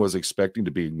anyone was expecting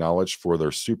to be acknowledged for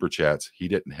their super chats, he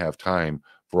didn't have time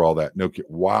for all that. No,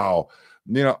 wow.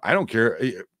 I don't care.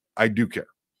 I do care.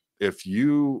 If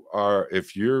you're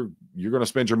going to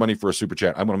spend your money for a super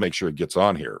chat, I'm going to make sure it gets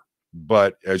on here.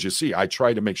 But as you see, I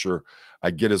try to make sure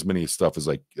I get as many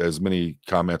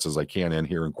comments as I can in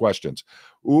here and questions.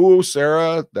 Ooh,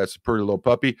 Sarah, that's a pretty little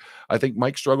puppy. I think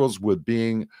Mike struggles with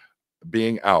being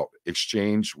out,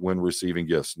 exchange when receiving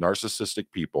gifts. Narcissistic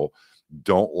people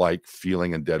don't like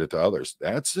feeling indebted to others.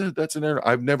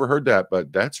 I've never heard that,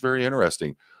 but that's very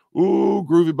interesting. Ooh,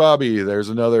 Groovy Bobby, there's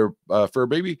another fur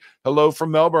baby. Hello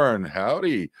from Melbourne.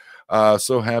 Howdy.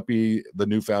 So happy the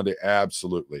new founding.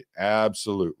 Absolutely.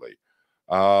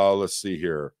 Let's see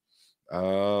here.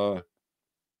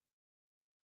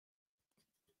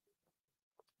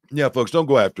 Yeah, folks, don't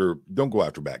go after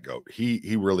Batgoat.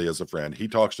 He really is a friend. He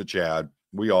talks to Chad.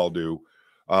 We all do.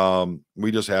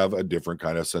 We just have a different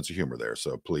kind of sense of humor there.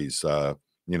 So please,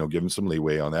 give him some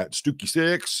leeway on that. Stooky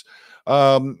Six.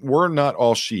 We're not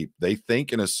all sheep. They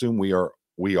think and assume we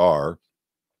are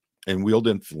and wield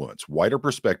influence. Wider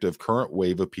perspective, current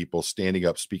wave of people standing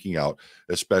up, speaking out,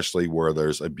 especially where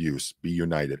there's abuse. Be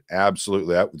united.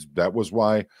 Absolutely. That was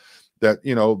why that,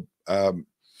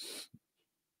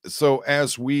 so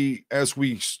as we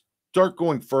start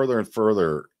going further and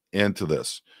further into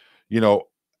this,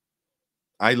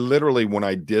 I literally, when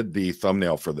I did the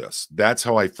thumbnail for this, that's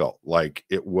how I felt. Like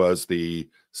it was the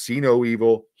see no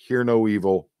evil, hear no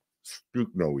evil, speak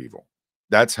no evil.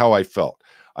 That's how I felt.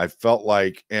 I felt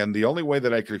like, and the only way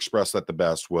that I could express that the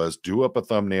best was do up a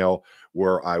thumbnail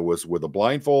where I was with a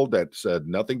blindfold that said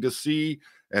nothing to see,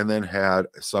 and then had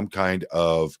some kind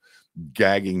of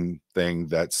gagging thing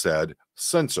that said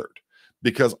censored,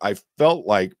 because I felt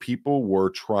like people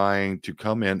were trying to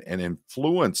come in and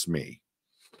influence me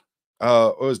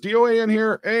is DOA in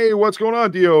here? Hey, what's going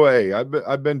on, DOA?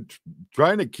 I've been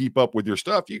trying to keep up with your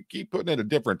stuff. You keep putting it at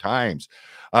different times.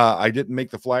 I didn't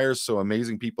make the flyers, so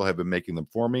amazing people have been making them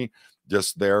for me.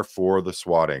 Just there for the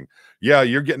swatting. Yeah,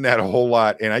 you're getting that a whole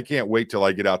lot, and I can't wait till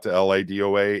I get out to LA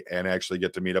DOA and actually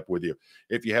get to meet up with you.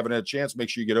 If you haven't had a chance, make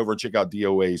sure you get over and check out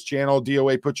DOA's channel.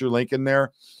 DOA, put your link in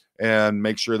there and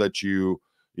make sure that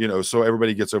so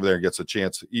everybody gets over there and gets a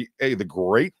chance. Hey, the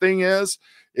great thing is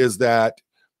that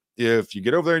if you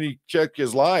get over there and you check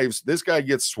his lives, this guy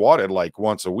gets swatted like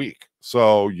once a week.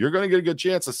 So you're going to get a good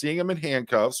chance of seeing him in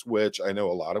handcuffs, which I know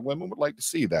a lot of women would like to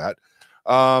see that.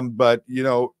 But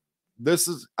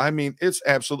it's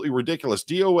absolutely ridiculous.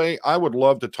 DOA, I would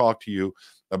love to talk to you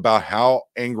about how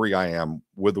angry I am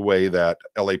with the way that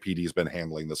LAPD has been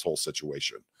handling this whole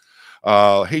situation.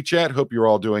 Hey, chat, hope you're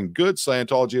all doing good.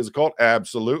 Scientology is a cult.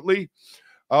 Absolutely.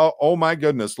 Oh my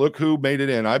goodness, look who made it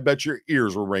in. I bet your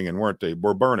ears were ringing, weren't they?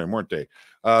 Were burning, weren't they?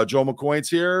 Joel McCoy's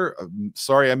here.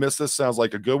 Sorry I missed this. Sounds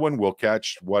like a good one. We'll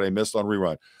catch what I missed on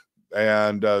rerun.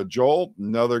 And Joel,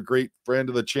 another great friend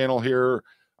of the channel here.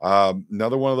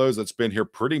 Another one of those that's been here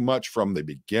pretty much from the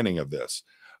beginning of this.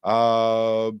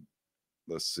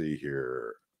 Let's see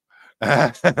here.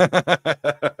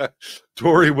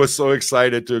 Tori was so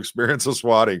excited to experience the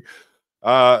swatting.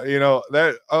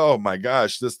 Oh my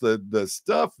gosh, the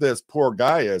stuff this poor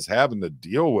guy is having to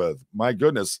deal with. My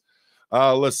goodness.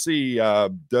 Let's see.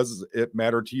 Does it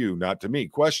matter to you? Not to me.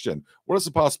 Question: what is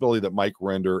the possibility that Mike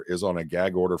Render is on a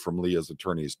gag order from Leah's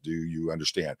attorneys? Do you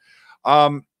understand?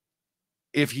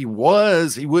 If he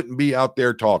was, he wouldn't be out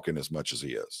there talking as much as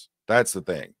he is. That's the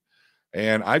thing.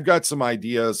 And I've got some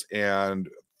ideas. And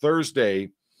Thursday,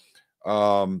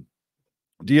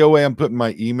 DOA, I'm putting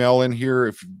my email in here.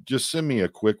 If you just send me a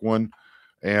quick one,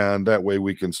 and that way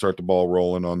we can start the ball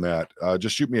rolling on that.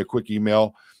 Just shoot me a quick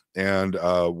email and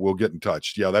we'll get in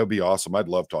touch. Yeah, that would be awesome. I'd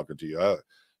love talking to you.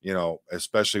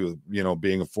 Especially with,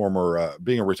 being a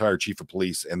retired chief of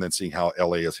police and then seeing how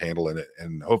LA is handling it.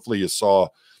 And hopefully you saw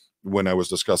when I was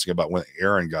discussing about when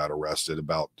Aaron got arrested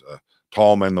about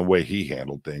Tallman, the way he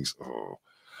handled things.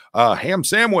 Ham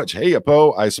Sandwich. Hey,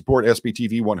 Apo, I support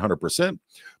SBTV 100%.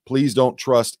 Please don't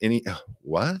trust any.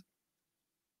 What?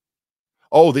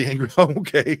 Oh, the angry.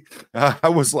 Okay. I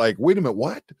was like, wait a minute.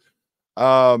 What?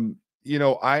 And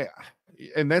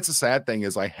that's the sad thing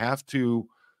is I have to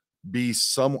be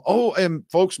and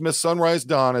folks, Miss Sunrise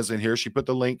Dawn is in here. She put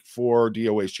the link for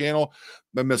DOA's channel.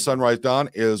 But Miss Sunrise Dawn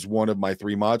is one of my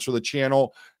 3 mods for the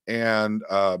channel, and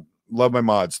love my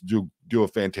mods. Do a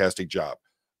fantastic job.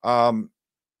 That's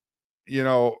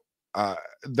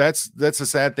the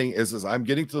sad thing is I'm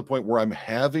getting to the point where I'm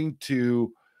having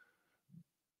to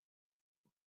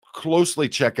closely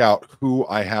check out who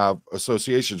I have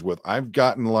associations with. I've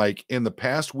gotten, like, in the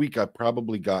past week, I've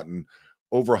probably gotten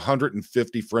over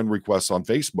 150 friend requests on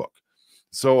Facebook.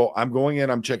 So I'm going in,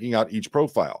 I'm checking out each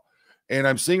profile, and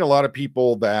I'm seeing a lot of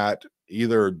people that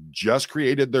either just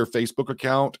created their Facebook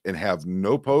account and have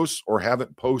no posts, or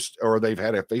haven't posted, or they've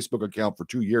had a Facebook account for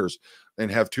 2 years and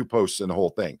have 2 posts in the whole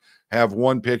thing, have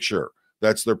 1 picture.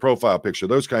 That's their profile picture,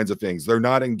 those kinds of things. They're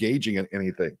not engaging in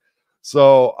anything.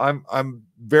 So I'm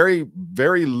very,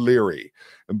 very leery.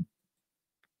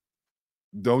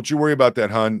 Don't you worry about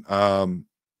that, hun.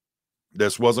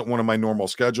 This wasn't one of my normal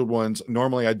scheduled ones.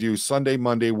 Normally I do Sunday,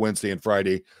 Monday, Wednesday, and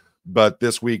Friday, but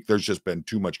this week there's just been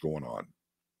too much going on.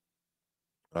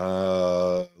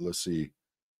 Let's see.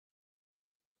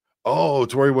 Oh,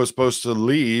 Tori was supposed to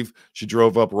leave. She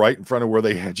drove up right in front of where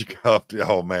they had you cuffed.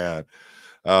 Oh man.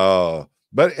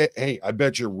 But hey, I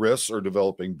bet your wrists are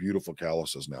developing beautiful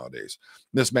calluses nowadays.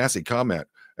 Miss Massey comment: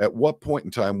 at what point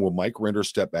in time will Mike Render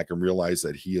step back and realize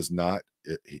that he is now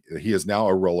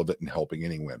irrelevant in helping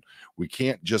anyone? We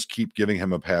can't just keep giving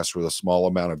him a pass for the small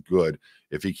amount of good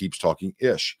if he keeps talking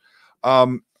ish.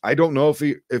 I don't know if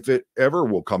it ever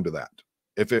will come to that.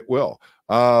 If it will.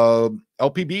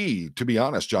 LPB, to be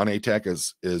honest, John Atack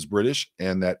is British,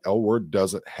 and that L word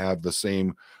doesn't have the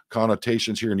same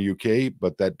connotations here in the UK,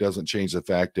 but that doesn't change the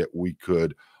fact that we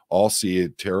could all see a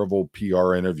terrible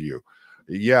PR interview.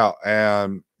 Yeah,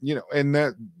 and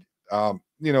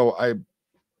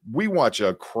we watch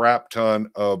a crap ton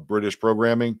of British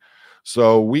programming,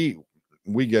 so we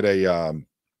get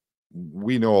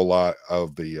we know a lot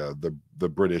of the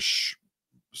British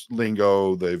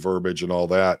lingo, the verbiage, and all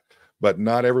that, but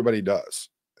not everybody does.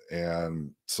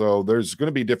 And so there's going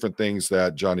to be different things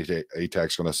that Johnny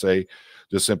Atack's going to say,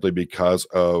 just simply because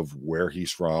of where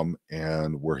he's from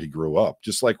and where he grew up.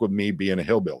 Just like with me being a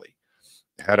hillbilly,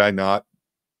 had I not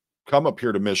come up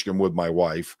here to Michigan with my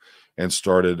wife and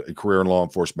started a career in law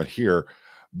enforcement here,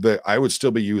 I would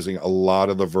still be using a lot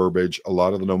of the verbiage, a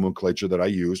lot of the nomenclature that I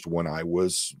used when I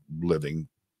was living,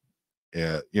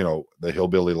 you know, the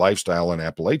hillbilly lifestyle in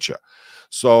Appalachia.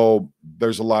 So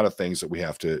there's a lot of things that we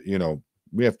have to, you know,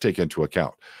 we have to take into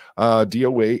account.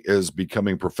 DOA is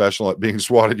becoming professional at being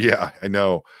swatted. Yeah, I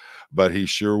know, but he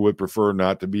sure would prefer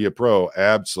not to be a pro.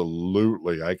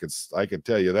 Absolutely, I could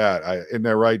tell you that. Isn't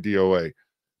that right, DOA?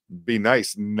 Be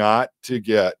nice not to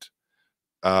get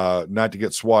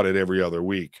swatted every other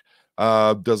week.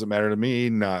 Doesn't matter to me,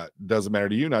 doesn't matter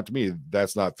to you, not to me.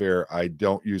 That's not fair. I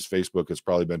don't use Facebook. It's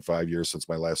probably been 5 years since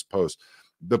my last post.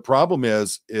 The problem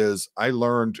is I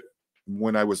learned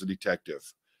when I was a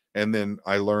detective, and then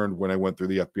I learned when I went through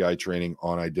the FBI training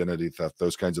on identity theft,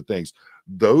 those kinds of things.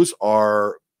 Those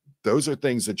are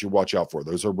things that you watch out for.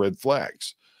 Those are red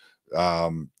flags.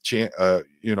 You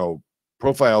know,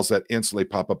 profiles that instantly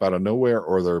pop up out of nowhere,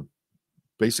 or they're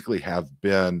basically have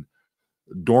been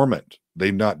dormant.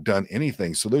 They've not done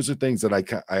anything. So those are things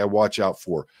that I watch out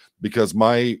for, because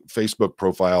my Facebook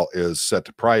profile is set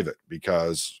to private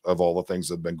because of all the things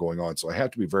that have been going on. So I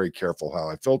have to be very careful how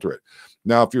I filter it.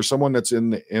 Now, if you're someone that's in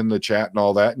the chat and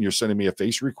all that, and you're sending me a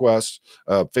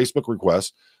Facebook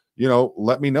request, you know,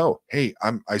 let me know. Hey,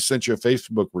 I sent you a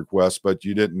Facebook request, but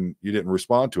you didn't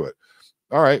respond to it.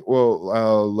 All right,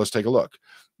 well, let's take a look.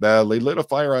 They lit a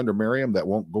fire under Miriam that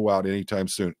won't go out anytime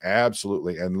soon.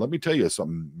 Absolutely. And let me tell you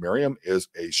something. Miriam is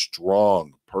a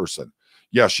strong person.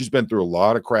 Yeah, she's been through a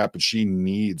lot of crap, and she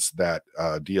needs that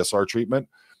DSR treatment.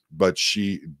 But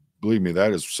believe me,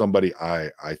 that is somebody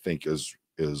I think is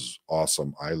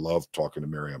awesome. I love talking to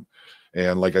Miriam.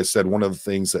 And like I said, one of the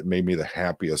things that made me the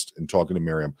happiest in talking to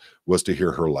Miriam was to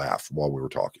hear her laugh while we were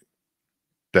talking.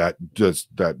 That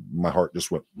my heart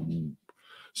just went.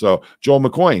 So Joel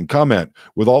McCoy comment,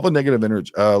 with all the negative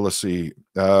energy, let's see,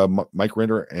 Mike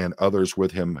Render and others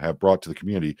with him have brought to the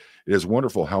community. It is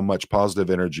wonderful how much positive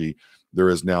energy there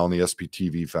is now in the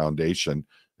SPTV Foundation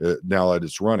now that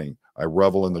it's running. I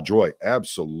revel in the joy.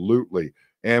 Absolutely.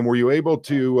 And were you able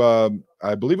to,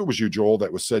 I believe it was you, Joel,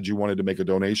 that said you wanted to make a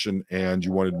donation and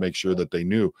you wanted to make sure that they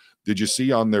knew. Did you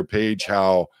see on their page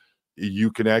how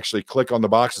you can actually click on the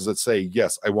boxes that say,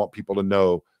 yes, I want people to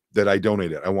know that I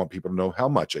donated. I want people to know how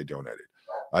much I donated.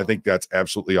 I think that's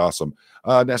absolutely awesome.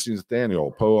 Nasty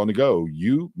Nathaniel, Poe on the go.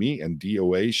 You, me, and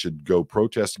DOA should go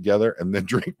protest together and then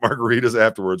drink margaritas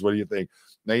afterwards. What do you think?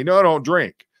 Now, you know I don't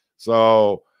drink,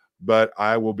 so but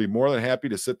I will be more than happy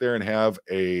to sit there and have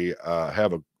a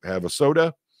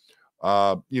soda.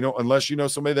 You know, unless you know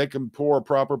somebody that can pour a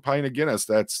proper pint of Guinness,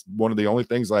 that's one of the only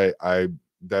things I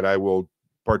will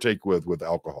partake with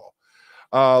alcohol.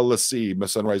 Let's see.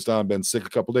 Miss Sunrise Dawn, been sick a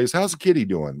couple days. How's the kitty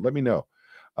doing? Let me know.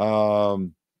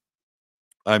 I'm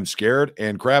scared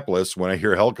and crapless when I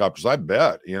hear helicopters. I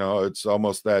bet, you know, it's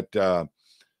almost that you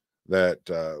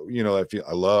know,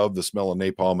 I love the smell of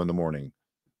napalm in the morning,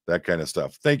 that kind of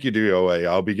stuff. Thank you, DOA.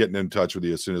 I'll be getting in touch with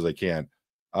you as soon as I can.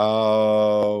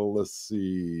 Let's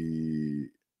see.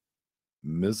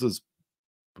 Mrs.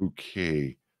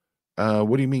 Bouquet.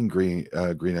 What do you mean,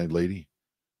 green-eyed lady?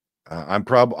 I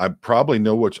probably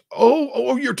know which.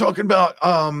 You're talking about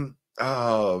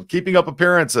Keeping Up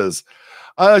Appearances.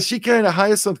 She kind of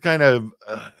Hyacinth kind of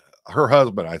her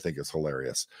husband, I think, is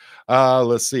hilarious.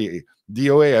 Let's see.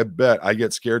 DOA, I bet I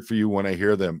get scared for you when I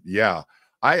hear them. Yeah,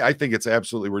 I think it's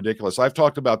absolutely ridiculous. I've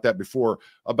talked about that before,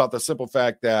 about the simple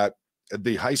fact that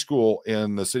the high school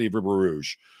in the city of River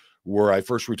Rouge, where I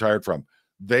first retired from,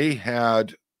 they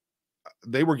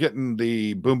were getting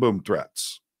the boom boom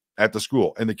threats at the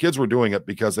school, and the kids were doing it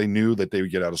because they knew that they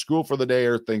would get out of school for the day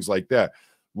or things like that.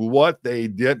 What they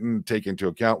didn't take into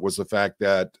account was the fact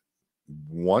that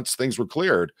once things were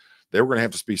cleared, they were going to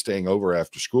have to be staying over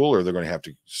after school, or they're going to have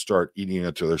to start eating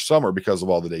into their summer because of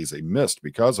all the days they missed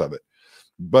because of it.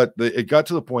 But it got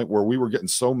to the point where we were getting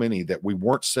so many that we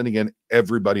weren't sending in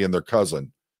everybody and their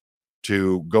cousin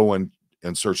to go in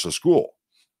and search the school.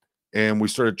 And we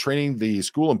started training the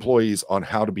school employees on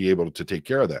how to be able to take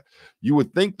care of that. You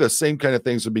would think the same kind of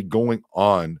things would be going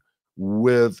on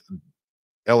with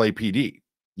LAPD.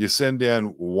 You send in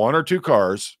 1 or 2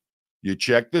 cars, you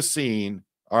check the scene.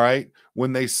 All right.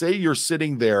 When they say you're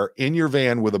sitting there in your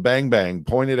van with a bang bang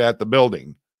pointed at the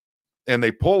building, and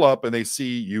they pull up and they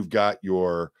see you've got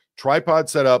your tripod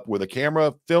set up with a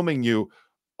camera filming you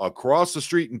across the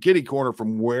street in kitty corner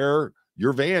from where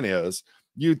your van is,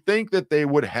 you'd think that they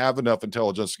would have enough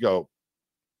intelligence to go,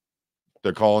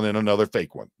 they're calling in another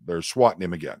fake one. They're swatting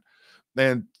him again.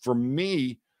 And for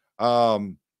me,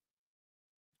 I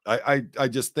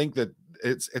just think that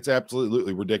it's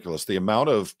absolutely ridiculous, the amount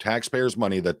of taxpayers'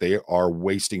 money that they are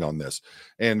wasting on this.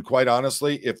 And quite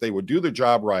honestly, if they would do their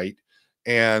job right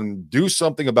and do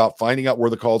something about finding out where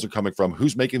the calls are coming from,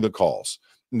 who's making the calls,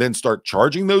 and then start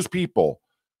charging those people.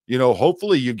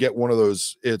 Hopefully you get one of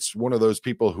those, it's one of those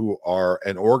people who are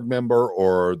an org member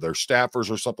or their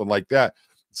staffers or something like that.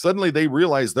 Suddenly they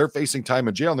realize they're facing time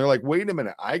in jail and they're like, wait a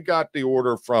minute, I got the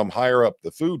order from higher up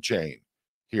the food chain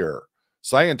here.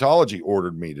 Scientology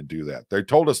ordered me to do that. They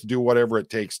told us to do whatever it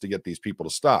takes to get these people to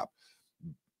stop.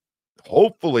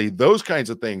 Hopefully those kinds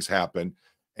of things happen.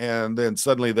 And then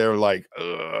suddenly they're like,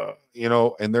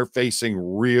 and they're facing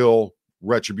real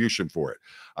retribution for it.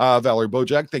 Valerie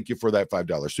Bojack, thank you for that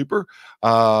 $5 super.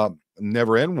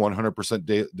 Never End,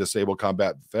 100% disabled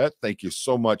combat vet. Thank you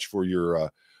so much for your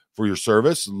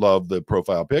service. Love the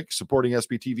profile pic. Supporting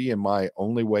SBTV in my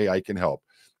only way I can help,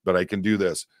 but I can do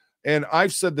this. And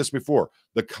I've said this before.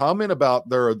 The comment about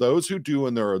there are those who do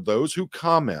and there are those who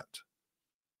comment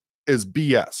is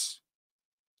BS.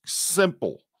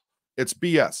 Simple. It's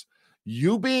BS.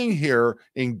 You being here,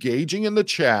 engaging in the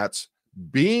chats,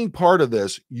 being part of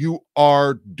this, you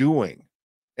are doing.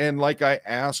 And like I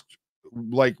asked,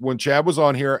 like when Chad was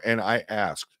on here and I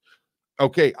asked,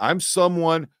 okay, I'm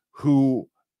someone who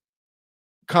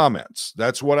comments.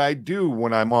 That's what I do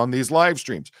when I'm on these live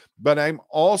streams. But I'm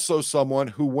also someone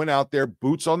who went out there,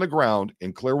 boots on the ground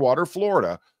in Clearwater,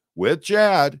 Florida, with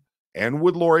Chad and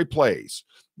with Lori Plays,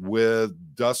 with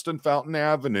Dustin Fountain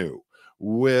Avenue,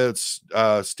 with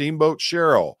Steamboat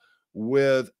Cheryl,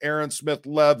 with Aaron Smith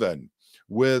Levin,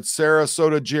 with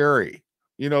Sarasota Jerry.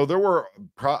 There were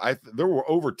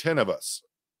over 10 of us,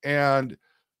 and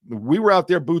we were out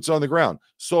there boots on the ground.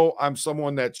 So I'm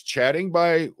someone that's chatting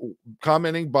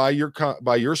commenting by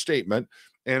your statement,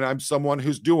 and I'm someone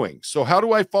who's doing. So how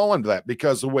do I fall into that?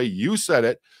 Because the way you said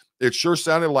it, it sure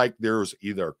sounded like there's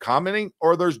either commenting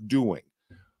or there's doing.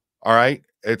 All right.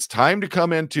 It's time to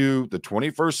come into the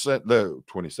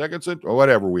 22nd century, or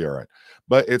whatever we are in.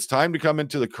 But it's time to come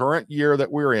into the current year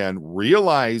that we're in,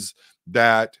 realize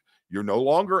that you're no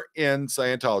longer in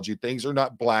Scientology. Things are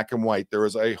not black and white. There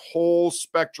is a whole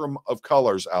spectrum of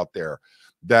colors out there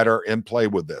that are in play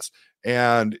with this.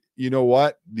 And you know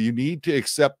what? You need to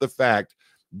accept the fact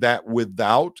that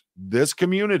without this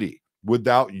community,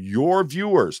 without your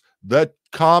viewers, the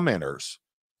commenters,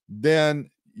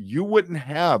 then you wouldn't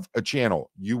have a channel.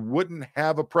 You wouldn't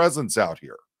have a presence out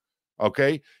here.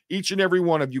 Okay. Each and every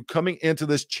one of you coming into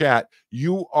this chat,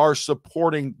 you are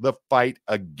supporting the fight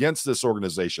against this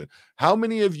organization. How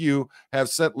many of you have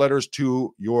sent letters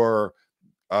to your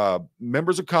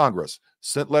members of Congress,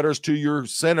 sent letters to your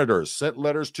senators, sent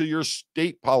letters to your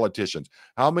state politicians?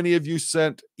 How many of you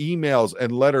sent emails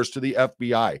and letters to the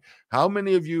FBI? How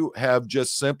many of you have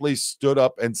just simply stood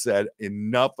up and said,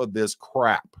 enough of this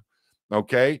crap?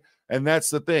 Okay. And that's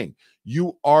the thing.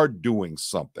 You are doing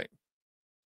something.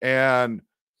 And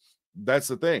that's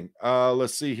the thing.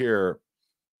 Let's see here.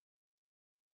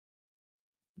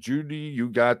 Judy, you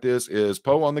got this. Is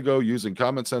Poe on the go using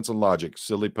common sense and logic?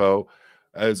 Silly Poe.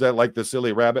 Is that like the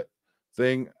silly rabbit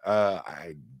thing?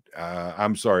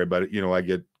 I'm sorry, but I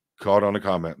get caught on a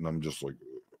comment and I'm just like,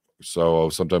 so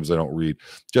sometimes I don't read.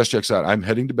 Jess checks out. I'm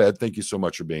heading to bed. Thank you so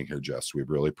much for being here, Jess. We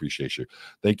really appreciate you.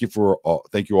 Thank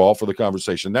you all for the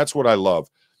conversation. That's what I love.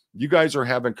 You guys are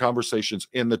having conversations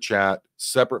in the chat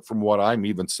separate from what I'm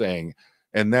even saying.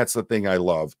 And that's the thing I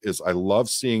love, is I love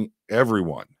seeing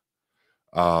everyone,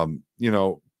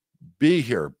 be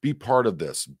here, be part of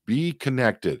this, be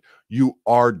connected. You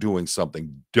are doing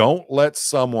something. Don't let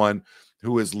someone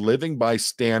who is living by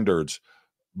standards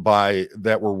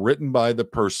that were written by the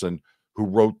person who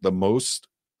wrote the most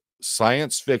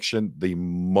science fiction, the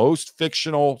most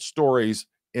fictional stories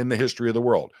in the history of the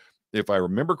world. If I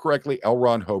remember correctly, L.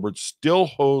 Ron Hubbard still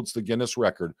holds the Guinness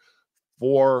record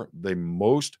for the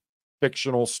most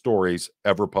fictional stories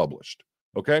ever published.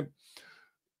 Okay.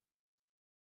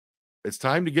 It's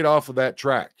time to get off of that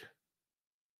track.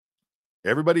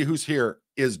 Everybody who's here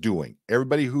is doing.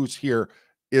 Everybody who's here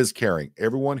is caring.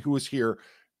 Everyone who is here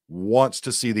wants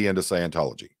to see the end of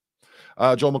Scientology.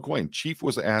 Joel McQueen, Chief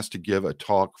was asked to give a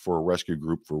talk for a rescue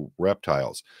group for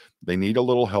reptiles. They need a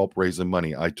little help raising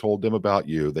money. I told them about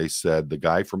you. They said the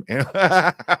guy from...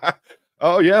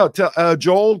 Oh, yeah.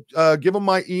 Joel, give him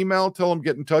my email. Tell him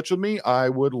get in touch with me. I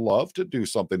would love to do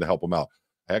something to help him out.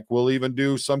 Heck, we'll even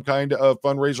do some kind of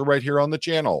fundraiser right here on the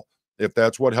channel, if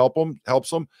that's what helps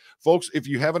them. Folks, if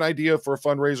you have an idea for a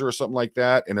fundraiser or something like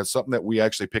that, and it's something that we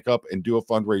actually pick up and do a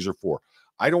fundraiser for,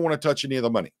 I don't want to touch any of the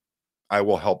money. I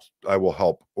will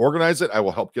help organize it. I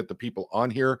will help get the people on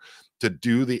here to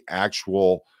do the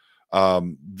actual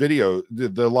video,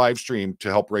 the live stream, to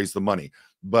help raise the money.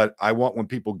 but I want when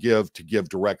people give to give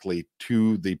directly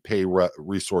to the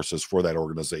resources for that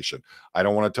organization. I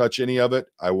don't want to touch any of it.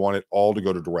 I want it all to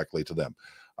go to directly to them.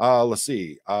 Let's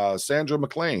see. Sandra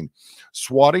McLean,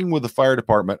 swatting with the fire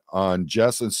department on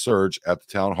Jess and Serge at the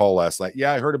town hall last night.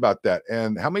 Yeah, I heard about that.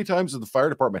 And how many times have the fire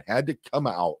department had to come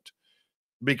out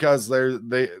because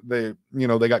they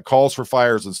got calls for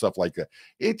fires and stuff like that?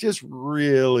 It just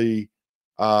really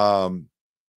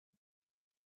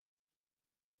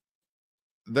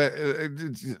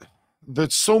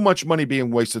there's so much money being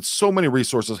wasted, so many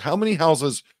resources. How many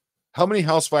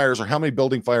house fires or how many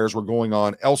building fires were going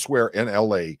on elsewhere in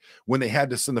LA when they had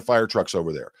to send the fire trucks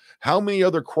over there? How many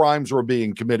other crimes were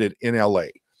being committed in LA?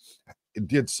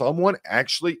 Did someone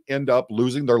actually end up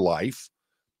losing their life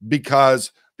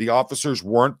because the officers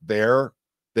weren't there?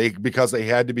 Because they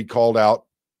had to be called out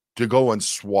to go and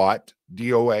SWAT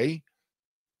DOA?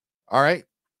 All right.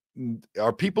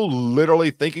 Are people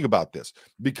literally thinking about this?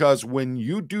 Because when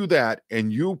you do that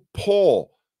and you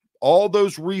pull all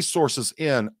those resources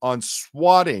in on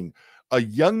swatting a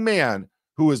young man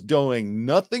who is doing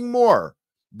nothing more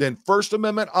than First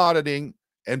Amendment auditing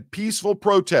and peaceful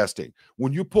protesting,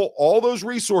 when you pull all those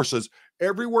resources,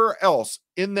 everywhere else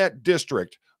in that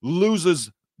district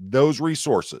loses those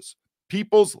resources.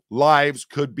 People's lives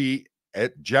could be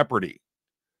at jeopardy.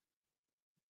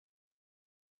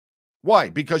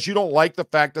 Why? Because you don't like the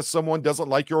fact that someone doesn't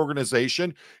like your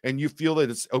organization and you feel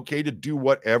that it's okay to do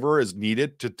whatever is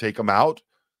needed to take them out.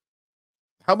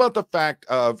 How about the fact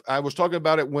of, I was talking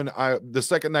about it when the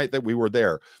second night that we were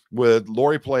there with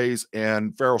Lori Plays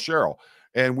and Farrell Sherrill,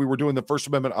 and we were doing the First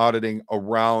Amendment auditing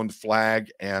around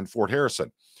Flag and Fort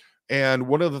Harrison. And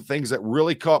one of the things that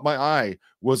really caught my eye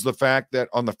was the fact that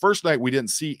on the first night, we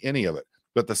didn't see any of it.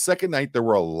 But the second night, there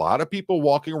were a lot of people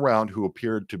walking around who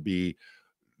appeared to be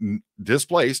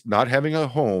displaced, not having a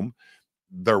home.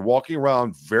 They're walking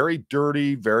around very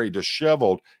dirty, very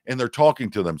disheveled, and they're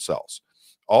talking to themselves.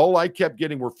 All I kept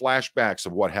getting were flashbacks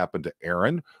of what happened to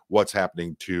Aaron, what's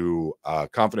happening to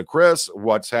Confident Chris,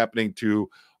 what's happening to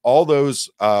all those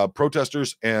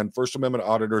protesters and First Amendment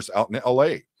auditors out in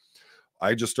LA.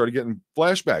 I just started getting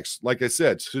flashbacks. Like I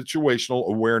said, situational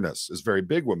awareness is very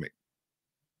big with me.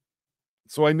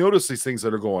 So I notice these things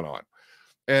that are going on.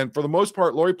 And for the most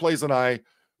part, Lori Plays and I,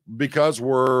 because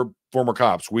we're former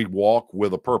cops, we walk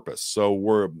with a purpose. So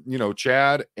we're,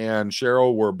 Chad and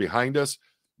Cheryl were behind us,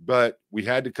 but we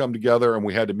had to come together and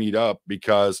we had to meet up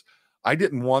because I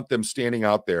didn't want them standing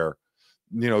out there,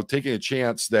 taking a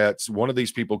chance that one of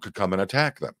these people could come and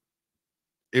attack them.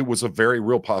 It was a very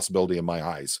real possibility in my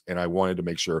eyes. And I wanted to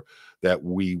make sure that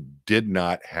we did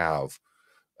not have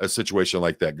a situation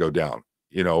like that go down.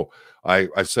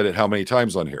 I've said it how many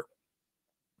times on here.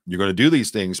 You're going to do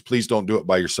these things, please don't do it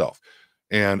by yourself.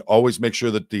 And always make sure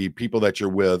that the people that you're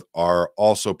with are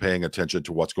also paying attention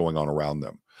to what's going on around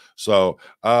them. So,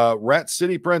 Rat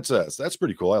City Princess, that's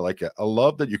pretty cool. I like it. I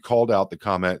love that you called out the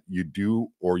comment, you do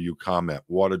or you comment.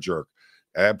 What a jerk.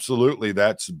 Absolutely.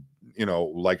 That's,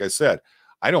 like I said,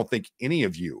 I don't think any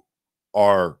of you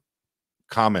are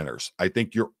commenters. I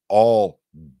think you're all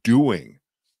doing.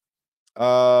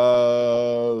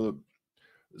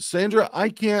 Sandra, I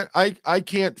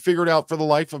can't figure it out for the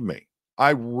life of me.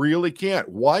 I really can't.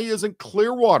 Why isn't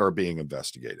Clearwater being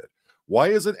investigated? Why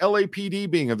isn't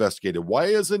LAPD being investigated? Why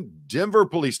isn't Denver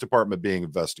Police Department being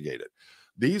investigated?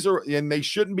 And they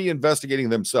shouldn't be investigating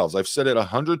themselves. I've said it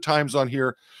 100 times on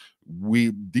here.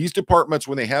 These departments,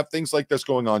 when they have things like this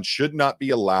going on, should not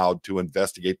be allowed to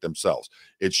investigate themselves.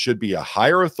 It should be a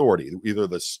higher authority, either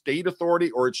the state authority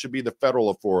or it should be the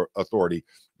federal authority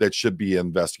that should be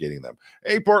investigating them.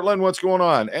 Hey, Portland, what's going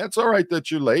on? It's all right that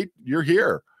you're late. You're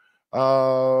here.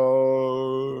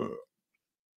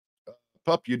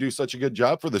 Pup, you do such a good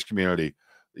job for this community.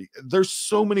 There's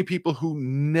so many people who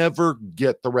never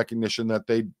get the recognition that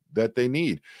they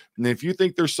need. And if you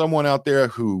think there's someone out there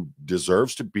who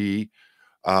deserves to be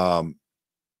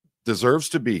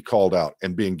called out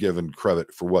and being given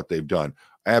credit for what they've done,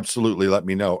 absolutely let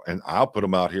me know. And I'll put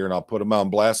them out here and I'll put them on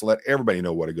blast and let everybody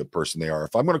know what a good person they are.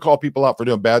 If I'm going to call people out for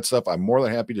doing bad stuff, I'm more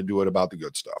than happy to do it about the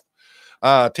good stuff.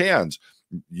 Tans,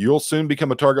 you'll soon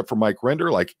become a target for Mike Render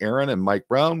like Aaron and Mike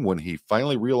Brown when he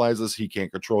finally realizes he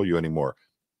can't control you anymore.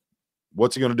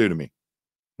 What's he going to do to me?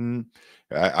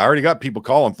 I already got people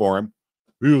calling for him.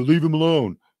 Leave him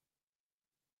alone.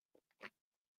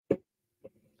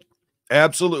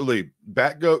 Absolutely.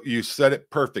 Batgoat, you said it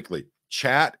perfectly.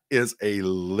 Chat is a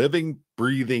living,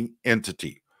 breathing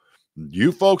entity.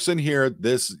 You folks in here,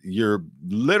 you're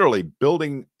literally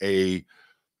building a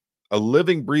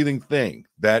living, breathing thing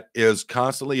that is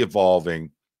constantly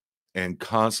evolving and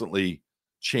constantly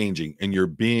changing and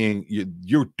you're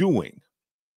you're doing.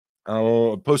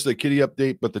 Oh, I posted a kitty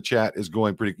update, but the chat is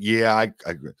going pretty. Yeah, I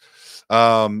agree.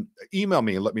 Email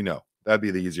me and let me know. That'd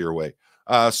be the easier way.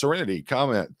 Serenity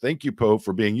comment. Thank you, Poe,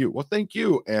 for being you. Well, thank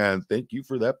you, and thank you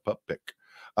for that pup pic.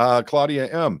 Claudia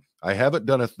M. I haven't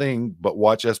done a thing but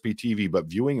watch SPTV, but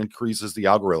viewing increases the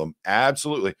algorithm.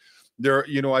 Absolutely. There,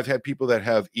 I've had people that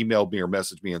have emailed me or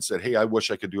messaged me and said, "Hey, I wish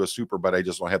I could do a super, but I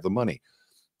just don't have the money."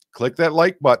 Click that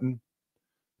like button,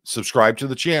 subscribe to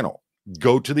the channel,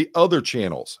 go to the other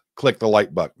channels, click the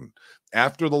like button.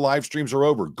 After the live streams are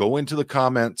over, go into the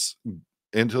comment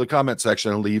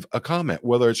section and leave a comment,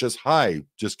 whether it's just hi,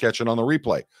 just catching on the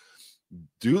replay.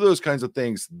 Do those kinds of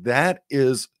things. That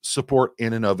is support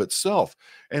in and of itself.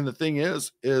 And the thing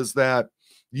is that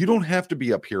you don't have to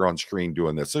be up here on screen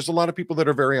doing this. There's a lot of people that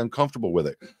are very uncomfortable with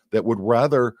it, that would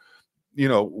rather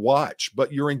watch,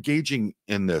 but you're engaging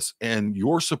in this, and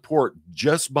your support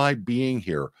just by being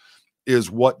here is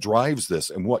what drives this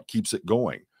and what keeps it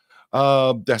going.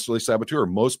 Destiny Saboteur,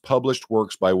 most published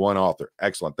works by one author.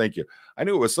 Excellent. Thank you. I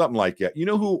knew it was something like that. You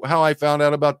know how I found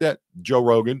out about that? Joe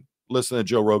Rogan. Listen to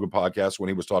Joe Rogan podcast when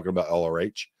he was talking about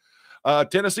LRH.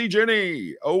 Tennessee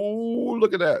Jenny. Oh,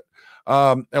 look at that.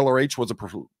 LRH was a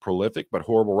prolific but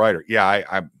horrible writer. Yeah,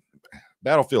 I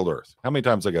Battlefield Earth. How many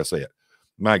times I gotta say it?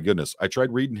 My goodness. I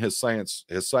tried reading his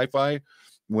sci-fi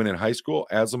when in high school.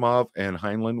 Asimov and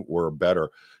Heinlein were better.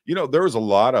 There was a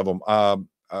lot of them. I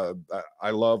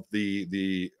love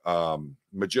the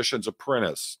Magician's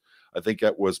Apprentice. I think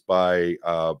that was by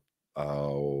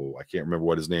I can't remember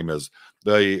what his name is.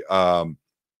 It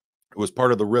was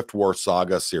part of the Rift War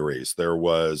saga series. There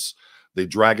was the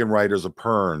Dragon Riders of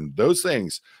Pern. Those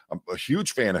things. I'm a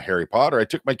huge fan of Harry Potter. I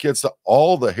took my kids to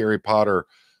all the Harry Potter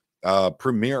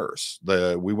premieres.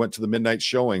 We went to the midnight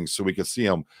showings so we could see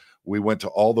them. We went to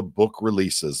all the book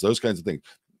releases, those kinds of things.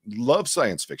 Love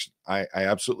science fiction. I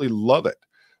absolutely love it.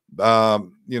 But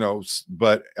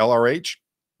LRH,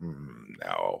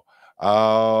 no.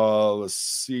 Let's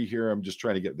see here. I'm just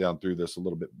trying to get down through this a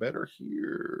little bit better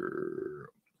here.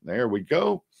 There we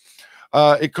go.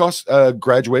 It costs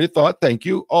graduated thought. Thank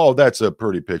you. Oh, that's a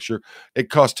pretty picture. It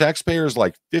costs taxpayers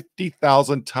like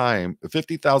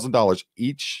 $50,000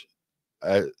 each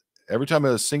every time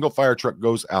a single fire truck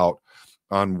goes out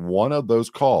on one of those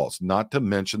calls, not to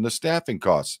mention the staffing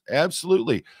costs.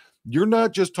 Absolutely. You're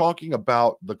not just talking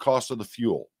about the cost of the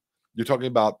fuel. You're talking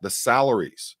about the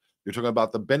salaries. You're talking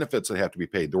about the benefits that have to be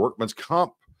paid, the workman's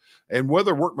comp. And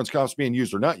whether workman's comp is being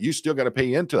used or not, you still got to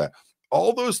pay into that.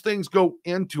 All those things go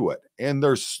into it. And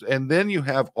then you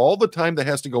have all the time that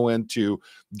has to go into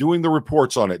doing the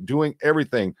reports on it, doing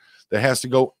everything that has to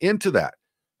go into that.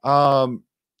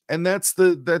 And that's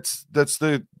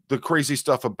the crazy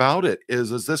stuff about it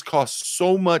is this costs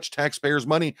so much taxpayers'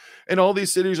 money, and all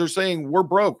these cities are saying we're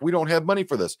broke, we don't have money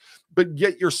for this, but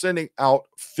yet you're sending out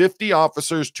 50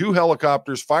 officers, 2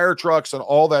 helicopters, fire trucks, and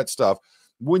all that stuff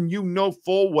when you know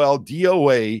full well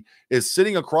DOA is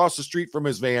sitting across the street from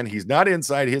his van. He's not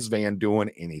inside his van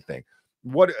doing anything.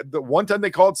 The one time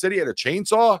they called city had a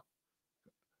chainsaw.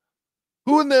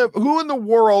 Who in the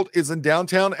world is in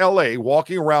downtown LA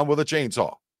walking around with a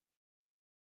chainsaw?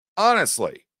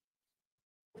 Honestly,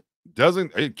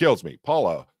 it kills me.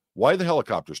 Paula, why the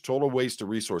helicopters? Total waste of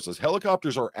resources.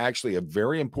 Helicopters are actually a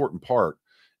very important part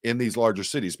in these larger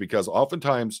cities because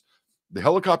oftentimes the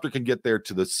helicopter can get there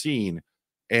to the scene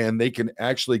and they can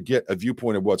actually get a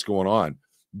viewpoint of what's going on.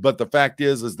 But the fact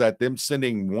is that them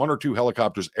sending 1 or 2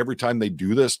 helicopters every time they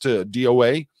do this to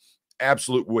DOA,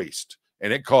 absolute waste.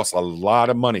 And it costs a lot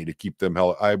of money to keep them.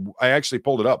 I actually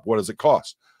pulled it up. What does it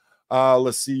cost?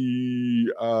 Let's see.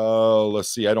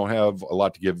 I don't have a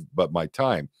lot to give but my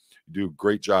time. You do a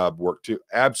great job work too.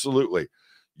 Absolutely.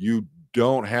 You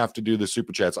don't have to do the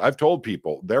super chats. I've told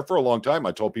people there for a long time.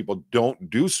 I told people don't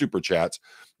do super chats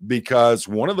because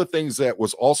one of the things that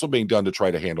was also being done to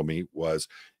try to handle me was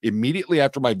immediately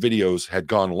after my videos had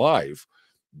gone live,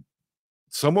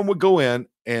 someone would go in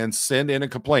and send in a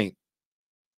complaint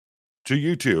to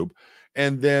YouTube,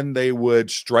 and then they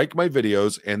would strike my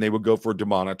videos and they would go for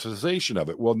demonetization of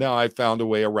it. Well, now I found a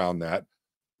way around that,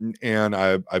 and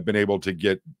I've been able to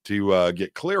get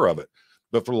clear of it.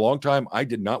 But for a long time, I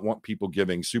did not want people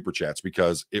giving super chats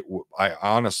because I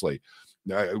honestly,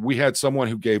 we had someone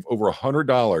who gave over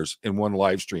 $100 in one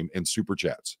live stream in super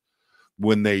chats.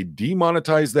 When they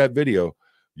demonetized that video,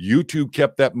 YouTube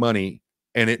kept that money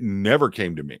and it never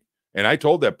came to me. And I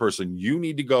told that person, you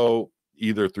need to go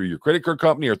either through your credit card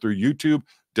company or through YouTube,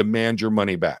 demand your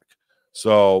money back.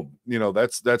 So,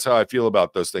 that's how I feel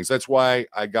about those things. That's why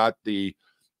I got the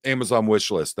Amazon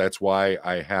wish list. That's why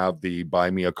I have the buy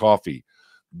me a coffee.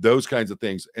 those kinds of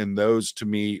things. And those to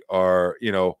me are,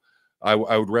 I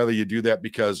would rather you do that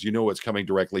because it's coming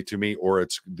directly to me, or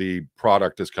it's the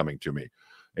product is coming to me.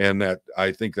 And that,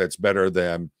 I think that's better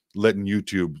than letting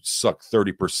YouTube suck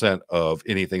 30% of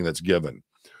anything that's given.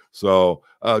 So,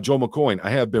 Joel McCoy, I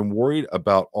have been worried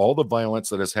about all the violence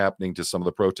that is happening to some of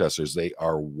the protesters. They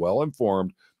are well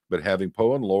informed, but having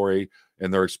Poe and Lori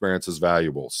and their experience is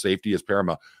valuable. Safety is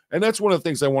paramount. And that's one of the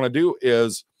things I want to do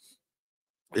is,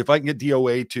 if I can get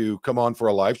DOA to come on for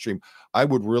a live stream, I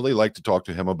would really like to talk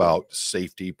to him about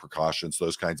safety precautions,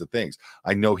 those kinds of things.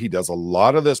 I know he does a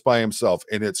lot of this by himself,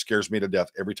 and it scares me to death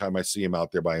every time I see him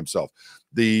out there by himself.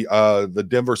 The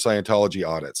Denver Scientology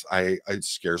audits, it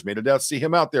scares me to death to see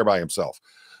him out there by himself.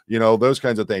 Those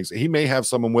kinds of things. He may have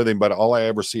someone with him, but all I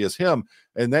ever see is him,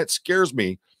 and that scares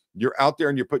me. You're out there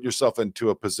and you put yourself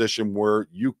into a position where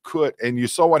you could, and you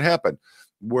saw what happened,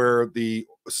 where the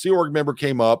Sea Org member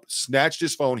came up, snatched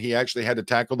his phone. He actually had to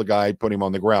tackle the guy, put him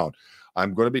on the ground.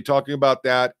 I'm going to be talking about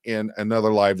that in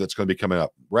another live that's going to be coming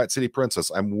up. Rat City Princess,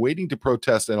 I'm waiting to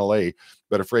protest in LA,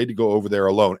 but afraid to go over there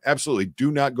alone. Absolutely.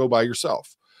 Do not go by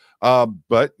yourself.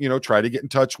 But, try to get in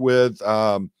touch with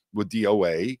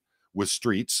DOA, with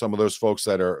Streets, some of those folks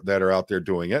that are out there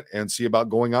doing it, and see about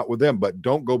going out with them, but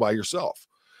don't go by yourself.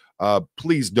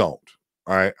 Please don't.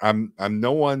 All right. I'm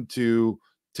no one to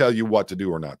tell you what to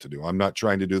do or not to do. I'm not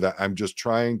trying to do that. I'm just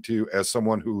trying to, as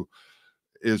someone who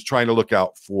is trying to look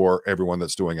out for everyone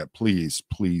that's doing it, please,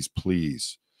 please,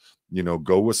 please,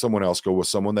 go with someone else, go with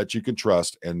someone that you can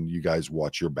trust, and you guys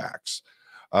watch your backs.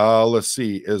 Let's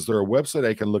see. Is there a website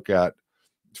I can look at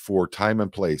for time and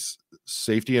place,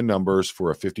 safety and numbers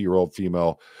for a 50-year-old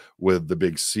female with the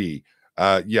big C?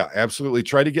 Yeah, absolutely.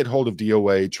 Try to get hold of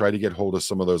DOA. Try to get hold of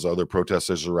some of those other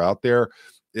protesters who are out there.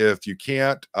 If you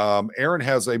can't, Aaron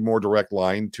has a more direct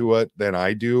line to it than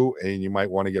I do, and you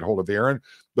might want to get hold of Aaron,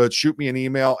 but shoot me an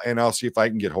email and I'll see if I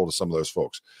can get hold of some of those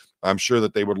folks. I'm sure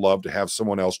that they would love to have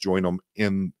someone else join them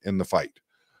in the fight.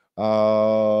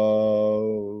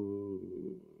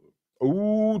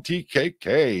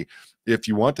 TKK. If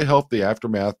you want to help the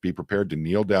aftermath, be prepared to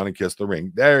kneel down and kiss the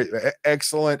ring. There,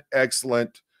 excellent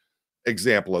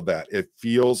example of that. It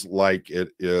feels like it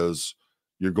is,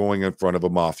 you're going in front of a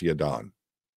mafia don.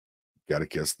 Got to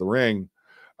kiss the ring.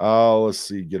 Let's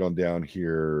see. Get on down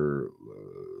here.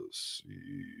 Let's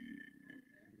see.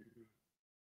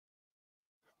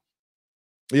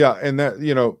 Yeah, and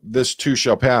that, this too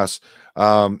shall pass.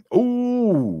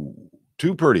 Ooh,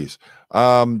 two pretties.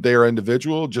 They are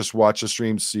individual. Just watch the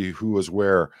stream, see who is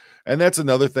where. And that's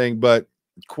another thing, but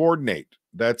coordinate.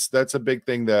 That's a big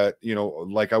thing that,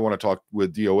 like I want to talk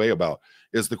with DOA about,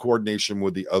 is the coordination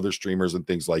with the other streamers and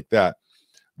things like that.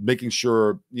 Making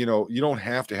sure, you don't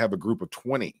have to have a group of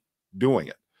 20 doing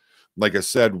it. Like I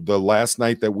said, the last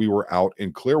night that we were out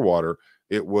in Clearwater,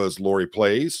 it was Lori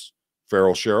Plays,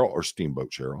 Feral Cheryl, or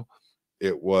Steamboat Cheryl.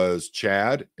 It was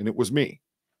Chad, and it was me.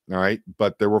 All right.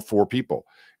 But there were 4 people.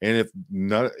 And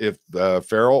if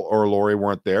Feral or Lori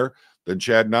weren't there, then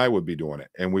Chad and I would be doing it.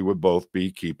 And we would both be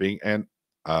keeping. And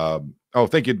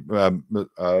thank you,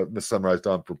 Miss Sunrise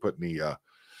Dawn, for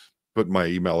putting my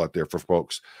email out there for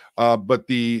folks. But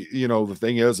the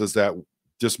thing is that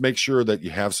just make sure that you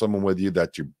have someone with you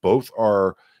that you both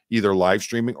are either live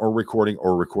streaming or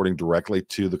recording directly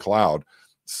to the cloud,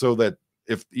 so that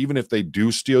even if they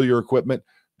do steal your equipment,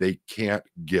 they can't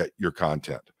get your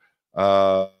content.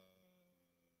 There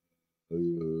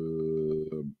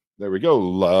we go.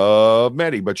 Love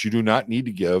Maddie, but you do not need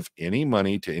to give any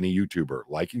money to any YouTuber.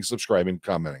 Liking, subscribing,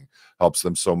 commenting helps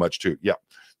them so much too. Yeah.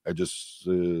 I just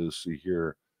see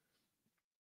here.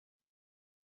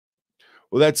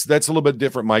 Well, that's a little bit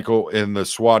different, Michael. In the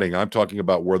swatting, I'm talking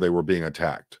about where they were being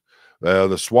attacked.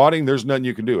 The swatting, there's nothing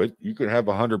you can do. You could have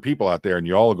 100 people out there, and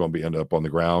you all are going to end up on the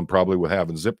ground, probably with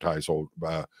having zip ties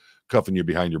cuffing you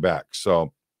behind your back.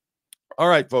 So, all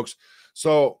right, folks.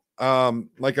 So,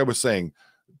 like I was saying,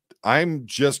 I'm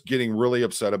just getting really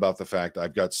upset about the fact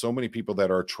I've got so many people that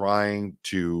are trying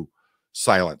to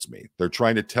silence me. They're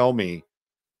trying to tell me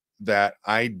that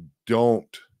I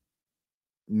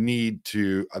need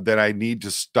to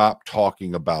stop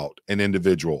talking about an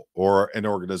individual or an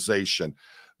organization,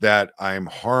 that I'm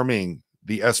harming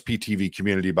the SPTV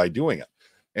community by doing it.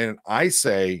 And I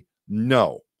say,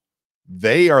 no,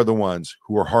 they are the ones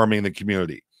who are harming the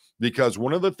community. Because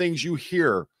one of the things you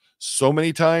hear so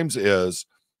many times is,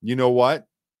 you know what?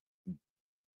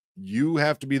 You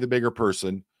have to be the bigger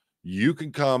person. You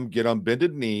can come get on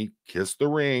bended knee, kiss the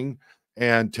ring,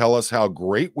 and tell us how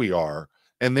great we are,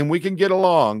 and then we can get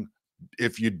along.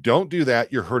 If you don't do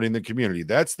that, you're hurting the community.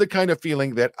 That's the kind of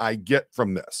feeling that I get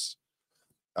from this.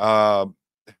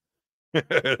 All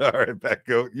right,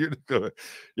 Becco,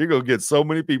 you're gonna get so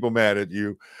many people mad at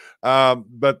you.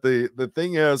 But the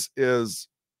thing is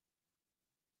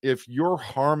if you're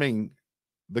harming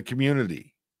the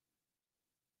community,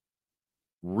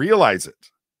 realize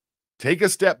it. Take a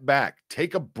step back,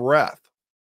 take a breath,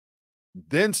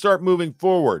 then start moving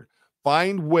forward.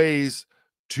 Find ways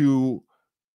to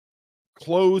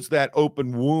close that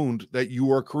open wound that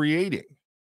you are creating.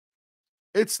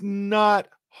 It's not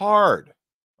hard.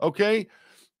 Okay.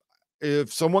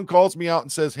 If someone calls me out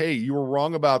and says, "Hey, you were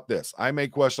wrong about this," I may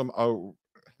question them. Oh,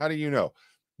 how do you know?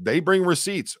 They bring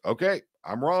receipts. Okay.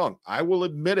 I'm wrong. I will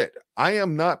admit it. I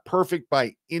am not perfect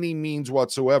by any means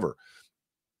whatsoever.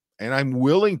 And I'm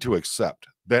willing to accept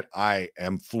that I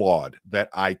am flawed, that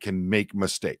I can make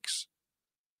mistakes.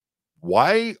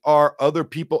 Why are other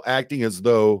people acting as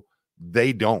though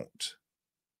they don't?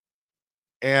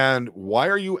 And why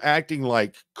are you acting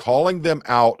like calling them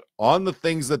out on the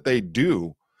things that they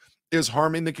do is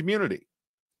harming the community?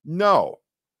 No,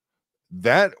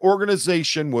 that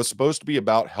organization was supposed to be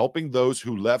about helping those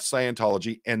who left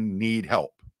Scientology and need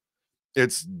help.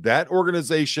 It's that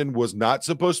organization was not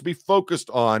supposed to be focused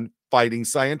on fighting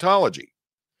Scientology.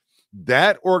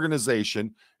 That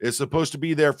organization is supposed to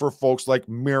be there for folks like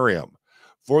Miriam,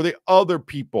 for the other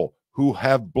people who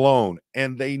have blown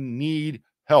and they need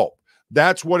help.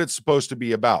 That's what it's supposed to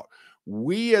be about.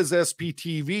 We as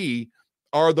SPTV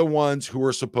are the ones who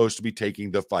are supposed to be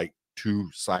taking the fight to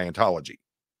Scientology.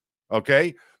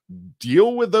 Okay?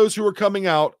 Deal with those who are coming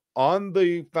out on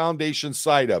the foundation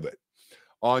side of it.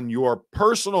 On your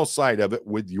personal side of it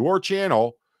with your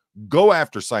channel, go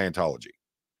after Scientology.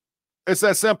 It's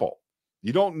that simple.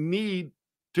 You don't need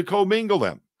to commingle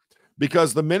them,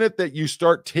 because the minute that you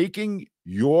start taking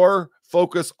your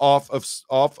focus off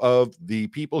of the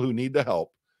people who need the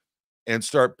help and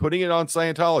start putting it on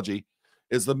Scientology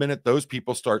is the minute those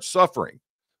people start suffering.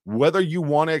 Whether you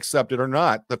want to accept it or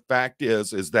not, the fact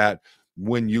is that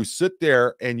when you sit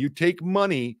there and you take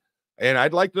money, and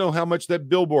I'd like to know how much that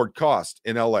billboard cost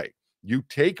in LA. You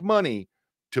take money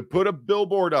to put a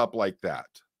billboard up like that.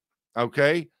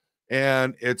 Okay.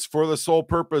 And it's for the sole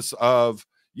purpose of,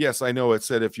 yes, I know it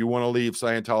said if you want to leave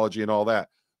Scientology and all that,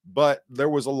 but there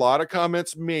was a lot of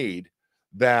comments made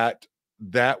that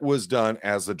that was done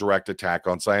as a direct attack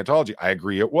on Scientology. I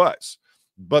agree it was.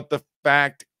 But the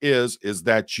fact is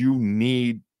that you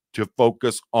need to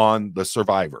focus on the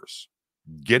survivors,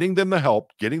 getting them the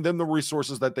help, getting them the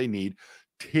resources that they need,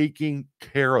 taking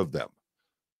care of them.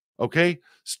 Okay.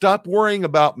 Stop worrying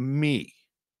about me.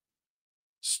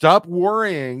 Stop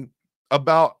worrying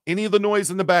about any of the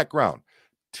noise in the background.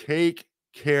 Take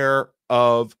care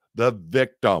of the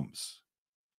victims.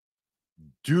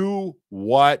 Do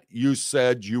what you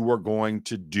said you were going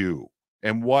to do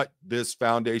and what this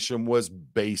foundation was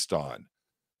based on.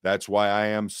 That's why I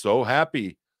am so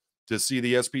happy to see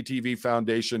the SPTV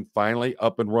Foundation finally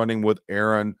up and running with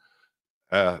Aaron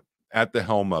at the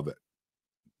helm of it.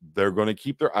 They're going to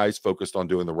keep their eyes focused on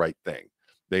doing the right thing.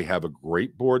 They have a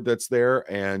great board that's there,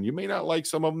 and you may not like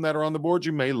some of them that are on the board.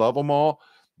 You may love them all.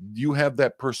 You have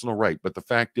that personal right. But the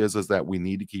fact is that we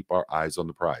need to keep our eyes on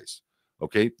the prize.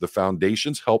 Okay. The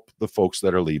foundations help the folks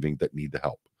that are leaving that need the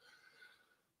help.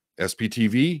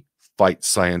 SPTV, fight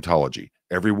Scientology.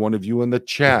 Every one of you in the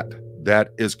chat that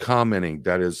is commenting,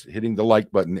 that is hitting the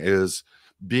like button, is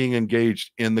being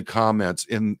engaged in the comments,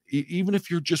 even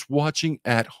if you're just watching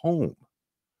at home.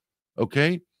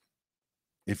 Okay.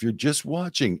 If you're just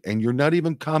watching and you're not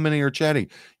even commenting or chatting,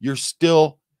 you're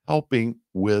still helping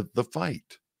with the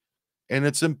fight. And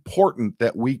it's important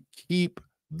that we keep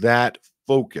that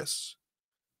focus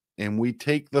and we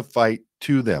take the fight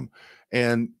to them.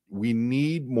 And we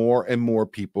need more and more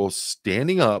people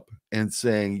standing up and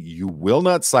saying, you will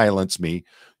not silence me.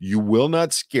 You will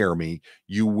not scare me.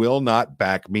 You will not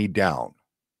back me down.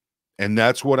 And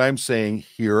that's what I'm saying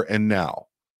here and now.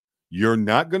 You're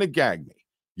not going to gag me.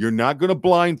 You're not going to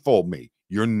blindfold me.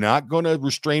 You're not going to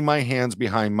restrain my hands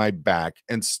behind my back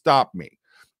and stop me.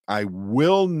 I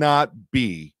will not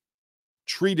be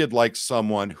treated like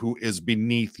someone who is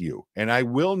beneath you. And I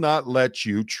will not let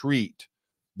you treat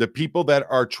the people that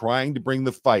are trying to bring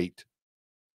the fight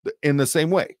in the same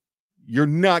way. You're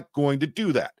not going to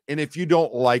do that. And if you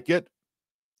don't like it,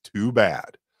 too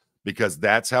bad, because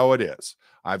that's how it is.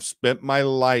 I've spent my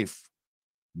life,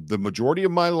 the majority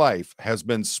of my life has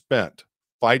been spent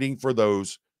fighting for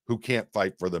those who can't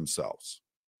fight for themselves.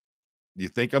 You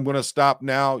think I'm going to stop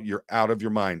now? You're out of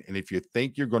your mind. And if you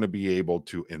think you're going to be able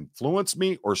to influence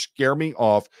me or scare me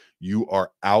off, you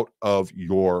are out of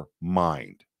your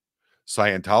mind.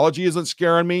 Scientology isn't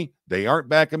scaring me. They aren't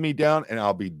backing me down, and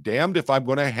I'll be damned if I'm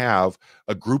going to have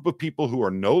a group of people who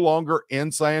are no longer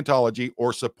in Scientology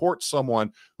or support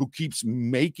someone who keeps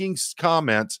making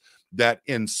comments that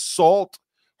insult,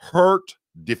 hurt,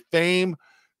 defame,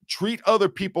 treat other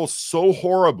people so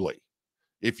horribly.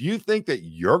 If you think that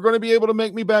you're going to be able to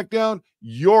make me back down,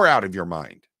 you're out of your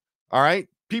mind. All right?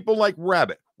 People like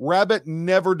Rabbit. Rabbit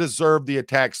never deserved the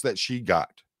attacks that she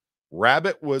got.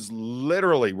 Rabbit was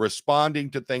literally responding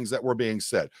to things that were being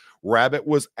said. Rabbit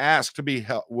was asked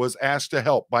to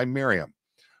help by Miriam.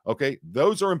 Okay,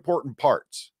 those are important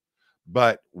parts,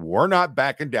 but we're not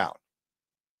backing down.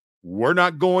 We're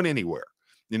not going anywhere.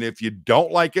 And if you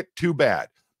don't like it, too bad.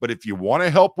 But if you want to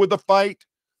help with the fight,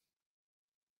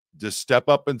 just step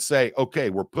up and say, okay,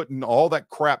 we're putting all that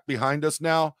crap behind us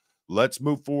now. Let's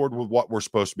move forward with what we're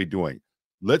supposed to be doing.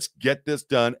 Let's get this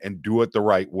done and do it the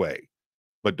right way.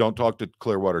 But don't talk to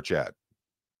Clearwater Chad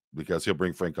because he'll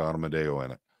bring Frank Amadeo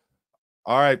in it.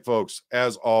 All right, folks,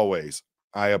 as always,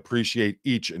 I appreciate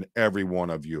each and every one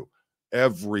of you.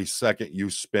 Every second you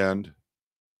spend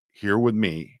here with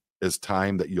me is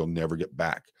time that you'll never get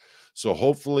back. So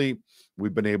hopefully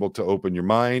we've been able to open your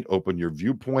mind, open your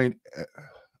viewpoint,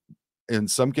 in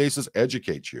some cases,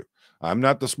 educate you. I'm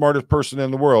not the smartest person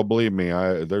in the world. Believe me,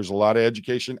 there's a lot of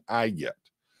education I get.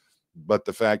 But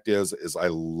the fact is I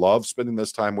love spending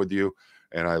this time with you,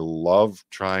 and I love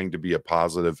trying to be a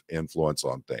positive influence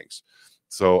on things.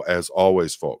 So as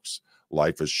always, folks,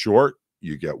 life is short.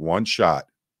 You get one shot.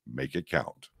 Make it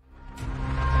count.